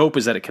 My hope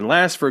is that it can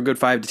last for a good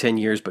 5 to 10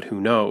 years, but who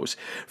knows?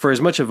 For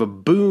as much of a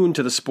boon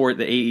to the sport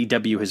that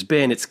AEW has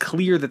been, it's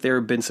clear that there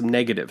have been some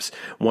negatives.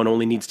 One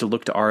only needs to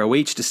look to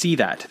ROH to see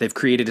that. They've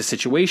created a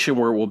situation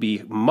where it will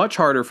be much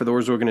harder for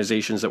those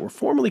organizations that were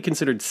formerly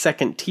considered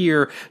second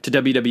tier to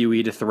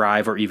WWE to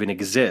thrive or even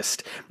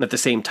exist. At the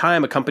same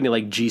time, a company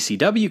like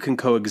GCW can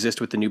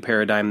coexist with the new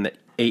paradigm that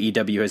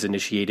AEW has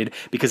initiated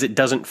because it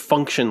doesn't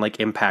function like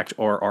Impact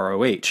or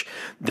ROH.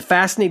 The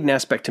fascinating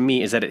aspect to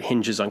me is that it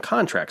hinges on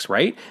contracts,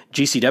 right?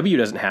 GCW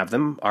doesn't have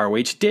them.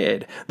 ROH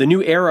did. The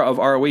new era of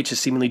ROH is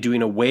seemingly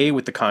doing away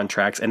with the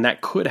contracts, and that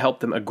could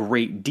help them a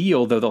great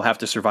deal, though they'll have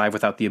to survive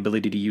without the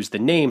ability to use the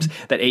names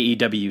that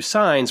AEW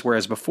signs,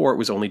 whereas before it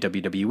was only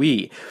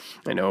WWE.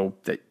 I know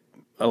that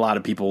a lot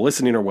of people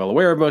listening are well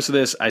aware of most of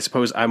this. I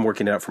suppose I'm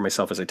working it out for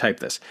myself as I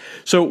type this.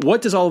 So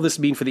what does all of this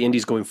mean for the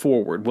indies going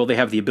forward? Will they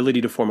have the ability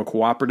to form a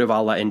cooperative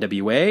a la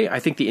NWA? I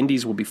think the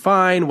indies will be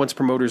fine once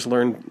promoters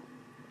learn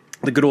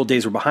the good old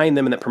days were behind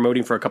them and that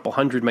promoting for a couple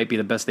hundred might be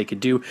the best they could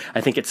do.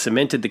 I think it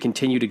cemented the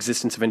continued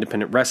existence of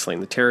independent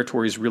wrestling. The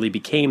territories really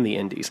became the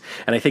indies,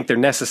 and I think they're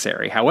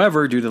necessary.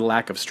 However, due to the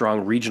lack of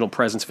strong regional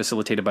presence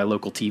facilitated by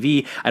local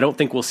TV, I don't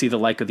think we'll see the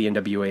like of the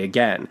NWA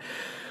again.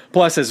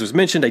 Plus, as was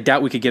mentioned, I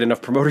doubt we could get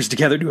enough promoters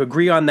together to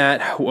agree on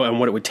that and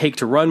what it would take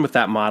to run with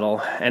that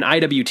model. And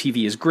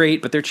IWTV is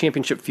great, but their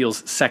championship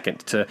feels second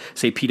to,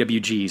 say,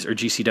 PWG's or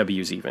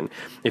GCW's even.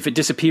 If it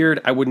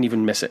disappeared, I wouldn't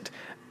even miss it.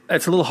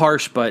 It's a little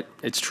harsh, but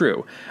it's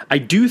true. I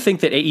do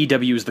think that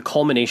AEW is the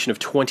culmination of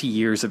 20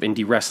 years of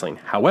indie wrestling.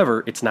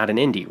 However, it's not an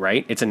indie,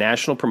 right? It's a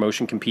national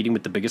promotion competing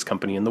with the biggest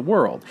company in the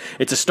world.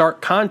 It's a stark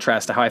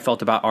contrast to how I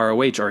felt about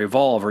ROH or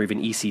Evolve or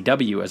even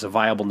ECW as a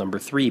viable number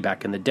 3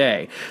 back in the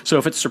day. So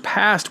if it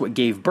surpassed what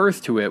gave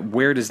birth to it,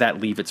 where does that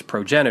leave its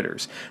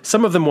progenitors?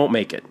 Some of them won't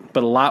make it,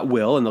 but a lot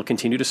will, and they'll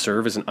continue to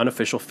serve as an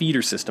unofficial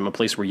feeder system, a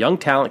place where young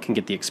talent can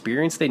get the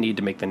experience they need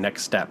to make the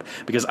next step.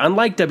 Because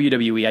unlike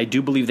WWE, I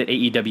do believe that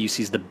AEW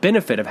sees the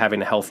benefit of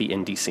having a healthy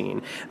indie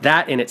scene.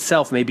 That in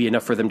itself may be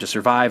enough for them to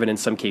survive and in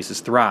some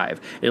cases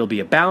thrive. It'll be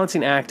a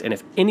balancing act, and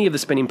if any of the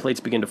spinning plates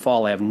begin to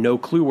fall, I have no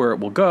clue where it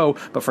will go,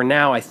 but for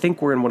now, I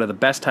think we're in one of the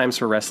best times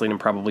for wrestling in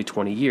probably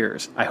 20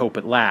 years. I hope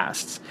it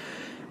lasts.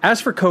 As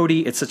for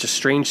Cody, it's such a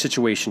strange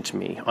situation to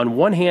me. On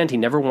one hand, he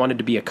never wanted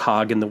to be a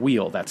cog in the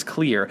wheel, that's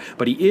clear,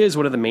 but he is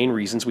one of the main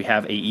reasons we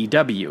have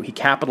AEW. He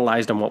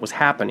capitalized on what was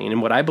happening in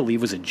what I believe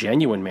was a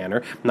genuine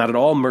manner, not at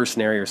all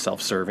mercenary or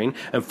self-serving,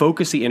 and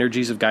focused the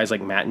energies of guys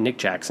like Matt and Nick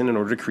Jackson in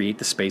order to create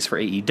the space for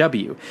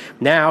AEW.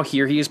 Now,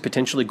 here he is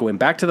potentially going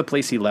back to the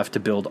place he left to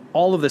build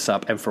all of this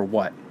up, and for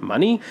what?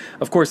 Money?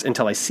 Of course,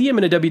 until I see him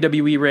in a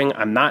WWE ring,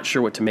 I'm not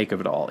sure what to make of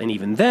it all, and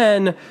even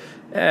then,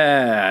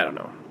 I don't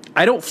know.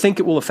 I don't think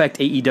it will affect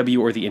AEW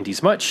or the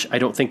indies much. I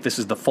don't think this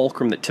is the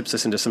fulcrum that tips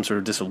us into some sort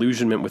of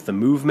disillusionment with the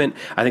movement.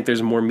 I think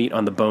there's more meat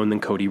on the bone than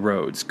Cody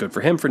Rhodes. Good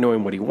for him for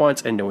knowing what he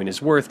wants and knowing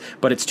his worth,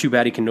 but it's too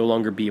bad he can no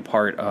longer be a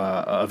part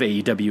of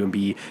AEW and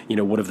be,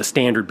 one of the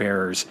standard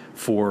bearers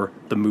for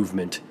the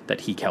movement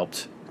that he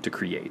helped to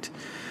create.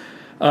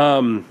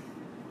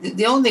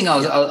 The only thing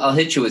I'll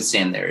hit you with,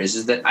 Sam, there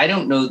is that I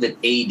don't know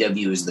that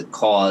AEW is the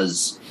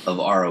cause of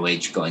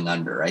ROH going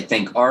under. I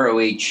think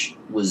ROH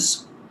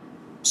was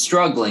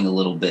struggling a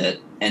little bit,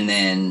 and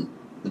then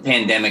the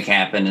pandemic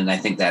happened, and I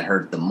think that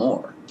hurt them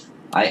more.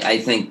 I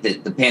think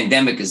that the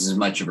pandemic is as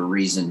much of a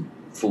reason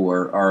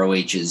for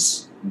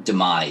ROH's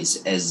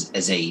demise as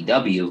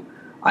AEW.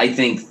 I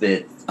think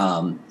that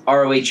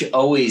ROH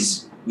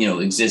always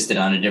existed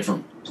on a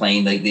different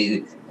plane.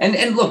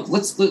 And look,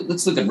 let's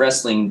look at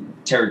wrestling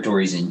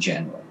territories in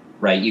general,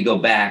 right? You go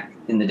back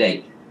in the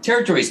day.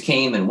 Territories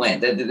came and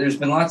went. There's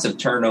been lots of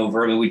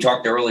turnover. I mean, we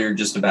talked earlier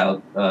just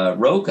about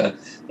Roca.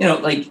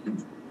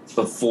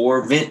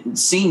 Before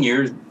Vince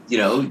Senior,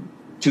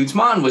 Toots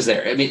Mon was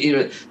there. I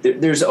mean,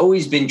 there's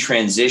always been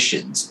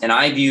transitions, and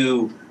I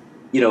view,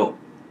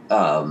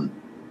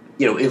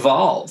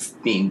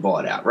 Evolve being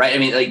bought out, right? I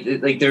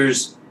mean, like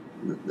there's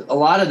a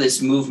lot of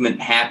this movement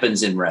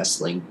happens in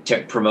wrestling.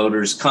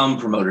 Promoters come,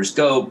 promoters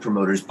go,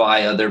 promoters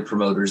buy other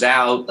promoters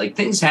out. Like,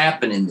 things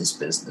happen in this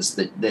business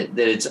that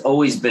it's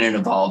always been an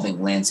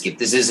evolving landscape.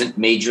 This isn't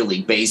Major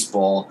League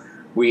Baseball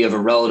where you have a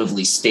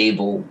relatively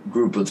stable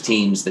group of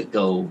teams that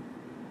go,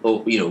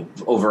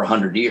 over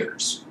 100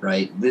 years,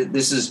 right?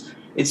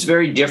 It's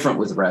very different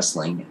with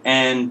wrestling,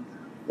 and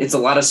it's a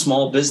lot of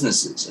small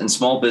businesses, and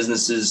small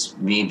businesses,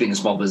 me being a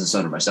small business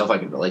owner myself, I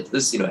can relate to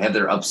this, have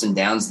their ups and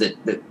downs that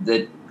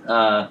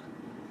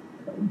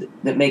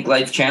make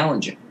life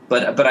challenging.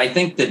 But I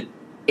think that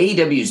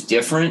AEW is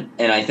different,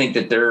 and I think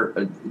that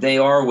they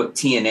are what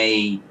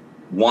TNA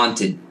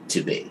wanted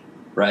to be,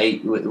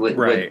 right? What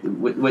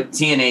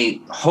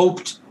TNA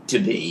hoped to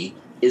be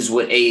is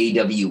what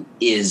AEW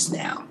is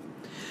now.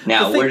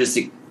 Now, where does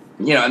it?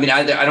 I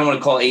don't want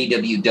to call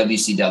AEW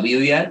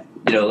WCW yet.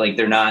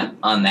 They're not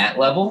on that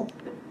level,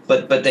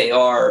 but they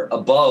are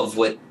above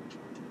what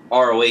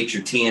ROH or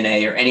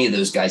TNA or any of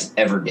those guys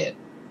ever did,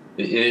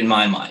 in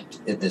my mind.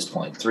 At this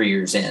point, 3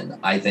 years in,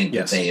 I think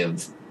that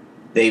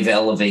they've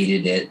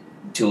elevated it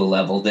to a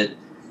level that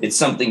it's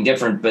something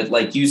different. But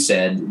like you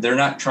said, they're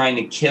not trying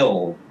to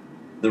kill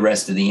the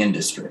rest of the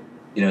industry.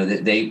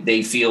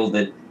 They feel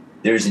that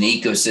there's an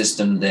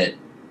ecosystem that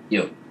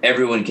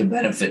everyone can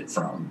benefit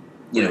from,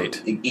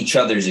 each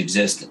other's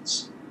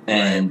existence,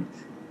 and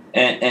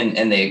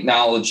they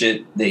acknowledge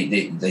it.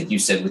 They like you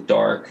said, with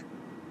Dark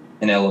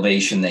and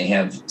Elevation, they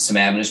have some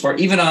avenues for it.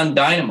 Even on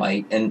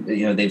Dynamite, and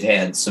they've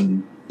had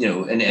some,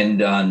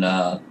 and on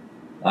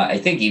I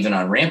think even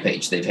on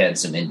Rampage, they've had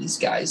some indies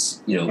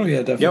guys,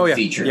 definitely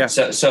featured. Yeah.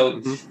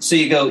 So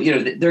you go,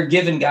 they're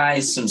giving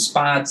guys some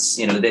spots,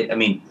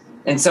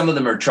 and some of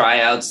them are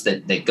tryouts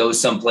that go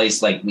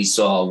someplace, like we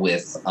saw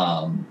with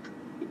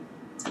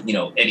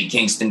Eddie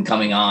Kingston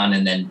coming on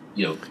and then,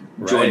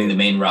 joining the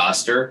main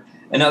roster,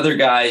 and other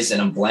guys,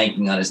 and I'm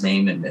blanking on his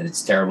name, and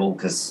it's terrible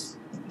because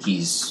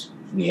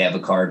we have a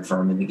card for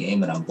him in the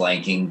game and I'm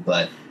blanking,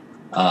 but,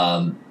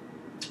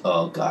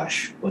 oh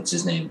gosh, what's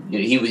his name?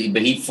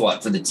 He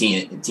fought for the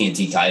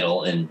TNT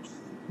title and,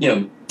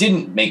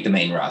 didn't make the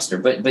main roster,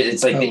 but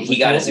it's like he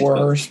got his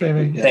Warhorse,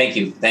 maybe. Yeah.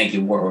 Thank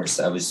you, Warhorse.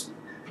 I was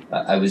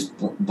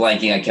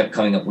blanking. I kept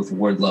coming up with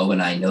Wardlow,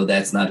 and I know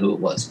that's not who it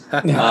was.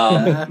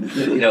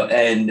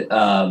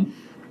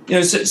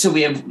 So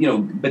we have,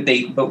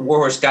 but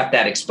Warhorse got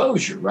that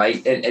exposure,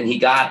 right? And he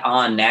got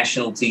on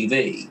national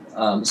TV.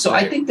 So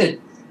I think that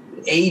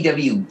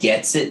AEW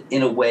gets it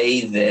in a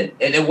way that,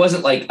 and it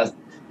wasn't like a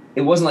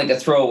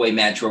throwaway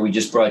match where we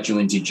just brought you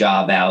into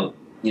job out,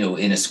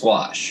 in a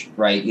squash,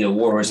 right?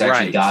 Warhorse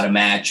actually got a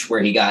match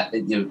where he got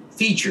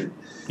featured.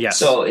 Yes.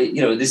 So,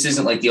 this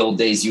isn't like the old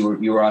days you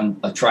were on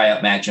a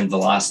tryout match in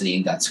Velocity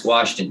and got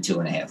squashed in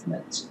 2.5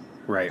 minutes.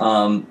 Right.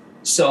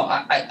 So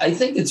I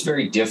think it's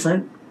very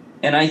different.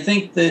 And I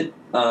think that,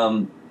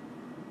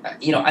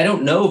 I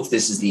don't know if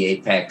this is the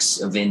apex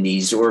of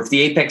indies, or if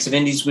the apex of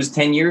indies was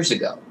 10 years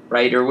ago,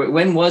 right? Or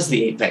when was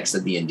the apex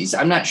of the indies?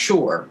 I'm not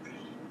sure.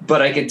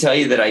 But I can tell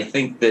you that I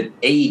think that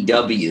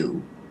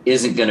AEW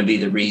isn't going to be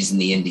the reason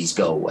the indies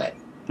go away.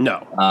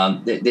 No.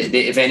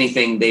 If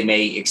anything, they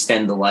may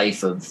extend the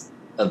life of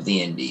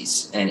the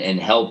indies and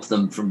help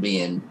them from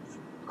being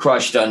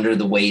crushed under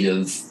the weight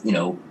of,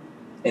 an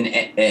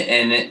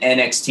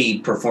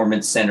NXT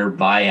Performance Center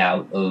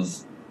buyout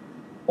of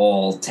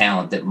all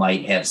talent that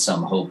might have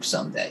some hope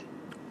someday.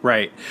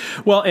 Right.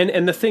 Well,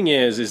 and the thing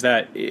is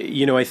that,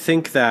 I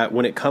think that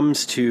when it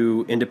comes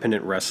to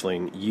independent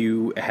wrestling,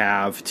 you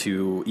have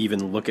to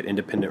even look at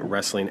independent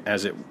wrestling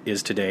as it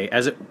is today,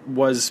 as it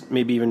was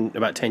maybe even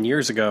about 10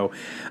 years ago,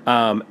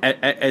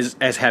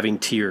 as having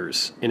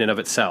tiers in and of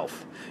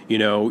itself.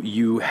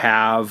 You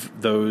have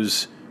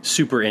those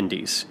super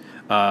indies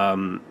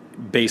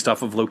based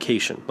off of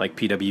location, like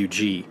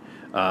PWG.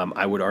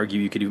 I would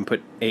argue you could even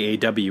put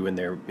AAW in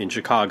there in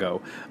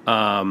Chicago.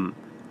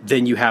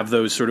 Then you have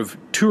those sort of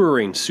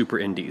touring super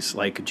indies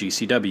like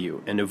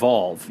GCW and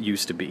Evolve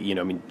used to be.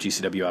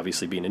 GCW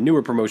obviously being a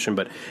newer promotion,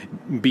 but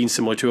being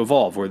similar to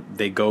Evolve, where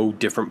they go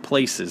different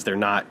places. They're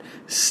not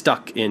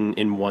stuck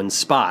in one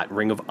spot.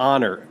 Ring of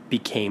Honor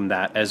became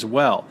that as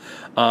well.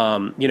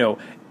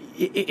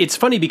 It's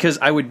funny because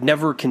I would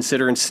never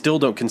consider and still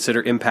don't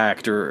consider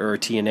Impact or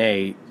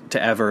TNA to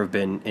ever have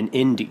been an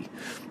indie,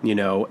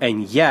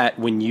 and yet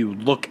when you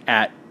look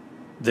at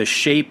the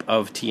shape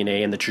of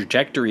TNA and the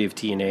trajectory of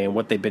TNA and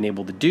what they've been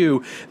able to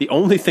do, the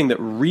only thing that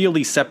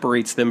really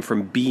separates them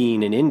from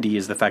being an indie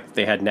is the fact that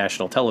they had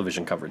national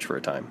television coverage for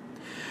a time.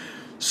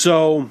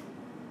 So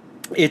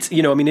it's,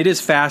 it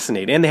is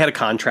fascinating. And they had a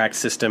contract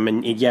system,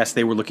 and yes,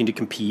 they were looking to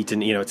compete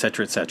and, et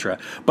cetera, et cetera.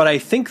 But I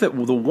think that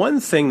the one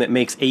thing that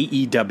makes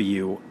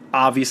AEW,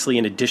 obviously,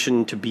 in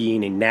addition to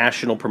being a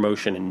national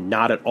promotion and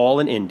not at all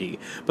an indie,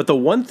 but the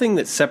one thing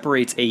that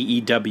separates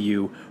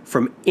AEW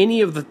from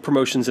any of the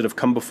promotions that have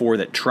come before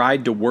that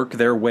tried to work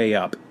their way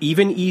up,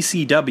 even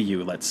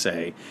ECW, let's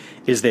say,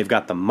 is they've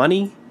got the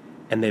money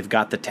and they've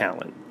got the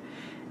talent.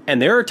 And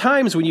there are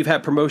times when you've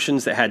had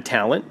promotions that had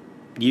talent.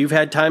 You've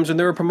had times when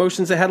there were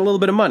promotions that had a little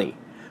bit of money.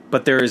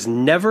 But there has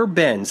never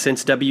been,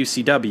 since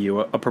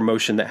WCW, a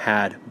promotion that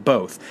had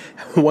both.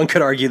 One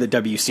could argue that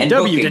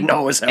WCW didn't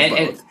always have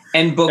both.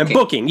 And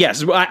booking.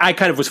 Yes. I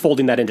kind of was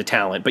folding that into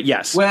talent, but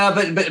yes. Well,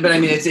 but I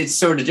mean, it's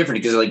sort of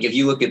different because, like, if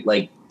you look at,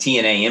 like,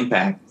 TNA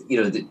Impact,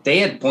 they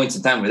had points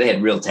in time where they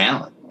had real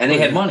talent and they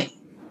had money.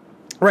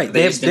 Right,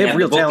 they have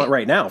real talent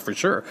right now, for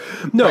sure.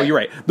 No, right. You're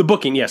right. The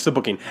booking, yes, the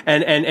booking.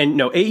 And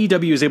no,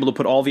 AEW is able to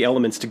put all the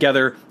elements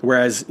together,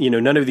 whereas,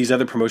 none of these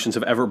other promotions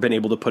have ever been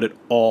able to put it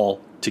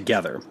all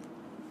together.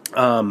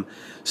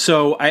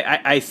 So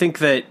I think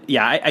that,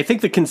 I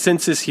think the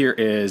consensus here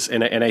is,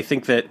 and I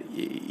think that,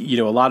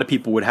 a lot of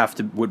people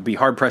would be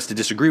hard pressed to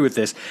disagree with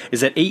this,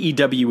 is that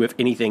AEW, if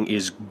anything,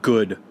 is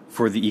good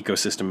for the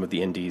ecosystem of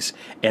the indies,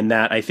 and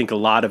that I think a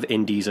lot of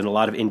indies and a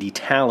lot of indie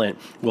talent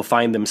will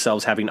find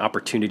themselves having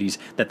opportunities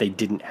that they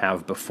didn't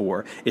have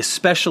before,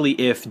 especially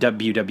if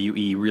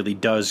WWE really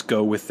does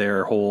go with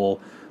their whole,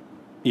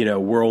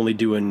 we're only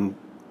doing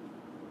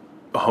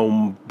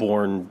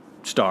homeborn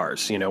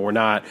stars. We're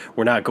not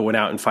going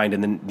out and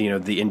finding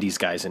the indies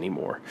guys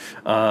anymore.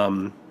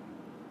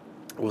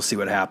 We'll see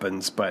what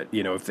happens, but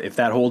if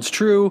that holds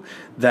true,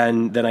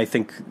 then I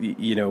think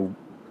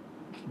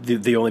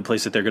the only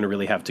place that they're going to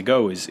really have to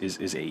go is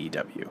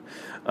AEW.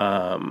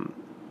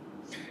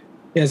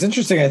 It's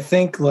interesting. I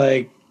think,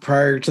 like,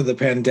 prior to the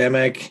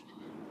pandemic,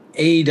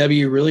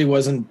 AEW really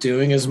wasn't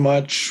doing as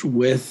much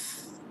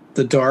with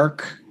the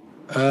dark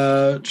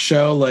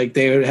show. Like,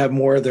 they would have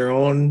more of their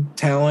own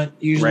talent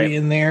usually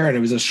in there, and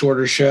it was a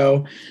shorter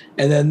show.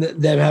 And then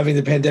them having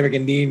the pandemic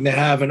and needing to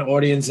have an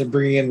audience and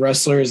bringing in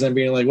wrestlers and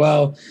being like,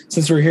 well,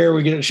 since we're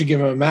here, should give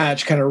them a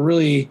match, kind of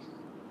really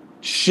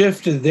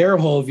shifted their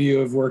whole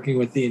view of working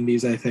with the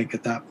indies, I think,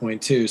 at that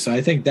point too. So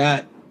I think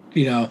that,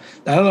 I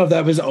don't know if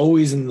that was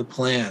always in the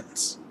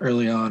plans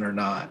early on or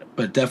not,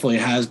 but definitely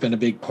has been a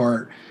big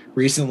part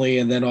recently.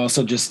 And then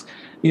also just,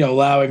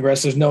 allowing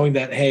wrestlers knowing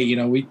that, hey,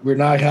 we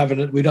don't have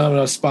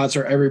enough spots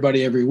for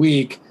everybody every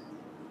week.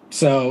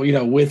 So,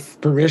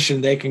 with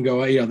permission, they can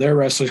go, their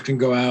wrestlers can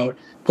go out,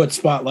 put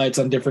spotlights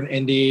on different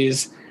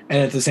indies.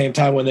 And at the same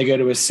time, when they go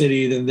to a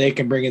city, then they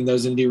can bring in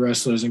those indie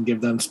wrestlers and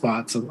give them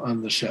spots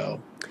on the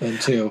show then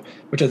too,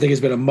 which I think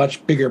has been a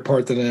much bigger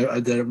part than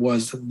it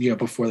was,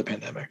 before the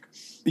pandemic.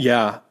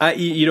 Yeah.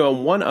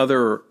 One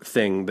other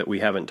thing that we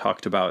haven't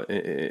talked about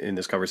in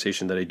this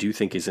conversation that I do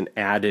think is an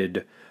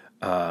added,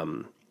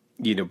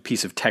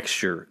 piece of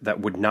texture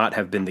that would not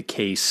have been the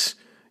case,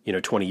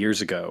 20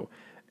 years ago,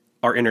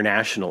 are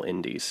international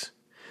indies.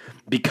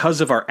 Because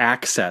of our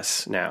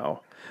access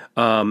now,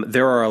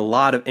 there are a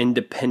lot of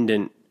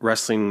independent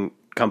wrestling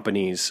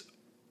companies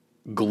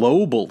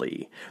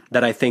globally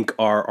that I think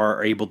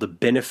are able to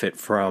benefit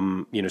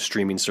from,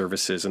 streaming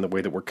services and the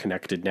way that we're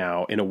connected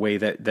now in a way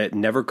that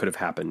never could have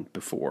happened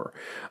before.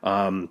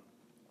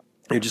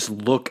 You just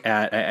look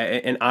at,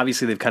 and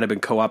obviously they've kind of been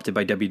co-opted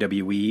by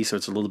WWE, so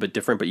it's a little bit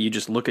different, but you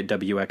just look at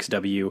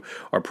WXW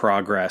or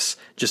Progress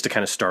just to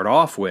kind of start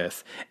off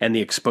with, and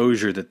the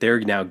exposure that they're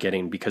now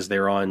getting because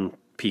they're on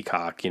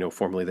Peacock,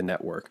 formerly the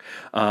network.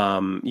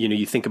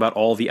 You think about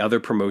all the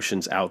other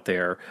promotions out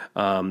there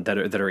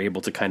that are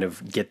able to kind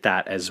of get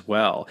that as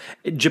well.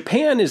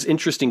 Japan is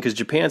interesting because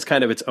Japan's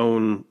kind of its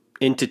own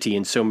entity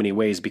in so many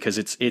ways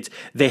because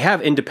they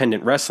have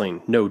independent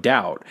wrestling, no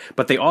doubt,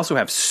 but they also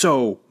have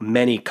so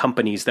many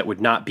companies that would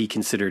not be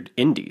considered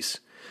indies,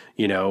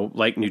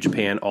 like New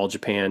Japan, All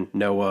Japan,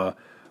 Noah,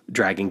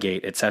 Dragon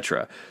Gate,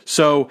 etc.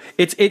 So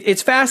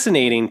it's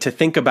fascinating to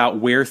think about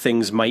where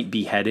things might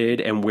be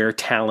headed and where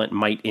talent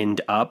might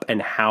end up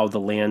and how the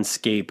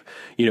landscape,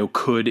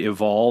 could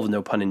evolve,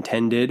 no pun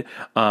intended.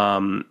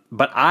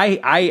 But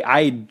I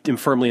am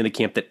firmly in the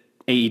camp that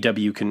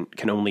AEW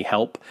can only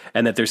help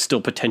and that there's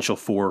still potential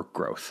for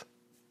growth.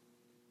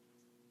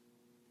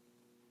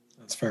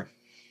 That's fair.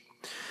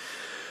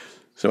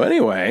 So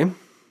anyway,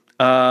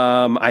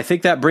 I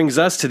think that brings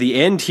us to the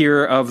end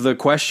here of the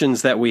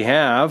questions that we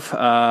have.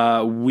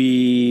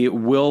 We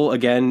will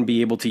again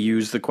be able to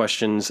use the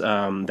questions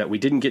that we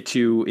didn't get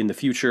to in the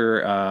future,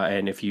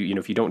 and if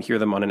you don't hear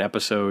them on an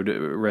episode,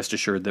 rest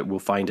assured that we'll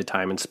find a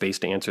time and space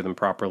to answer them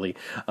properly.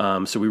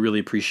 So we really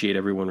appreciate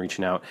everyone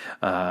reaching out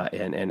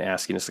and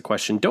asking us the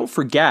question. Don't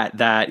forget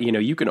that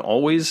you can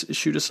always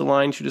shoot us a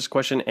line, shoot us a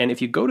question, and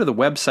if you go to the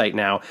website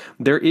now,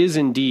 there is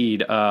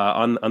indeed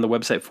on the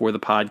website for the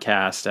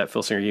podcast at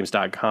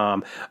philsingergames.com.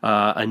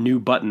 A new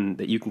button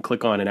that you can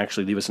click on and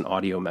actually leave us an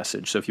audio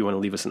message. So if you want to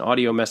leave us an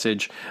audio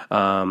message,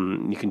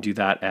 you can do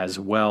that as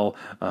well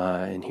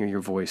and hear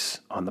your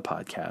voice on the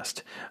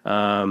podcast.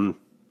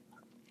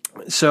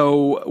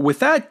 So with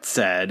that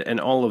said and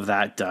all of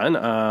that done,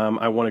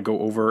 I want to go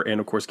over and,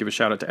 of course, give a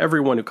shout out to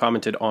everyone who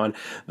commented on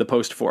the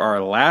post for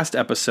our last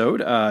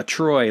episode.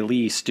 Troy,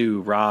 Lee, Stu,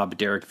 Rob,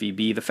 Derek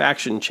VB, The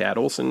Faction, Chad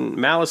Olson,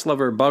 Malice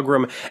Lover,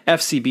 Bugram,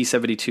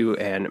 FCB72,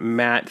 and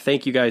Matt.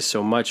 Thank you guys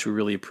so much. We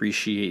really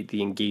appreciate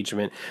the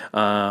engagement.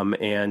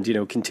 And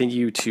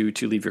continue to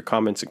leave your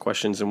comments and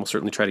questions, and we'll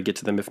certainly try to get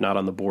to them, if not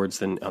on the boards,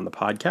 then on the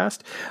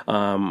podcast.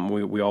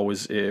 We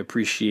always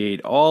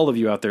appreciate all of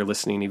you out there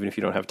listening, even if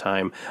you don't have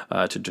time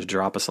to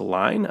drop us a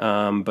line.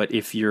 But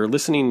if you're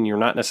listening and you're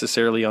not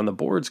necessarily on the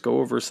boards, go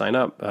over, sign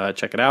up,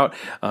 check it out.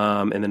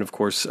 And then, of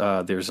course,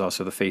 there's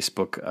also the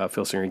Facebook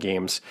Phil Singer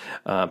Games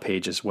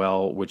page as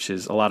well, which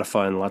is a lot of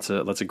fun. Lots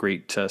of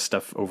great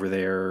stuff over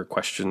there.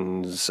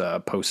 Questions,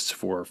 posts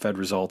for Fed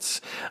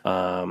results,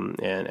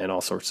 and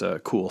all sorts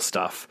of cool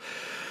stuff.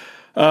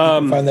 You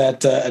can find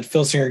that at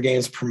Phil Singer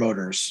Games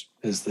Promoters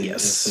is the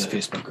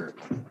Facebook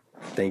group.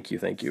 Thank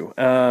you.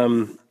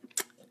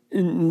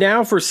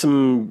 Now for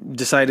some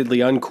decidedly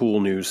uncool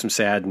news, some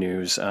sad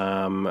news.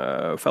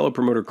 Fellow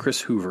promoter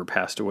Chris Hoover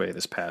passed away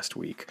this past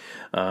week.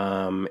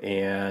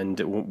 And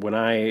when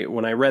I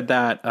read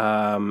that,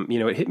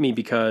 it hit me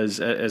because,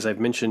 as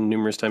I've mentioned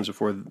numerous times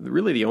before,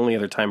 really the only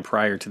other time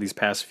prior to these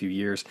past few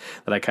years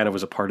that I kind of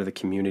was a part of the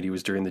community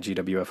was during the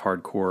GWF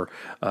Hardcore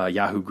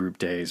Yahoo group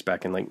days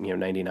back in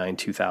 99,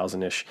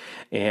 2000-ish.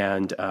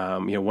 And,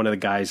 one of the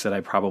guys that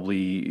I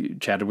probably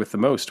chatted with the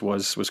most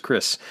was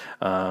Chris.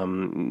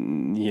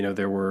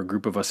 There were a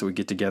group of us that would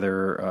get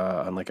together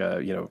on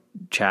a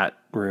chat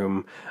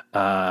room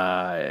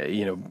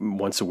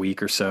once a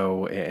week or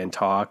so and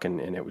talk, and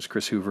it was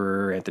Chris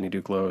Hoover, Anthony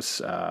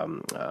Duclos,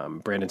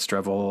 Brandon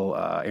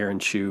Strevel, Aaron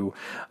Chu,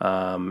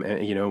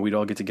 and we'd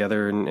all get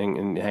together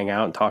and hang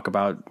out and talk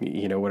about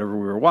whatever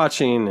we were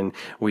watching, and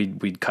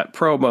we'd cut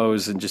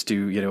promos and just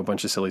do a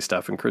bunch of silly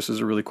stuff. And Chris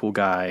was a really cool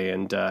guy,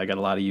 and I got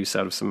a lot of use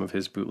out of some of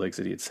his bootlegs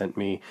that he had sent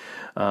me,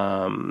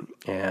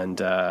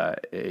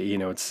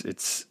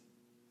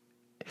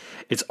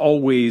 it's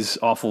always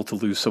awful to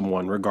lose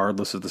someone,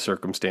 regardless of the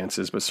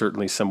circumstances, but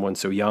certainly someone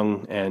so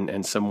young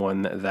and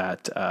someone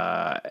that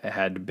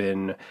had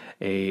been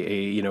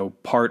a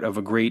part of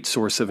a great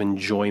source of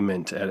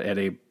enjoyment at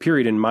a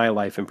period in my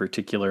life in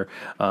particular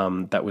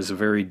that was a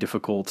very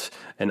difficult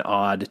and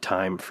odd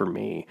time for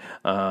me.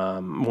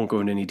 Won't go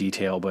into any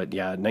detail, but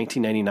yeah,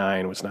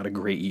 1999 was not a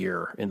great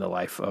year in the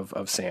life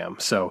of Sam.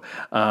 So,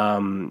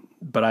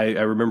 but I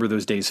remember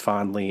those days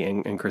fondly,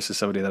 and Chris is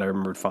somebody that I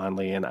remembered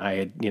fondly, and I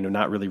had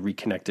not really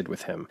reconnected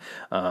with him,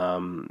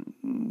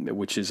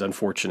 which is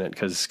unfortunate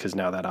because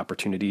now that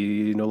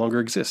opportunity no longer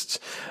exists.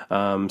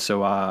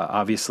 So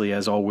obviously,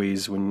 as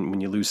always,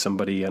 when you lose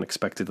somebody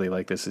unexpectedly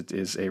like this, it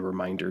is a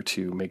reminder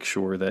to make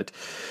sure that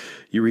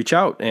you reach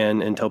out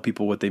and tell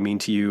people what they mean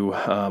to you,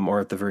 or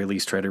at the very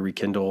least try to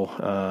rekindle,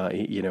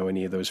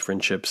 any of those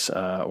friendships,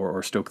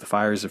 or stoke the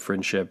fires of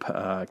friendship,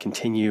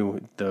 continue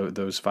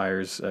those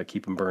fires,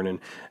 keep them burning.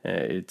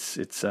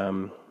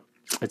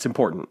 It's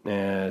important,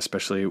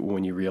 especially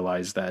when you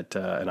realize that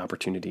an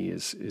opportunity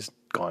is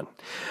gone.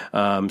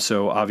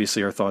 So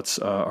obviously our thoughts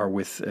are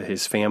with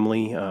his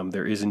family.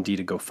 There is indeed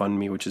a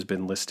GoFundMe, which has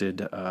been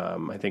listed,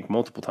 I think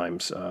multiple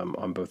times,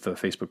 on both the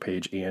Facebook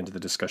page and the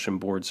discussion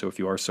board. So if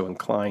you are so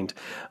inclined,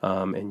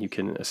 and you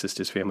can assist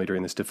his family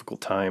during this difficult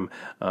time,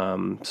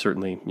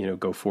 certainly,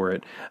 go for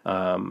it.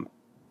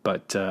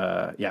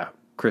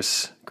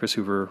 Chris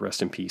Hoover,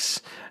 rest in peace.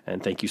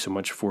 And thank you so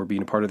much for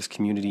being a part of this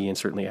community and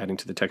certainly adding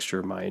to the texture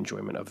of my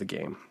enjoyment of the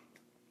game.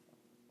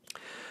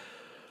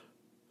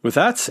 With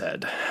that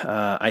said,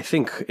 I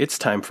think it's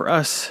time for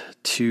us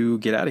to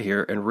get out of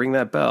here and ring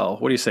that bell.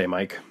 What do you say,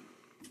 Mike?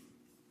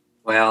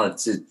 Well,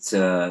 it's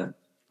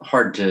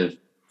hard to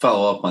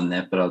follow up on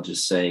that, but I'll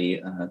just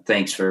say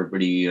thanks for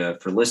everybody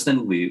for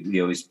listening. We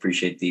always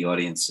appreciate the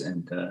audience,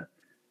 and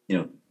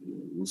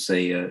we'll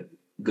say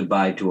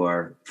goodbye to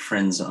our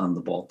friends on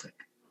the Baltic.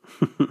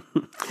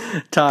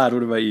 Todd,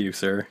 what about you,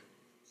 sir?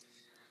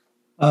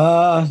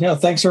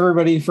 Thanks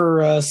everybody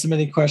for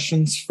submitting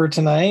questions for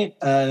tonight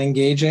and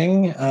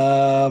engaging.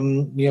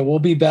 We'll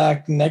be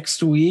back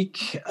next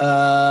week.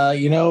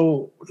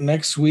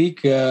 Next week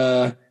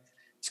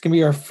it's gonna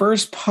be our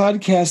first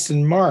podcast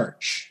in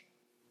March,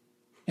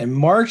 and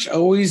March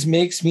always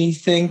makes me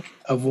think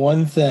of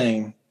one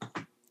thing,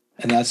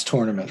 and that's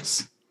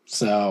tournaments.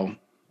 So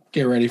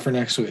get ready for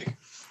next week.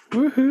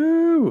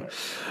 Woohoo!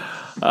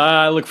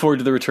 I look forward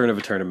to the return of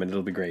a tournament.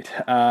 It'll be great.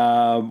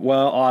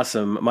 Well,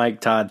 awesome.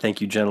 Mike, Todd, thank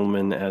you,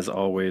 gentlemen, as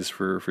always,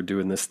 for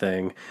doing this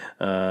thing.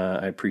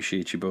 I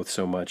appreciate you both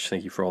so much.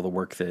 Thank you for all the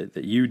work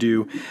that you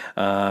do.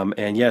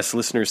 And yes,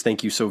 listeners,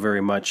 thank you so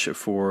very much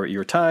for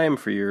your time,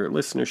 for your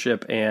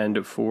listenership,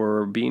 and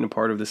for being a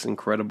part of this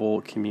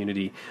incredible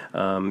community.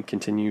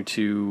 Continue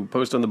to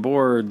post on the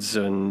boards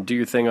and do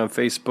your thing on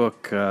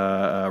Facebook.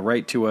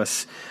 Write to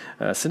us.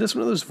 Send us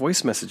one of those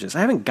voice messages.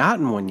 I haven't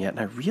gotten one yet, and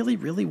I really,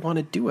 really want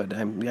to do it.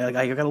 I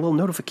got a little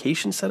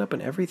notification set up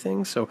and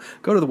everything, so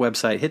go to the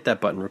website, hit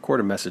that button, record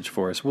a message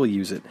for us. We'll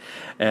use it.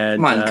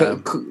 And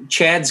come on,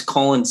 Chad's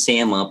calling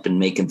Sam up and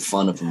making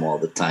fun of him all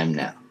the time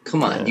now.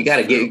 Come on, you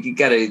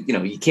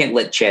can't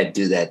let Chad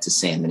do that to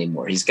Sam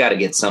anymore. He's got to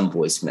get some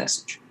voice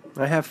message.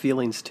 I have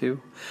feelings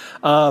too.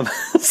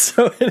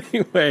 So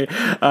anyway,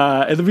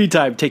 in the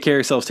meantime, take care of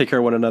yourselves, take care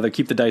of one another,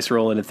 keep the dice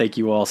rolling, and thank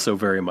you all so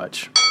very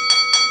much.